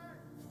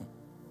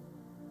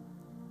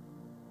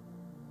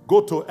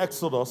 Go to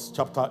Exodus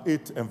chapter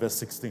 8 and verse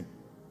 16.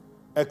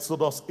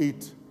 Exodus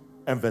 8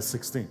 and verse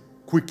 16.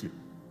 Quickly.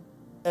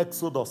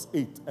 Exodus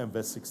 8 and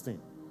verse 16.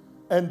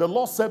 And the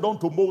Lord said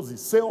unto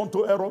Moses, say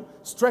unto Aaron,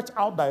 stretch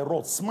out thy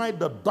rod, smite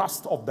the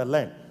dust of the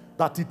land,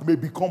 that it may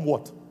become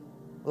what?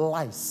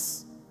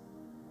 Lice.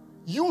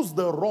 Use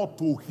the rod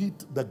to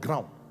hit the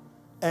ground,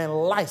 and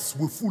lice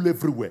will fool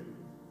everywhere.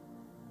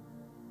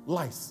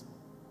 Lice.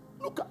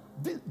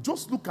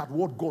 Just look at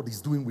what God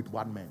is doing with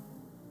one man.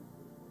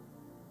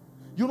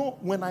 You know,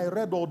 when I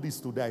read all this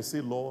today, I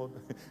say, Lord,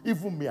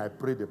 even me, I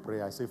pray the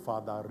prayer. I say,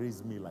 Father,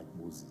 raise me like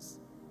Moses.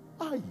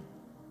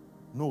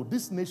 No,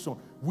 this nation,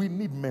 we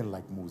need men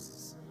like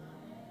Moses.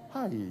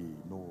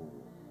 No.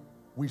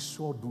 We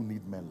sure do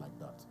need men like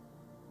that.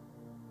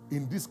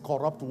 In this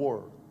corrupt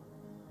world,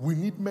 we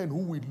need men who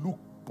will look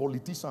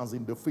politicians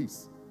in the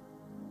face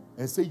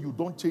and say, you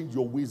don't change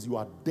your ways, you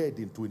are dead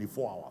in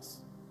 24 hours.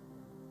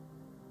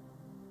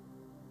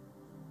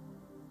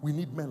 We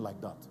need men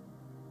like that.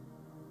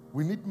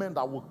 We need men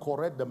that will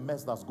correct the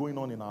mess that's going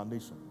on in our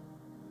nation.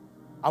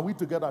 Are we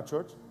together,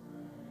 church?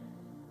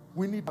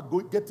 We need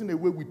getting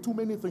away with too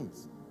many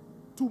things.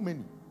 Too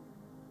many.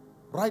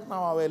 Right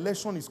now, our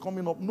election is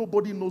coming up.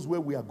 Nobody knows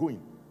where we are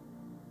going.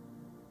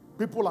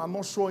 People are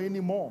not sure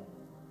anymore.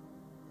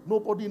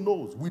 Nobody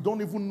knows. We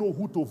don't even know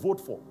who to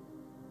vote for.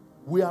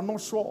 We are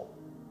not sure.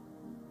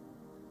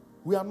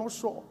 We are not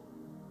sure.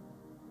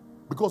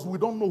 Because we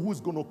don't know who's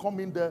going to come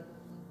in there.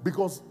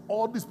 Because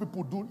all these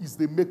people do is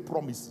they make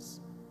promises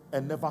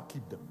and never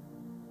keep them.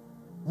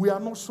 We are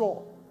not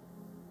sure.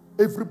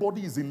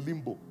 Everybody is in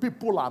limbo.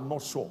 People are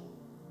not sure.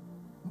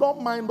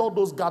 Don't mind all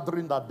those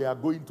gatherings that they are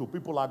going to.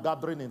 People are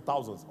gathering in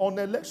thousands. On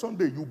election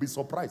day, you'll be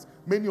surprised.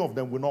 Many of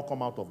them will not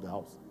come out of the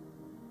house.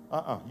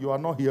 You are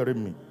not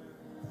hearing me.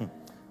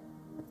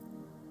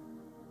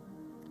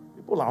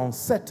 People are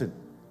uncertain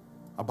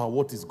about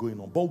what is going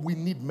on. But we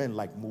need men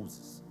like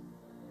Moses.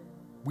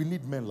 We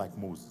need men like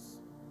Moses.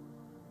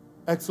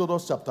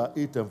 Exodus chapter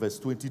 8 and verse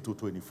 20 to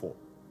 24.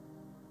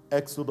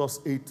 Exodus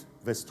 8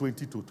 verse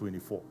 20 to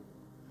 24.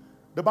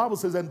 The Bible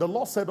says, and the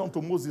Lord said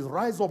unto Moses,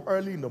 rise up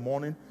early in the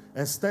morning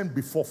and stand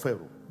before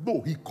Pharaoh,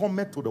 though he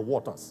cometh to the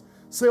waters.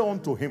 Say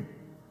unto him,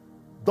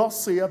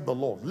 thus saith the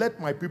Lord, let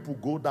my people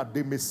go that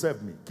they may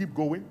serve me. Keep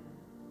going.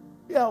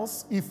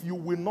 Else, if you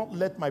will not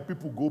let my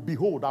people go,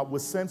 behold, I will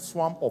send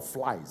swarm of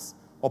flies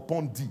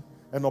upon thee,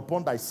 and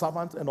upon thy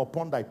servants, and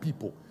upon thy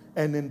people,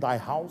 and in thy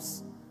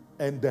house,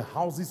 and the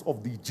houses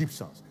of the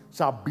Egyptians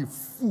shall be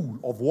full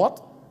of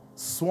what?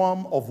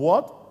 Swarm of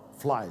what?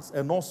 Flies.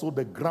 And also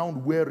the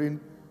ground wherein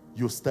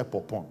you step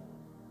upon.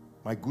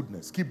 My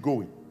goodness. Keep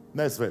going.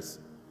 Next verse.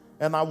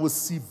 And I will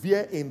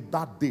sever in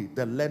that day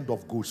the land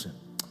of Goshen.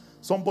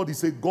 Somebody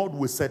say, God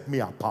will set me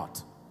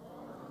apart.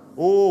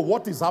 Oh,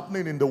 what is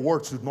happening in the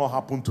world should not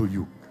happen to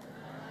you.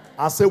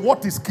 I say,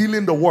 what is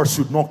killing the world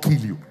should not kill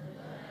you.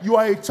 You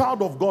are a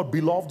child of God,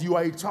 beloved. You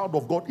are a child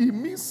of God. It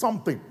means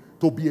something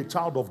to be a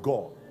child of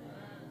God.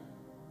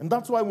 And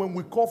that's why when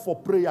we call for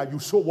prayer, you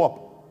show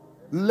up.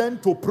 Learn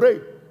to pray.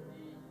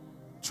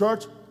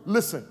 Church,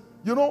 listen.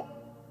 You know,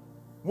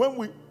 when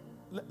we,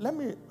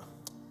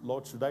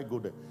 Lord, should I go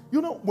there?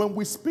 You know, when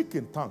we speak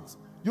in tongues,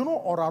 you know,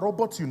 Oral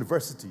Roberts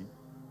University,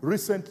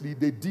 recently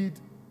they did,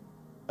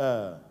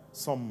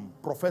 some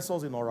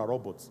professors in Oral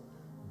Roberts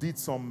did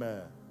some,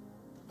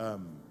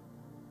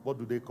 what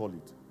do they call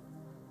it?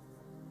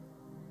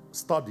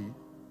 Study.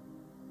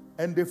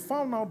 And they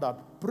found out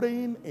that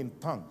praying in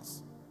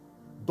tongues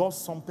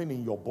does something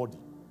in your body.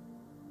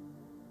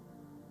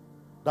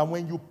 That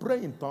when you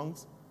pray in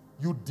tongues,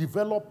 you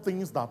develop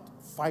things that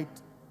fight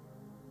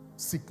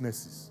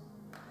sicknesses.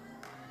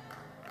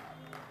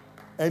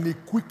 And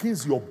it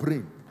quickens your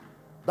brain.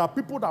 That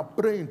people that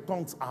pray in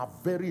tongues are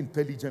very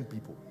intelligent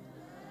people.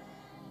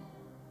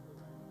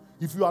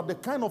 If you are the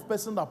kind of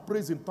person that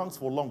prays in tongues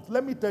for long,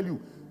 let me tell you,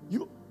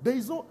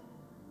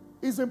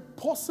 it's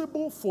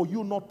impossible for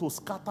you not to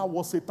scatter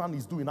what Satan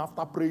is doing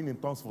after praying in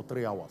tongues for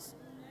 3 hours.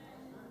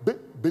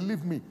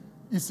 Believe me,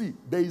 you see,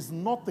 there is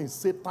nothing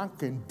Satan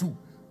can do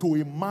to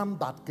a man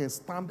that can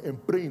stand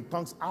and pray in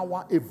tongues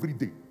hour every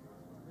day.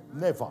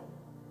 Never.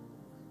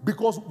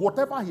 Because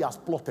whatever he has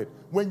plotted,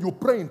 when you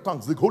pray in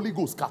tongues, the Holy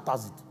Ghost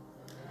scatters it.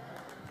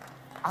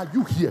 Are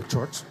you here,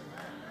 church?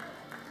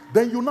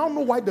 Then you now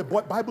know why the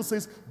Bible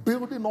says,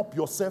 building up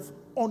yourself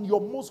on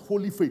your most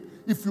holy faith.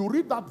 If you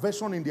read that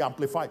version in the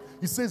Amplified,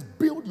 it says,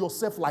 build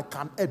yourself like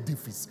an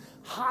edifice,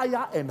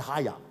 higher and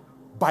higher,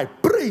 by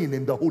praying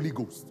in the Holy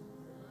Ghost.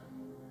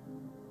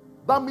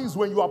 That means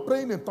when you are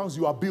praying in tongues,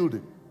 you are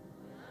building.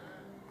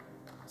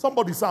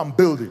 Somebody say, I'm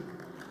building.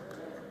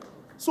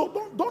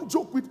 So don't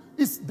joke with,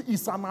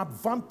 it's an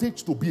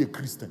advantage to be a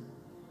Christian.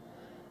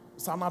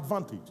 It's an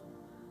advantage.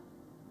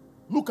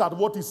 Look at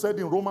what he said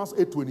in Romans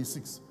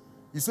 8:26.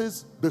 He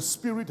says, the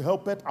Spirit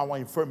helpeth our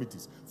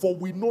infirmities, for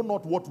we know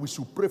not what we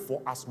should pray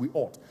for as we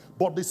ought.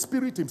 But the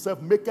Spirit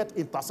himself maketh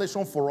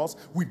intercession for us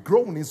with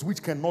groanings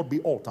which cannot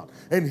be altered.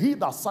 And he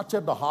that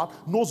searcheth the heart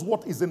knows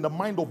what is in the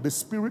mind of the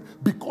Spirit,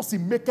 because he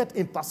maketh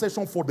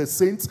intercession for the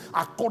saints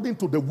according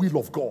to the will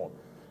of God.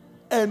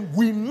 And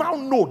we now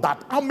know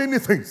that how many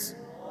things?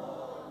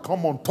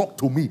 Come on, talk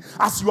to me.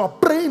 As you are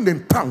praying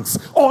in tongues,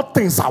 all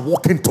things are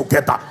working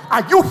together.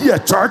 Are you here,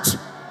 church?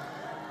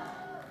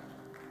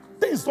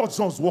 Things don't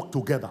just work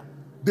together.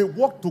 They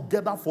work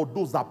together for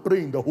those that pray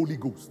in the Holy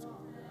Ghost.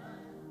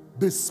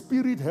 The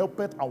Spirit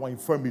helpeth our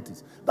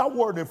infirmities. That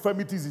word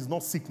infirmities is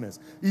not sickness.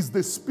 It's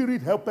the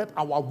Spirit helpeth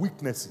our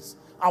weaknesses,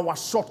 our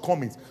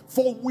shortcomings.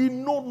 For we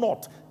know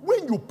not.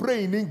 When you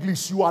pray in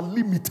English, you are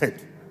limited.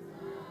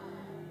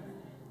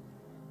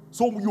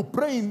 So you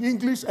pray in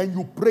English and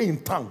you pray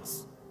in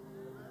tongues.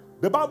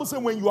 The Bible says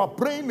when you are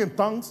praying in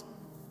tongues,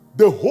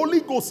 the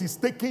Holy Ghost is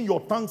taking your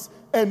tongues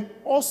and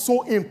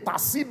also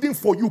interceding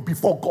for you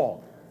before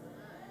God.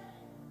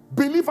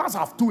 Believers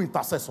have two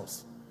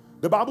intercessors.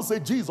 The Bible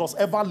says Jesus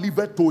ever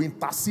liveth to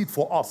intercede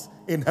for us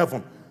in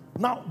heaven.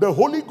 Now, the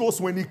Holy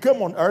Ghost, when he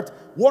came on earth,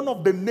 one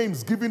of the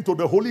names given to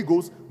the Holy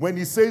Ghost, when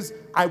he says,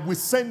 I will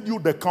send you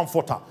the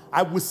comforter,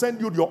 I will send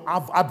you your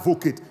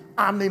advocate,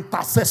 an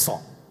intercessor.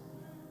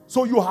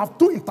 So you have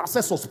two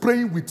intercessors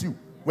praying with you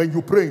when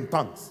you pray in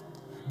tongues.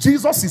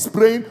 Jesus is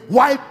praying.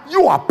 While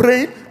you are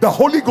praying, the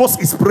Holy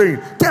Ghost is praying.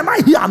 Can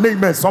I hear an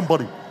amen,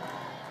 somebody?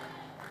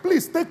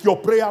 Please take your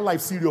prayer life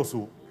serious.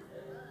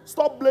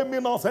 Stop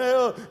blaming us.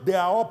 Hey, they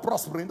are all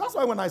prospering. That's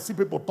why when I see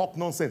people talk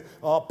nonsense,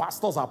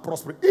 pastors are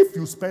prospering. If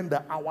you spend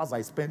the hours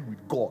I spend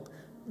with God,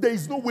 there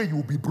is no way you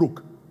will be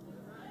broke.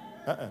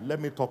 Let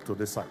me talk to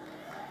this side.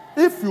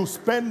 If you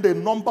spend the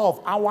number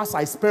of hours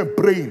I spend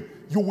praying,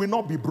 you will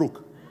not be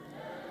broke.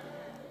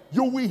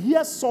 You will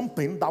hear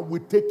something that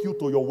will take you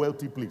to your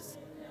wealthy place.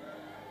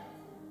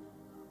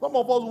 Some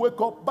of us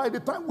wake up, by the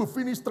time we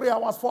finish 3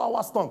 hours, 4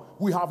 hours tongue,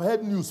 we have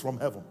heard news from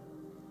heaven.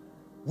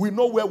 We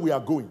know where we are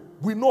going.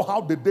 We know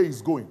how the day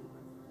is going.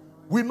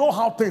 We know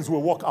how things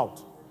will work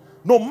out.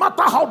 No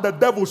matter how the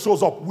devil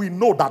shows up, we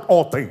know that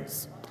all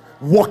things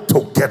work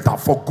together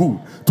for good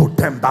to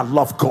them that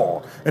love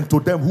God and to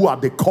them who are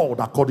the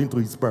called according to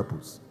his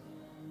purpose.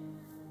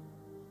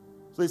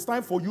 So it's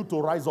time for you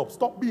to rise up.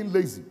 Stop being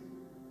lazy.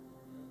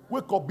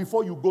 Wake up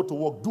before you go to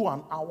work. Do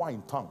an hour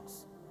in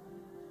tongues.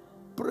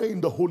 Pray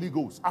in the Holy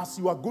Ghost. As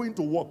you are going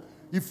to work,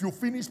 if you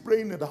finish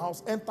praying in the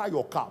house, enter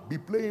your car. Be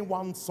playing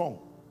one song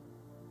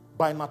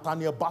by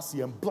Nathaniel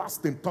Bassey and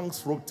blast in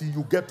tongues till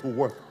you get to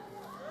work.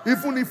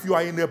 Even if you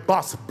are in a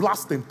bus,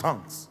 blast in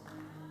tongues.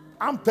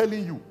 I'm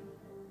telling you,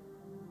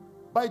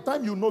 by the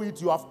time you know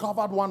it, you have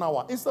covered 1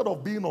 hour instead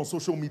of being on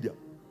social media.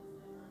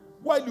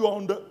 While you are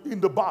in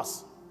the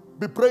bus,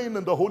 be praying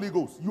in the Holy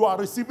Ghost. You are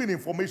receiving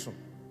information.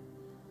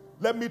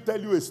 Let me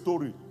tell you a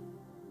story.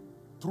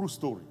 True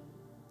story.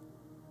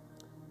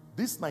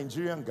 This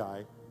Nigerian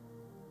guy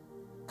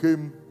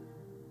came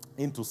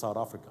into South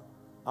Africa.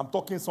 I'm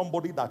talking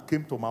somebody that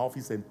came to my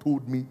office and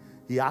told me,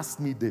 he asked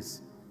me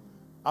this.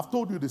 I've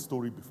told you this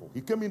story before.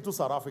 He came into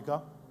South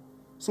Africa,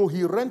 so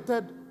he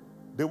rented,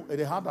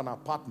 they had an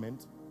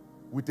apartment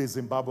with a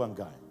Zimbabwean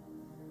guy.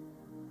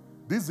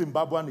 This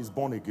Zimbabwean is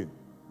born again.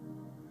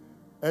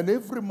 And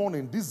every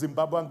morning, this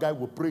Zimbabwean guy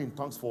would pray in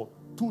tongues for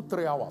 2,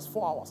 3 hours,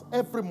 4 hours,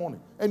 every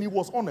morning. And he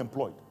was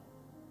unemployed.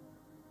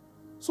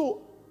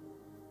 So,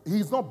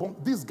 he's not born.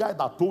 This guy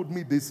that told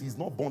me this, he's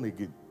not born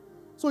again.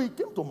 So he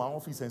came to my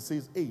office and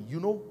says, hey, you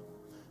know,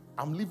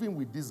 I'm living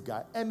with this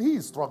guy, and he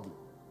is struggling.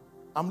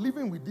 I'm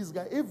living with this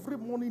guy. Every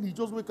morning, he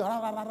just wakes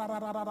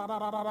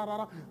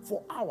up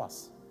for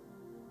hours.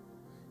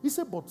 He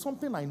said, but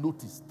something I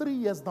noticed, 3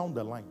 years down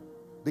the line,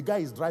 the guy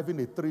is driving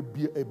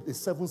a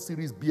 7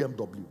 Series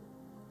BMW.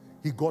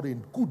 He got a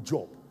good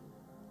job.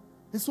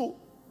 And so,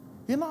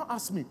 he now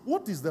asked me,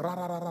 what is the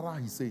ra-ra-ra-ra-ra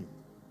he's saying?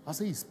 I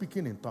said, he's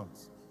speaking in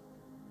tongues.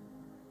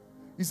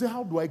 He said,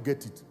 how do I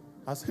get it?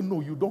 I said,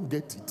 no, you don't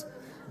get it.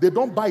 They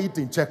don't buy it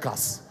in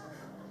Checkers.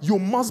 You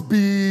must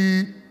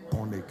be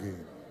born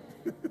again.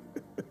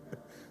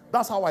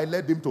 That's how I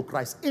led him to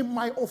Christ. In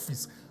my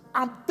office,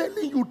 I'm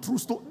telling you true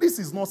story. This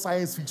is not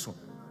science fiction.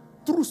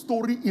 True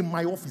story in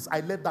my office.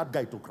 I led that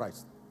guy to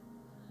Christ.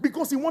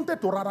 Because he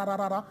wanted to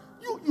ra-ra-ra-ra-ra.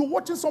 You're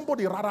watching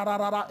somebody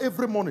ra-ra-ra-ra-ra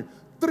every morning.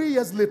 3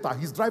 years later,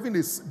 he's driving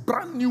a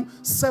brand new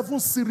 7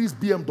 Series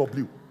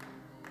BMW.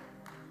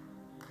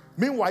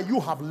 Meanwhile, you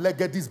have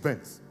Legady's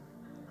Benz.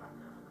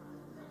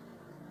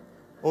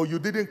 Oh, you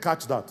didn't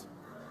catch that.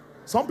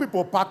 Some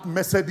people park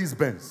Mercedes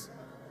Benz.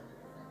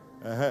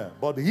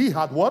 But he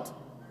had what?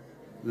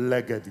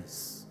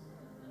 Legady's.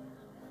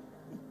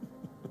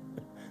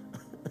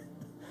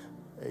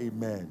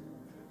 Amen.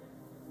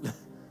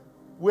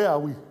 Where are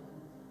we?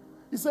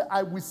 He said,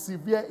 I will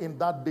sever in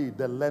that day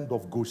the land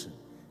of Goshen,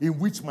 in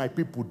which my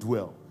people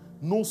dwell.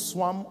 No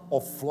swarm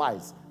of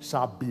flies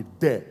shall be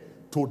there,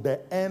 to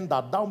the end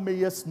that thou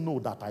mayest know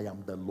that I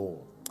am the Lord.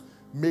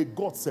 May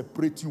God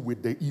separate you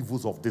with the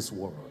evils of this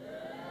world.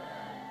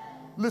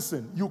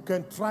 Listen, you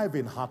can thrive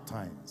in hard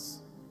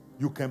times.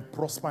 You can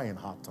prosper in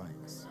hard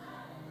times.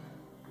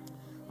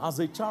 As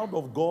a child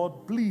of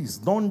God, please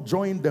don't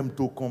join them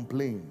to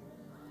complain.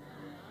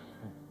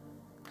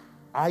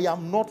 I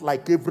am not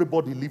like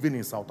everybody living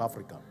in South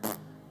Africa.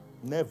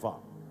 Never.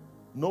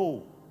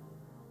 No.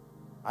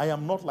 I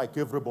am not like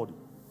everybody.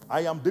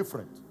 I am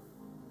different.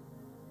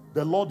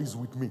 The Lord is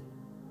with me.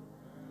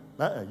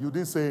 You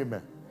didn't say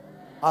amen.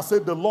 I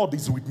said the Lord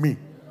is with me.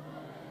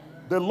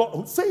 The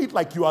Lord, say it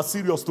like you are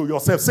serious to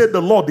yourself. Say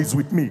the Lord is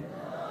with me.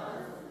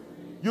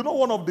 You know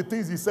one of the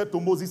things he said to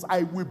Moses,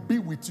 I will be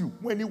with you.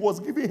 When he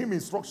was giving him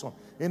instruction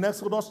in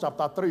Exodus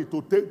chapter 3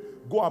 to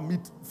go and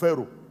meet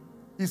Pharaoh.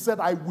 He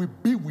said, I will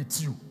be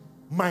with you.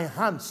 My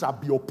hand shall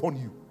be upon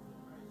you.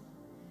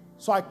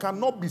 So I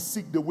cannot be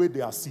sick the way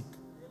they are sick.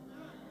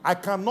 I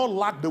cannot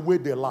lack the way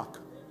they lack.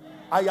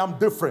 I am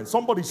different.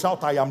 Somebody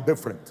shout, I am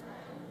different.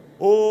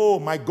 Oh,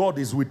 my God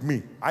is with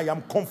me. I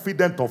am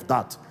confident of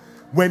that.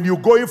 When you're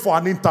going for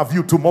an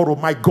interview tomorrow,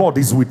 my God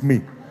is with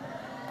me.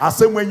 I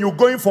say, when you're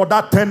going for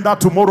that tender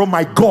tomorrow,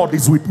 my God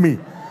is with me.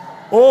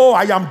 Oh,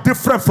 I am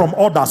different from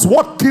others.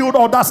 What killed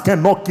others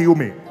cannot kill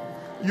me.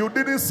 You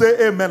didn't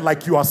say amen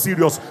like you are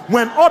serious.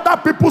 When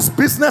other people's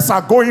business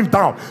are going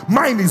down,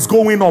 mine is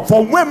going up.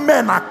 For when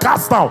men are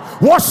cast down,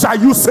 what shall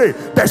you say?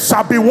 There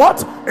shall be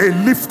what? A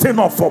lifting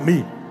up for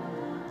me.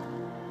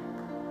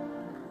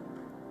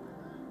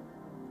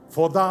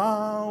 For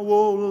thou,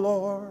 O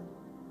Lord,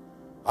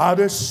 art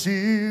a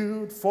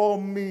shield for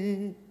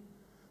me,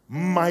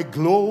 my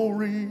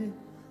glory,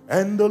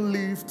 and the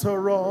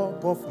lifter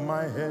up of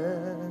my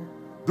head.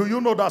 Do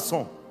you know that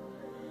song?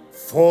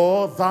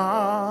 For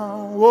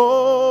thou,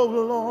 O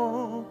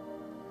Lord,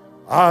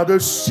 art a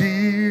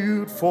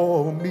shield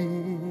for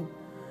me,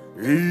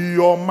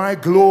 you're my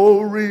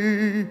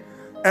glory,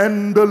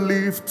 and the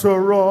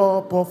lifter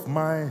up of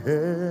my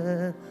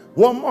head.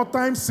 One more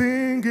time,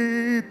 sing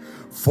it.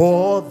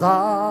 For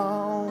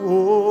thou,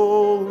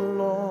 O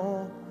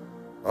Lord,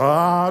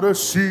 art a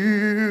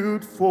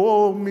shield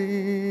for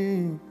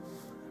me,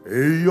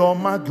 you're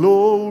my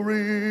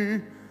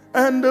glory,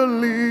 and the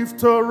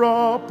lifter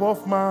up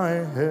of my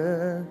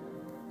head.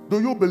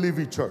 Do you believe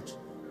it, church?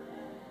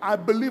 I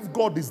believe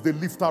God is the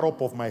lifter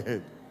up of my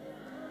head.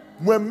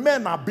 When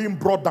men are being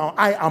brought down,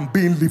 I am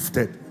being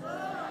lifted.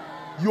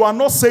 You are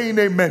not saying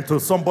amen to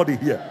somebody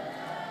here.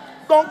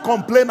 Don't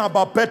complain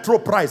about petrol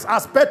price.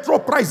 As petrol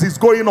price is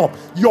going up,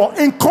 your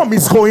income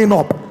is going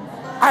up.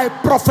 I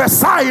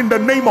prophesy in the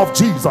name of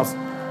Jesus.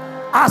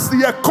 As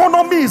the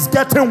economy is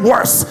getting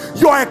worse,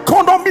 your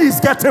economy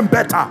is getting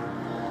better.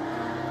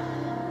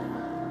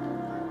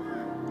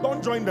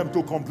 Don't join them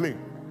to complain.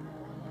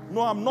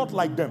 No, I'm not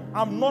like them.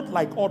 I'm not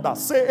like others.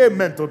 Say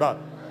amen to that.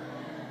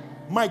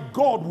 My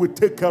God will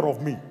take care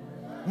of me.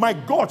 My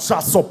God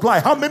shall supply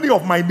how many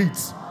of my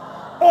needs?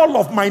 All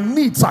of my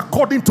needs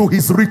according to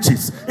his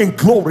riches in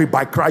glory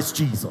by Christ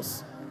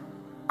Jesus.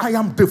 I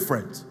am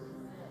different.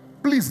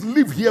 Please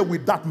live here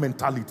with that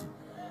mentality.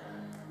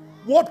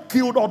 What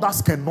killed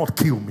others cannot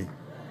kill me.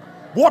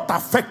 What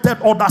affected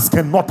others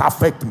cannot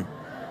affect me.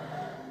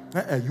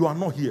 You are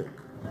not here.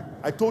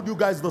 I told you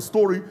guys the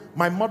story.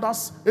 My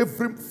mother's,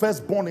 every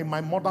firstborn in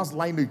my mother's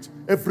lineage,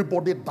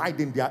 everybody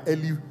died in their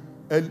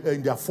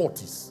in their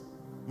 40s.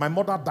 My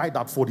mother died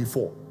at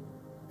 44.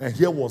 And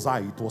here was I.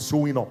 It was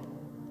showing up.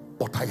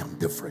 But I am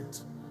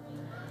different.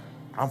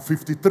 I'm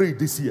 53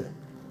 this year.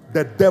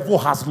 The devil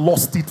has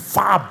lost it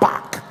far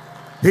back.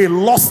 He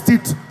lost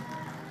it.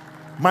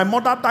 My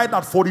mother died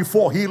at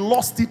 44. He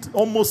lost it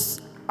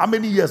almost, how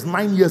many years?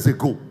 9 years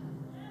ago.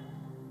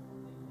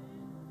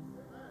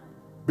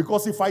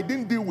 Because if I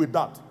didn't deal with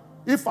that,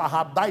 if I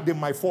had died in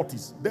my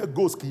 40s, there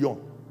goes Kion.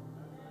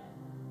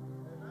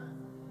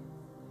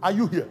 Are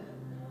you here?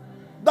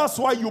 That's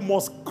why you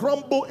must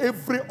crumble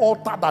every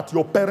altar that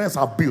your parents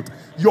have built,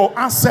 your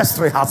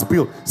ancestry has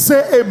built.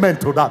 Say amen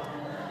to that.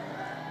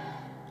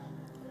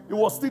 It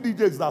was T.D.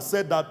 Jakes that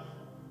said that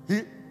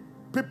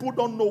people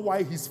don't know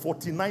why his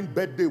 49th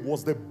birthday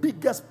was the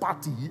biggest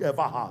party he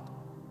ever had.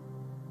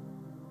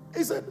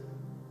 He said,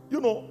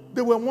 you know,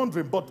 they were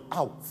wondering, but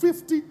how?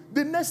 50,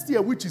 the next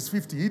year, which is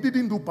 50, he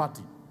didn't do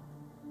party.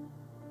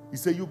 He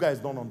said, you guys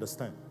don't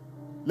understand.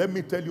 Let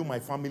me tell you my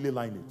family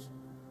lineage.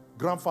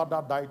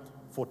 Grandfather died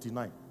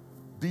 49.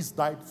 This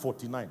died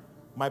 49.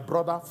 My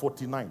brother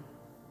 49.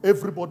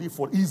 Everybody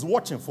he's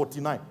watching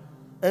 49.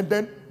 And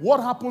then what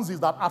happens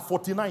is that at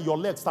 49 your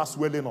legs start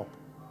swelling up.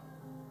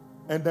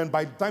 And then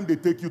by the time they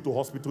take you to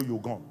hospital, you're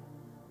gone.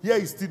 Here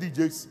is T.D.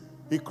 Jakes.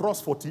 He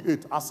crossed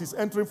 48. As he's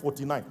entering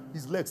 49,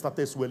 his legs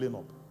started swelling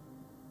up.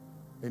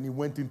 And he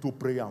went into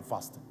prayer and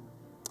fasting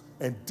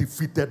and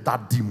defeated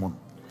that demon.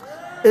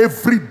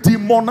 Every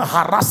demon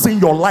harassing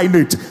your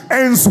lineage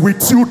ends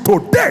with you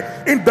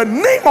today in the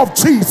name of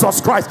Jesus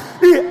Christ.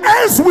 It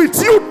ends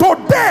with you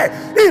today.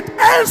 It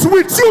ends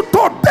with you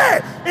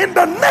today in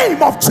the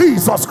name of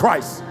Jesus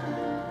Christ.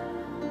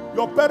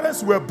 Your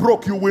parents were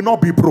broke, you will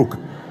not be broke.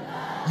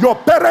 Your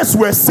parents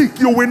were sick,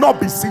 you will not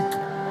be sick.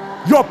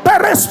 Your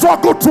parents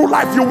struggled through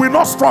life, you will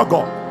not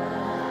struggle.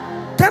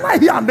 Can I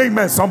hear an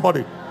amen,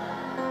 somebody?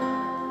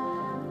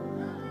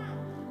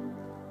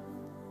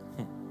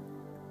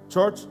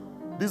 Church,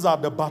 these are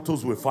the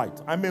battles we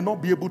fight. I may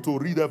not be able to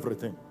read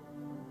everything.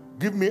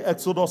 Give me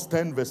Exodus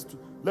 10 verse 2.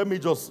 Let me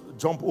just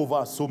jump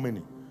over so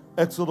many.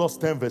 Exodus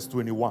 10 verse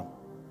 21.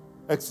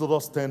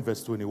 Exodus 10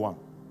 verse 21.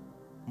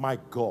 My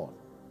God.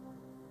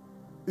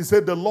 He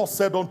said, the Lord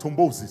said unto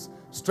Moses,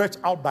 stretch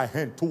out thy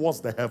hand towards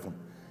the heaven,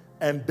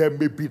 and there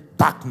may be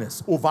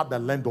darkness over the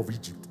land of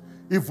Egypt,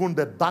 even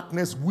the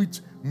darkness which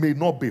may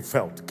not be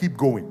felt. Keep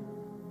going.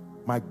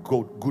 My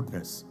God,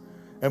 goodness.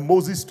 And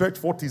Moses stretched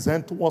forth his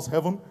hand towards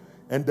heaven,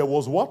 and there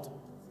was what?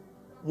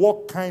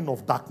 What kind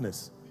of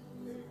darkness?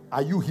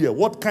 Are you here?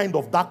 What kind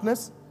of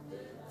darkness?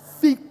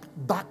 Thick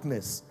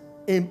darkness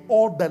in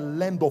all the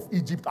land of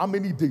Egypt. How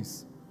many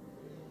days?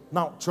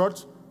 Now,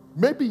 church,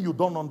 maybe you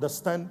don't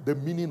understand the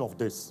meaning of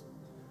this.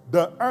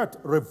 The earth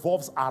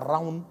revolves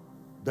around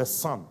the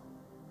sun.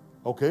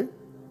 Okay?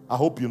 I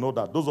hope you know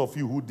that. Those of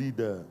you who did,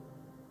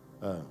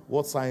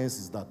 what science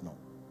is that now?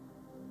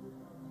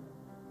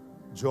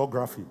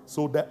 Geography.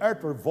 So the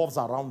earth revolves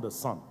around the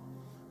sun.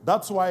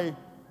 That's why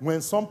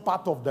when some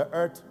part of the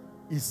earth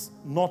is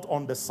not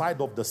on the side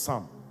of the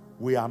sun,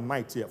 we are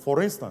night here.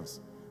 For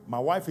instance, my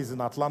wife is in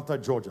Atlanta,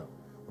 Georgia.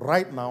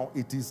 Right now,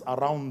 it is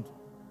around,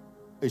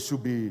 it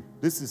should be,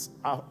 this is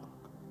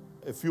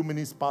a few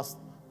minutes past,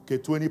 okay,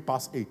 20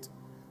 past 8.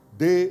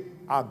 They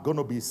are going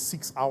to be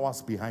 6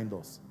 hours behind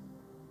us.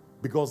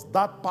 Because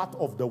that part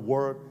of the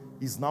world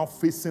is now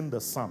facing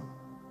the sun.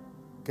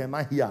 Can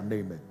I hear an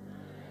amen?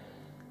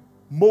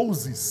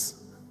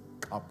 Moses,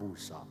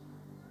 Kabusha.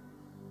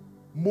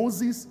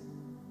 Moses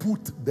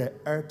put the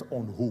earth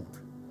on hold.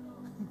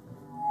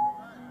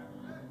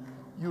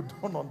 You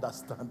don't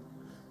understand.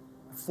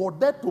 For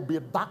there to be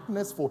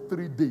darkness for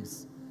 3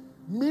 days,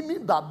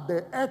 meaning that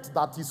the earth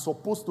that is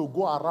supposed to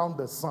go around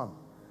the sun,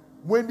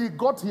 when he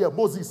got here,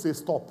 Moses said,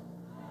 stop.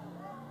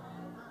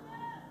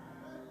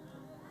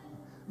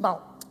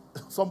 Now,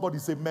 somebody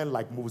say, men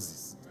like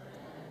Moses.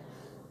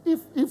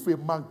 If a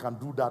man can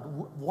do that,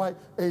 why?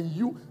 And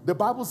you, the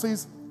Bible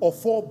says,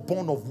 of all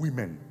born of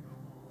women,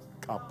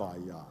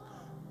 Kabaya,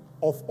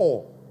 of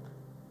all.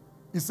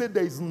 He said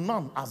there is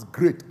none as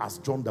great as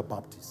John the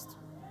Baptist.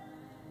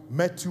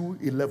 Matthew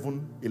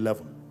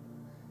 11:11.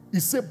 He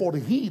said, but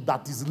he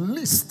that is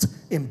least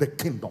in the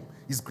kingdom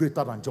is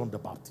greater than John the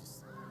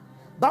Baptist.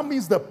 That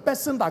means the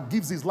person that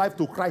gives his life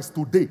to Christ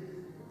today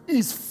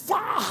is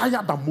far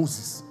higher than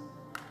Moses,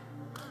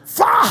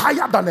 far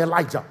higher than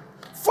Elijah,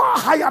 far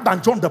higher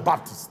than John the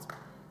Baptist.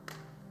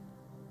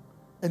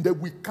 And then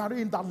we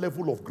carry in that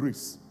level of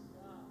grace.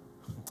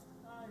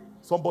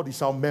 Somebody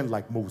shout, men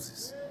like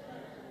Moses.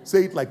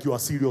 Say it like you are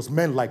serious,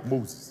 men like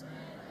Moses.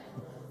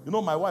 You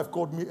know, my wife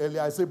called me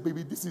earlier. I said,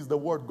 baby, this is the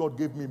word God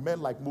gave me,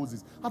 men like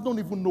Moses. I don't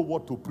even know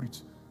what to preach.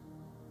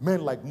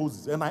 Men like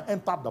Moses. And I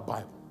entered the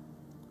Bible.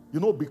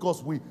 You know,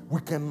 because we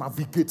can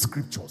navigate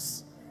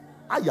scriptures.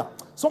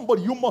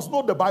 Somebody, you must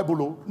know the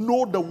Bible. Oh.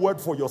 Know the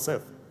word for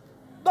yourself.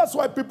 That's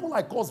why people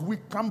like us, we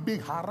can be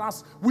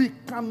harassed. We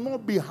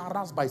cannot be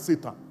harassed by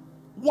Satan.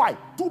 Why?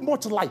 Too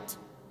much light.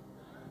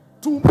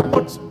 Too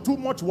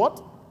much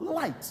what?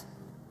 Light.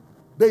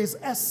 There is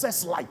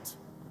excess light.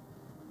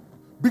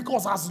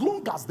 Because as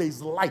long as there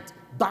is light,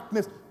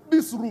 darkness,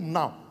 this room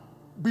now,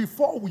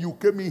 before you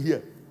came in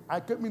here,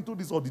 I came into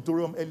this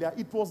auditorium earlier,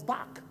 it was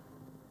dark.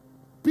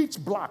 Pitch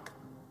black.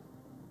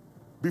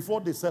 Before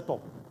they set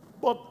up.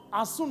 But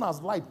as soon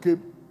as light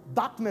came,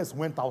 darkness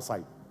went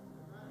outside.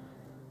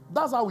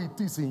 That's how it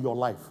is in your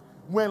life.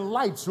 When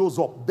light shows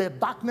up, the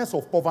darkness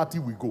of poverty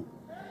will go.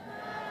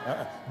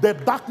 The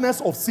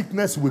darkness of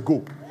sickness will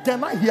go.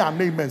 Can I hear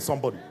an amen,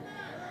 somebody?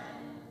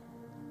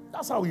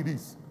 That's how it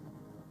is.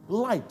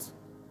 Light,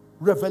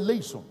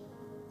 revelation,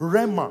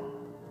 Rhema,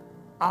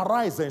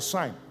 arise and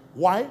shine.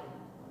 Why?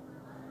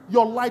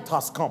 Your light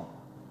has come.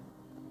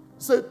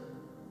 Say,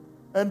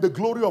 and the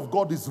glory of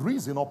God is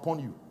risen upon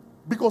you.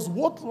 Because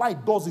what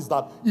light does is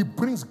that it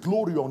brings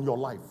glory on your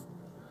life.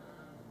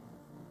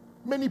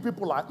 Many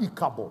people are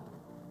Ichabod.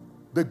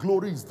 The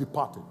glory is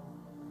departed.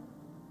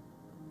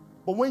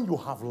 But when you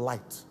have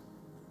light,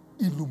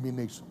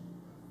 illumination,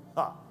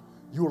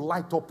 you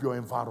light up your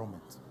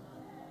environment.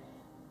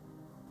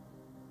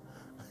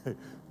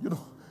 You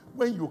know,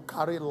 when you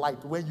carry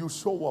light, when you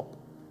show up,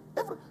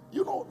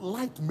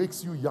 light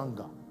makes you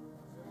younger.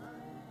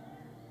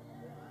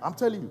 I'm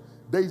telling you,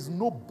 there is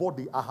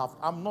nobody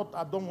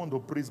I don't want to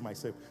praise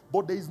myself,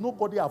 but there is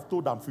nobody I've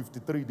told I'm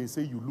 53, they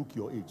say you look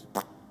your age.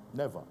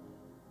 Never.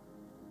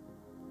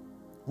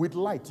 With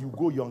light, you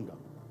go younger.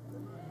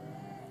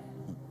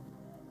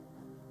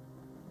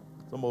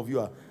 Some of you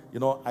are,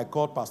 I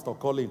called Pastor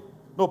Colin.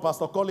 No,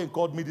 Pastor Colin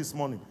called me this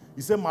morning.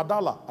 He said,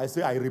 Madala. I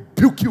say, I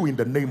rebuke you in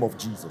the name of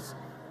Jesus.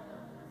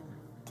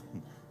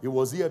 He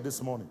was here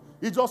this morning.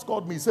 He just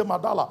called me. He said,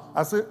 Madala.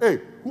 I said,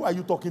 hey, who are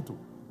you talking to?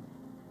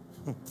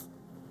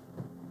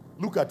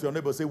 Look at your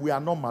neighbor. Say, we are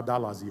not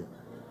Madalas here.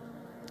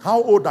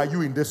 How old are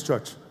you in this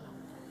church?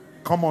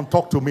 Come on,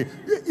 talk to me.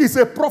 It's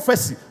a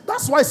prophecy.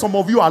 That's why some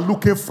of you are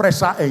looking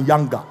fresher and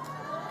younger.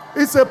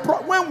 It's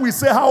when we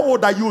say, how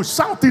old are you?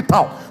 Shout it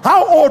out.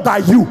 How old are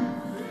you?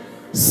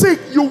 See,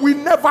 you will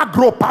never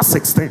grow past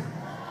 16.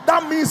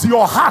 That means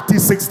your heart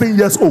is 16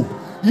 years old.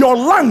 Your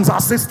lungs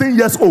are 16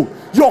 years old.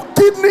 Your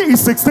kidney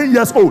is 16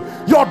 years old.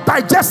 Your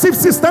digestive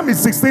system is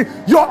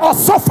 16. Your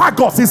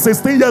esophagus is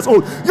 16 years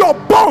old. Your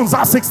bones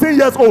are 16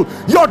 years old.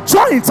 Your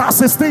joints are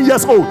 16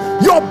 years old.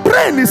 Your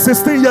brain is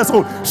 16 years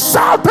old.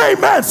 Shout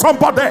amen,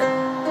 somebody.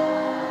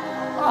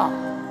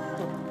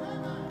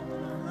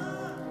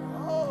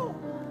 Oh,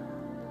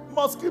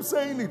 must keep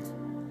saying it.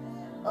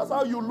 That's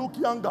how you look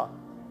younger.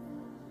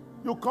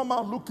 You come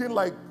out looking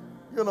like,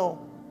 you know,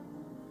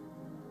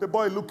 the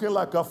boy looking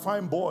like a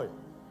fine boy.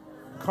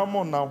 Come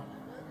on now.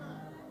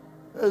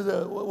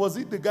 Was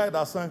it the guy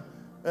that sang,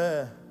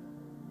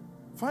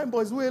 fine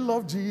boys, we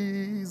love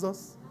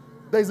Jesus?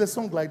 There's a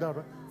song like that,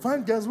 right?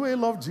 Fine girls, we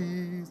love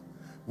Jesus.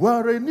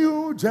 We're a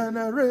new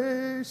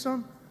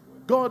generation.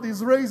 God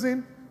is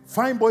raising.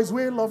 Fine boys,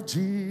 we love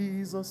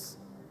Jesus.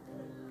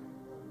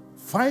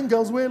 Fine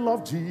girls, we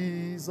love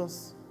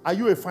Jesus. Are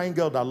you a fine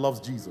girl that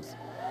loves Jesus?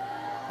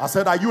 I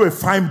said, are you a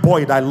fine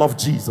boy that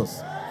loves Jesus?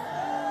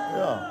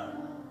 Yeah.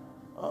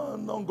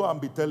 Don't go and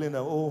be telling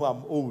them, oh,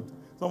 I'm old.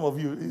 Some of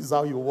you, this is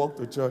how you walk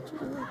to church.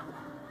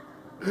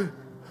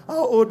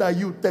 How old are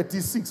you?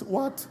 36.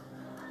 What?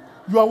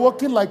 You are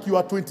walking like you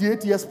are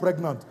 28 years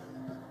pregnant.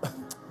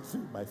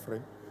 My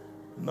friend.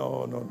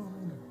 No.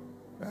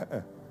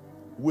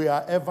 We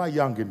are ever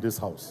young in this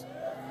house.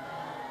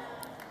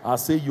 I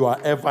say you are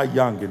ever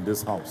young in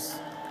this house.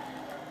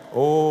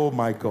 Oh,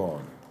 my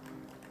God.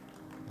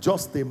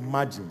 Just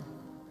imagine,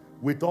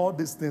 with all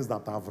these things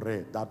that I've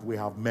read, that we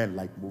have men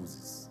like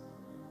Moses.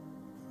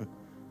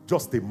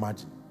 Just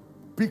imagine.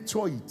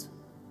 Picture it,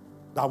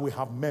 that we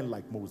have men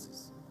like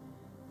Moses.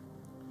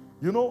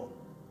 You know,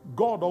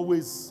 God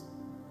does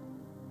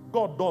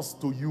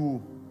to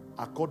you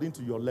according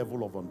to your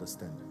level of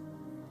understanding.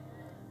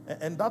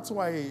 And that's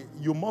why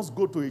you must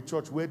go to a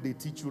church where they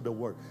teach you the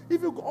word.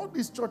 If you go all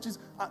these churches,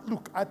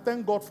 look, I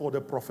thank God for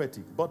the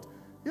prophetic, but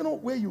you know,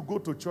 where you go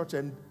to church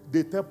and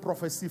they tell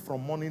prophecy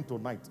from morning to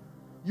night,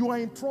 you are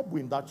in trouble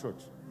in that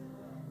church.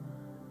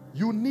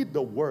 You need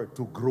the word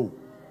to grow.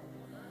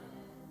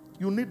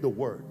 You need the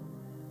word.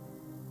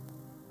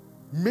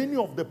 Many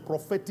of the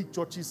prophetic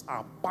churches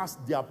are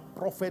past their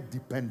prophet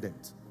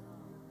dependent.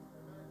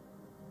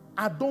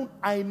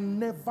 I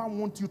never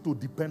want you to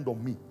depend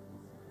on me.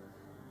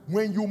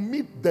 When you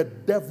meet the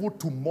devil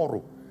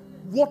tomorrow,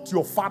 what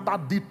your father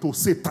did to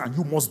Satan,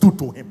 you must do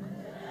to him.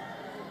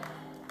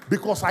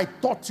 Because I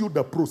taught you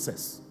the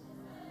process.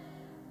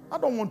 I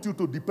don't want you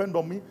to depend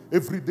on me.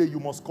 Every day you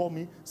must call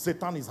me,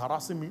 Satan is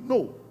harassing me.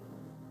 No.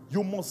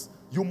 You must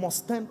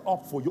stand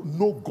up for you.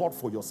 Know God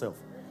for yourself.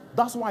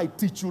 That's why I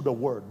teach you the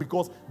word.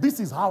 Because this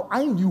is how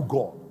I knew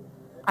God.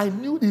 I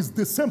knew it's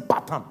the same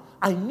pattern.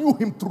 I knew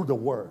him through the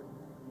word.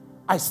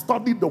 I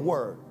studied the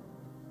word.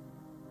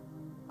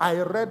 I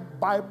read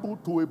Bible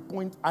to a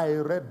point. I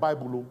read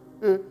Bible.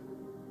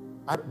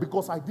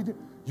 Because I didn't.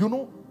 You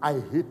know, I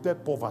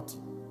hated poverty.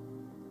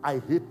 I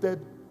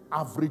hated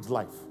average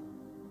life.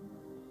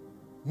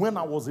 When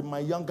I was in my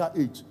younger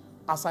age,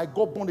 as I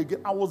got born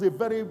again, I was a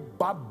very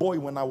bad boy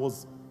when I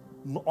was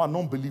an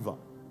unbeliever.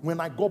 When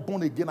I got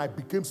born again, I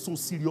became so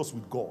serious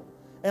with God.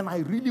 And I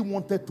really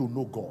wanted to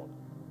know God.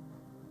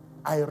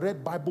 I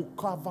read Bible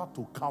cover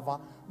to cover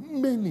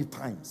many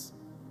times.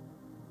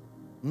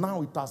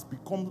 Now it has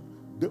become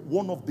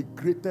one of the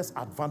greatest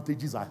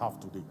advantages I have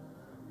today.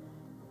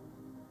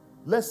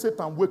 Let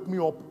Satan wake me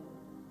up.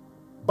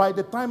 By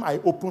the time I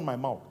open my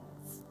mouth,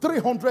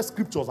 300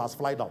 scriptures has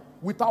flied out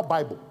without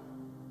Bible.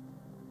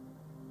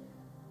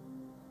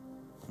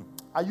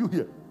 Are you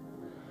here?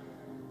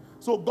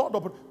 So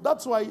God,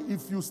 that's why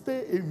if you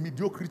stay in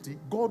mediocrity,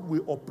 God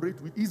will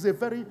operate with, he's a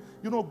very,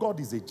 God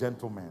is a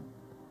gentleman.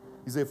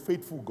 He's a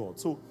faithful God.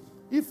 So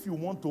if you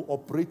want to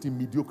operate in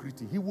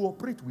mediocrity, he will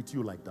operate with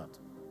you like that.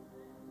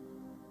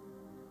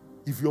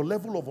 If your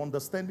level of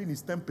understanding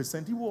is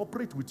 10%, he will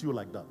operate with you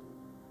like that.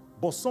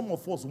 But some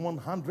of us want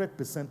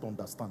 100%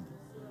 understanding.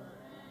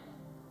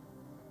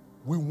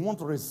 We want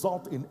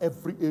result in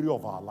every area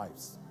of our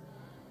lives.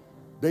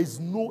 There is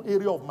no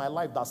area of my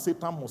life that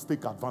Satan must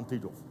take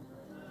advantage of.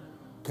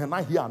 Can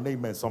I hear an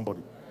amen,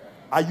 somebody?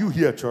 Are you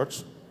here,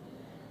 church?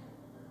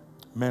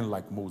 Men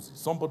like Moses.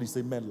 Somebody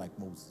say men like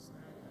Moses.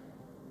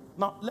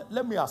 Now,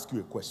 let me ask you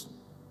a question.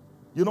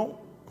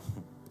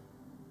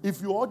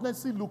 If you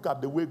honestly look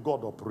at the way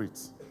God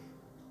operates,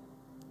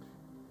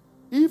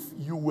 if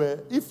you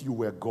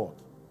were God,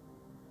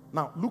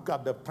 now look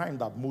at the time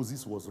that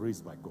Moses was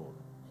raised by God.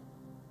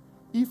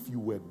 If you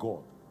were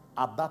God,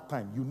 at that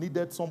time, you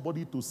needed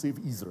somebody to save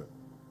Israel.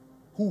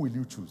 Who will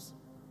you choose?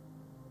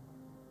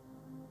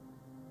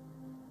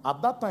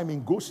 At that time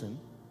in Goshen,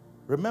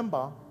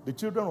 remember, the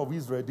children of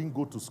Israel didn't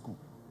go to school.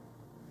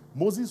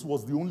 Moses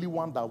was the only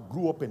one that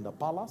grew up in the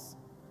palace,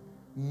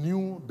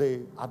 knew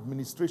the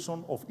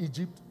administration of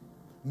Egypt,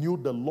 knew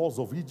the laws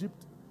of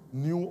Egypt,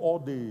 knew all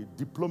the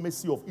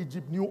diplomacy of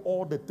Egypt, knew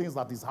all the things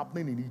that is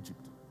happening in Egypt.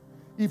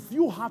 If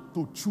you had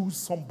to choose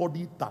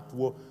somebody that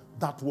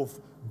will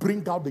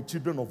bring out the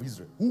children of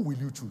Israel, who will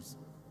you choose?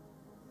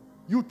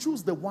 You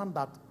choose the one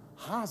that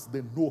has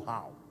the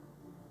know-how.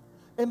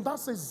 And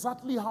that's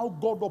exactly how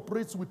God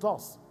operates with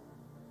us.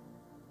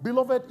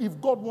 Beloved,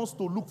 if God wants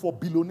to look for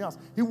billionaires,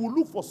 he will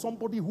look for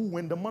somebody who,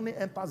 when the money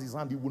enters his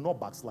hand, he will not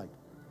backslide.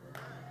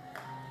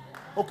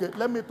 Okay,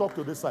 let me talk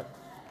to this side.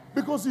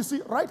 Because you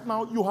see, right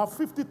now, you have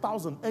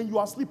 50,000 and you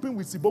are sleeping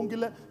with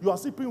Sibongile, you are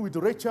sleeping with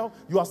Rachel,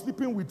 you are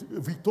sleeping with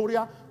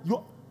Victoria.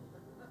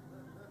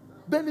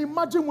 Then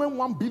imagine when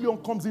 1 billion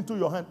comes into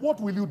your hand, what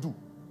will you do?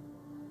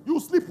 You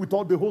sleep with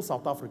all the whole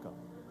South Africa.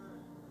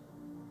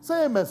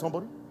 Say amen,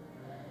 somebody.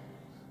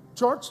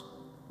 Church,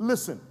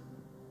 listen.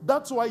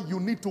 That's why you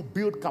need to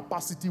build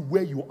capacity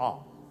where you are.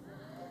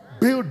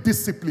 Build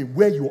discipline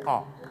where you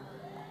are.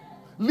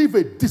 Live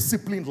a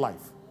disciplined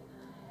life.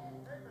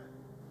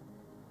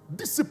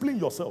 Discipline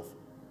yourself.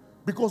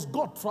 Because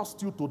God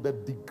trusts you to the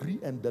degree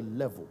and the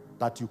level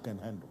that you can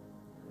handle.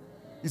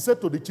 He said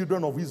to the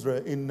children of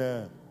Israel in,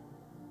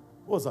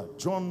 what was that?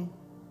 John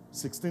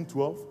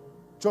 16:12.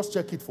 Just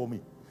check it for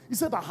me. He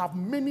said, I have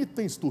many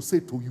things to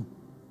say to you.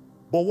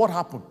 But what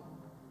happened?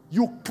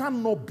 You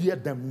cannot bear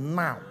them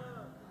now.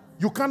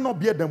 You cannot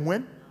bear them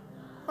when?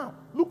 Now.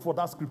 Look for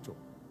that scripture.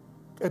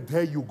 And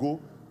there you go.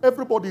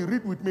 Everybody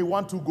read with me.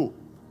 1, 2, go.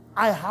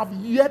 I have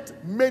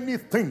yet many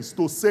things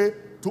to say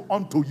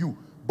unto you,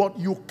 but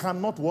you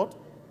cannot what?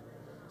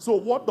 So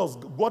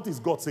what is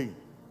God saying?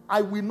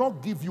 I will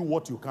not give you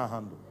what you can't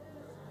handle.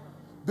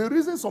 The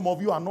reason some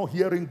of you are not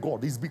hearing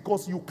God is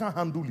because you can't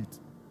handle it.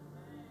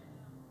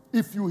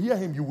 If you hear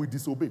him, you will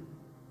disobey.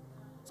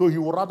 So he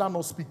will rather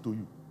not speak to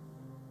you.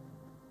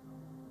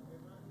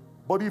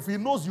 But if he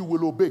knows you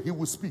will obey, he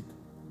will speak.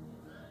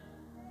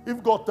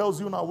 If God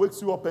tells you now,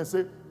 wakes you up and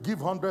say,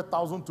 give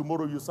 100,000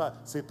 tomorrow, you say,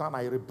 Satan,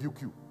 I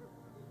rebuke you.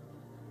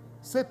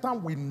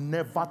 Satan will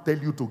never tell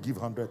you to give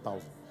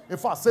 100,000. In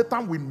fact,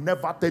 Satan will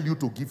never tell you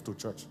to give to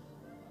church.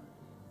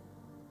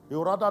 He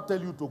will rather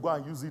tell you to go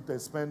and use it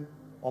and spend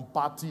on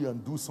party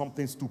and do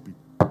something stupid.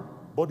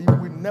 But he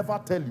will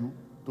never tell you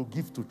to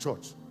give to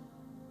church.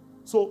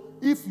 So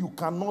if you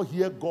cannot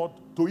hear God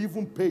to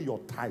even pay your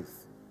tithe,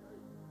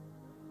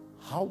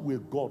 how will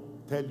God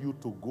tell you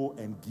to go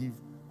and give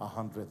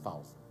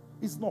 100,000?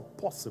 It's not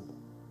possible.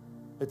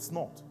 It's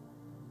not.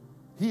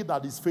 He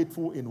that is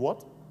faithful in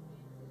what?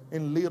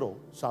 In little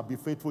shall be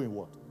faithful in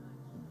what?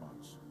 In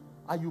much.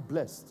 Are you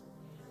blessed?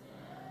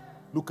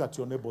 Look at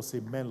your neighbor, say,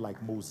 men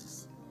like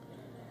Moses.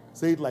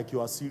 Say it like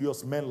you are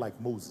serious, men like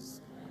Moses.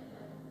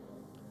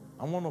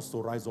 I want us to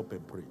rise up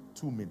and pray.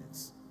 2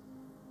 minutes.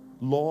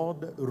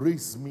 Lord,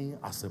 raise me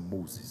as a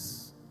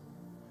Moses.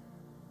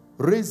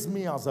 Raise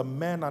me as a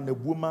man and a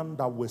woman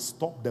that will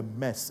stop the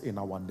mess in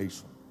our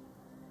nation.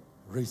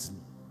 Raise me.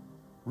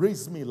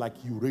 Raise me like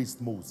you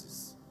raised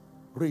Moses.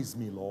 Raise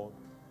me, Lord.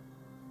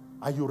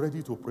 Are you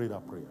ready to pray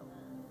that prayer?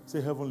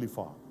 Say, Heavenly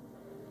Father,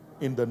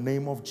 in the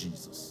name of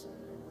Jesus,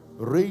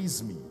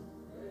 raise me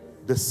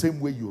the same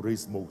way you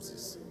raised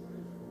Moses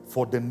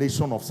for the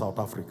nation of South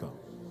Africa.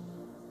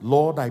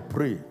 Lord, I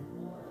pray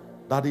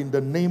that in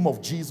the name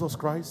of Jesus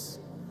Christ,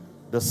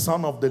 the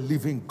Son of the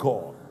living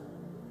God,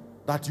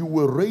 that you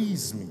will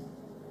raise me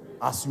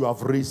as you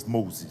have raised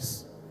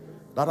Moses.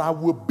 That I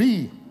will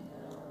be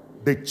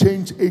the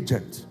change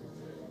agent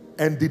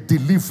and the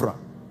deliverer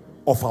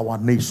of our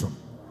nation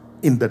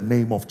in the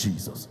name of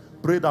Jesus.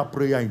 Pray that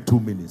prayer in 2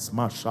 minutes.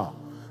 Masha.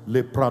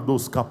 Le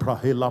prados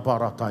kaprahela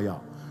barataya.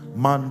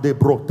 Mande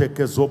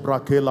broteke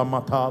zobrakela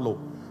matalo.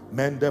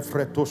 Mende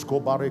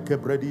fretoshko bareke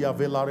bredia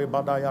velare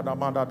badaya da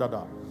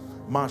mandada.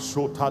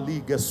 Masho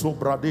talige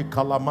sobrade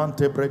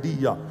kalamante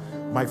bredia.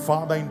 My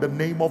Father, in the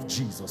name of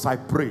Jesus, I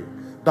pray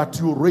that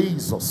you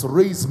raise us,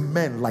 raise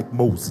men like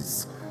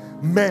Moses.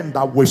 Men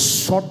that will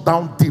shut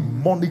down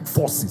demonic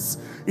forces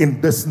in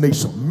this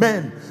nation.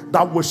 Men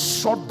that will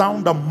shut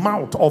down the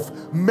mouth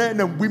of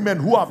men and women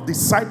who have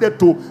decided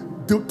to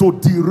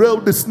derail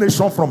this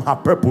nation from her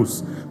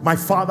purpose. My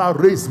Father,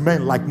 raise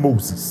men like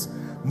Moses.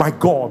 My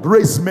God,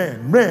 raise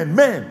men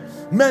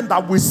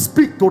that will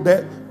speak to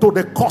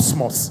the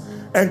cosmos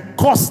and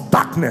cause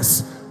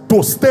darkness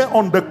to stay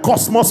on the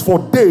cosmos for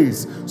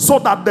days, so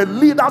that the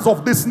leaders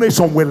of this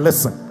nation will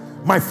listen.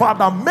 My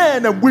Father,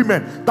 men and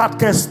women that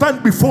can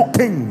stand before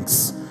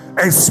kings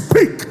and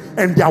speak,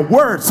 and their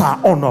words are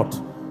honored.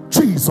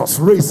 Jesus,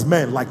 raise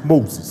men like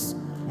Moses.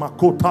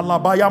 Makota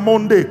labaya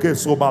monde ke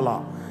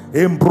sobala,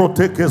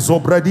 embrote ke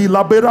zobredi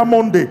labera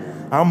monde,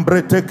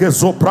 ambrete ke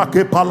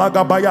zoprake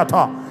palaga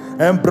bayata,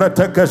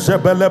 embrete ke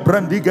shebele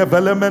brandige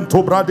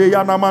velemento brade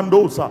yana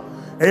mandosa,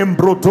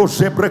 embroto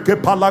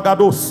shebreke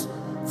palagados.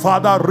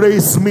 Father,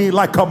 raise me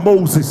like a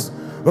Moses.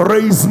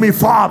 Raise me,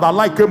 Father,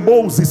 like a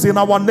Moses in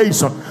our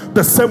nation.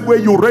 The same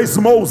way you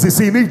raised Moses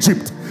in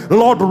Egypt.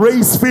 Lord,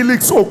 raise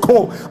Felix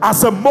Okoh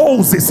as a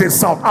Moses in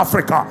South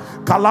Africa.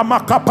 Kalama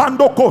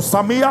kapandoko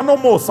samiano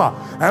mosa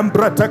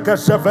embreteke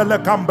chevele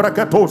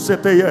kambreketo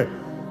seteye.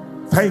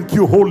 Thank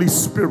you, Holy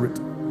Spirit.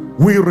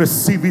 We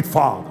receive it,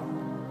 Father.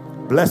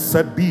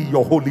 Blessed be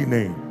your holy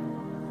name.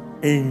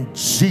 In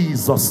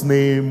Jesus'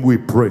 name we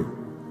pray.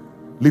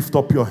 Lift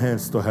up your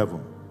hands to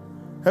heaven.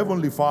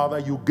 Heavenly Father,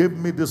 you gave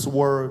me this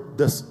word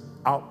this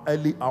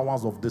early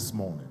hours of this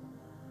morning.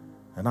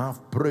 And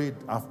I've prayed,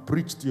 I've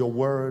preached your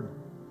word.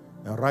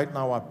 And right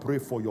now I pray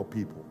for your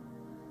people.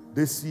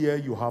 This year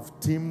you have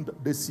deemed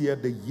this year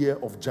the year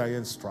of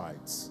giant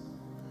strides.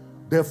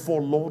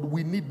 Therefore, Lord,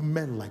 we need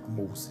men like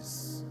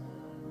Moses,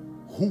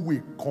 who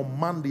will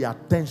command the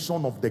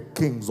attention of the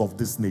kings of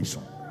this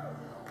nation,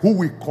 who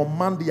will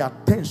command the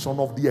attention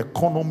of the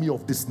economy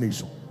of this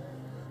nation.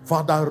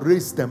 Father,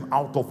 raise them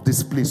out of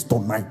this place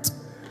tonight.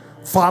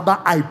 Father,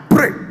 I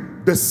pray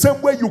the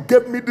same way you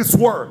gave me this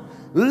word,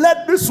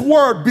 let this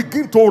word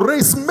begin to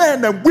raise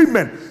men and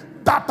women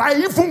that are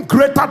even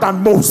greater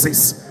than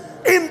Moses,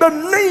 in the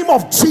name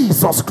of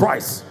Jesus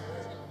Christ.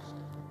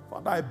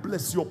 Father, I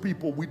bless your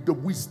people with the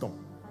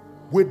wisdom,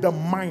 with the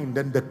mind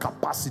and the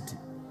capacity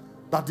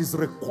that is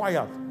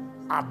required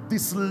at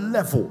this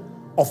level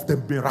of the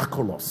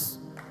miraculous,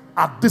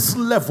 at this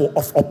level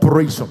of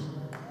operation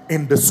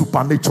in the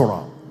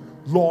supernatural.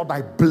 Lord,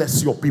 I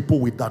bless your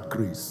people with that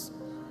grace.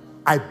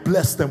 I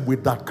bless them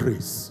with that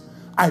grace.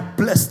 I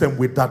bless them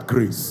with that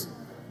grace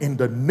in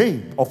the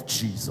name of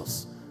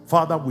Jesus.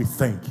 Father, we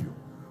thank you.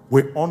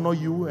 We honor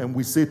you and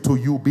we say to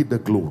you be the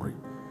glory.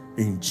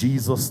 In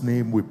Jesus'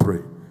 name we pray.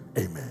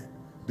 Amen.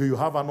 Do you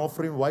have an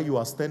offering? While you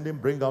are standing,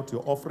 bring out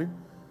your offering.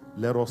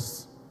 Let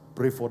us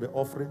pray for the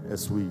offering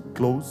as we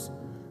close.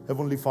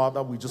 Heavenly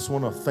Father, we just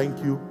want to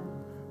thank you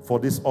for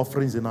these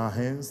offerings in our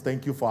hands.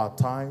 Thank you for our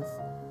tithe.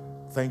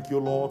 Thank you,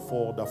 Lord,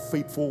 for the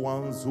faithful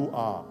ones who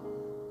are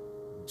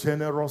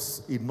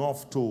generous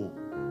enough to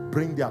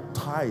bring their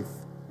tithe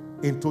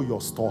into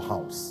your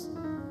storehouse.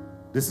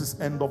 This is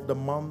end of the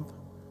month.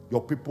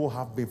 Your people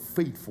have been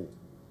faithful.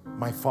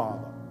 My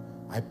Father,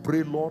 I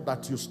pray, Lord,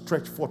 that you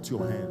stretch forth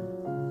your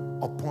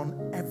hand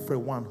upon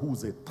everyone who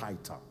is a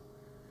tither.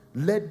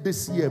 Let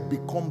this year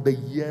become the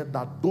year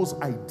that those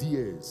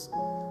ideas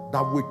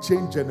that will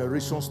change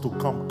generations to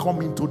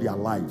come into their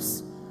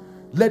lives.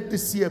 Let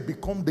this year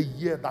become the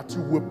year that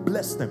you will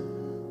bless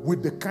them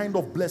with the kind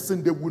of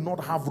blessing they will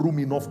not have room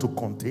enough to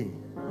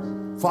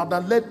contain.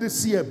 Father, let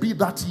this year be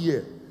that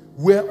year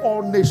where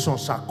all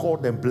nations shall call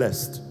them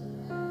blessed,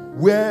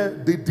 where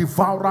the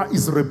devourer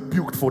is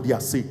rebuked for their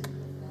sake.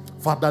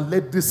 Father,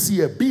 let this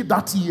year be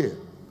that year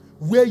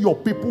where your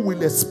people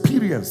will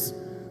experience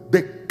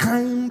the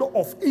kind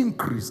of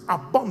increase,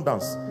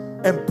 abundance,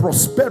 and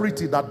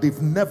prosperity that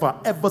they've never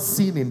ever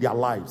seen in their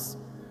lives.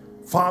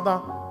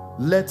 Father,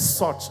 let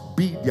such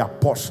be their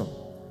portion,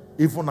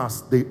 even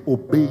as they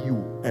obey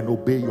you and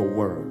obey your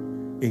word.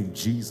 In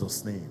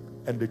Jesus' name.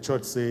 And the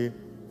church say,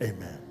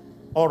 amen.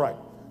 All right.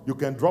 You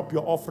can drop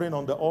your offering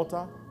on the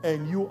altar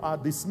and you are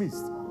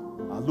dismissed.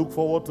 I look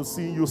forward to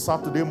seeing you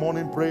Saturday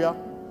morning prayer.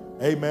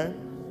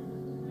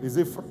 Amen. Is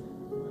it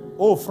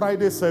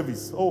Friday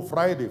service? Oh,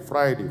 Friday.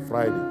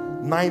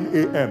 9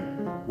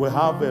 a.m. We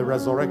have a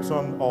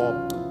resurrection,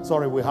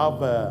 we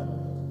have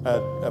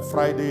a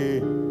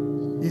Friday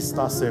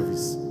Easter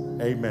service.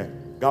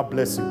 Amen. God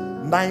bless you.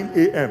 9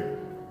 a.m.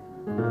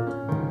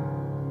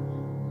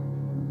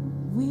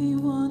 We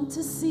want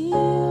to see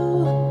you.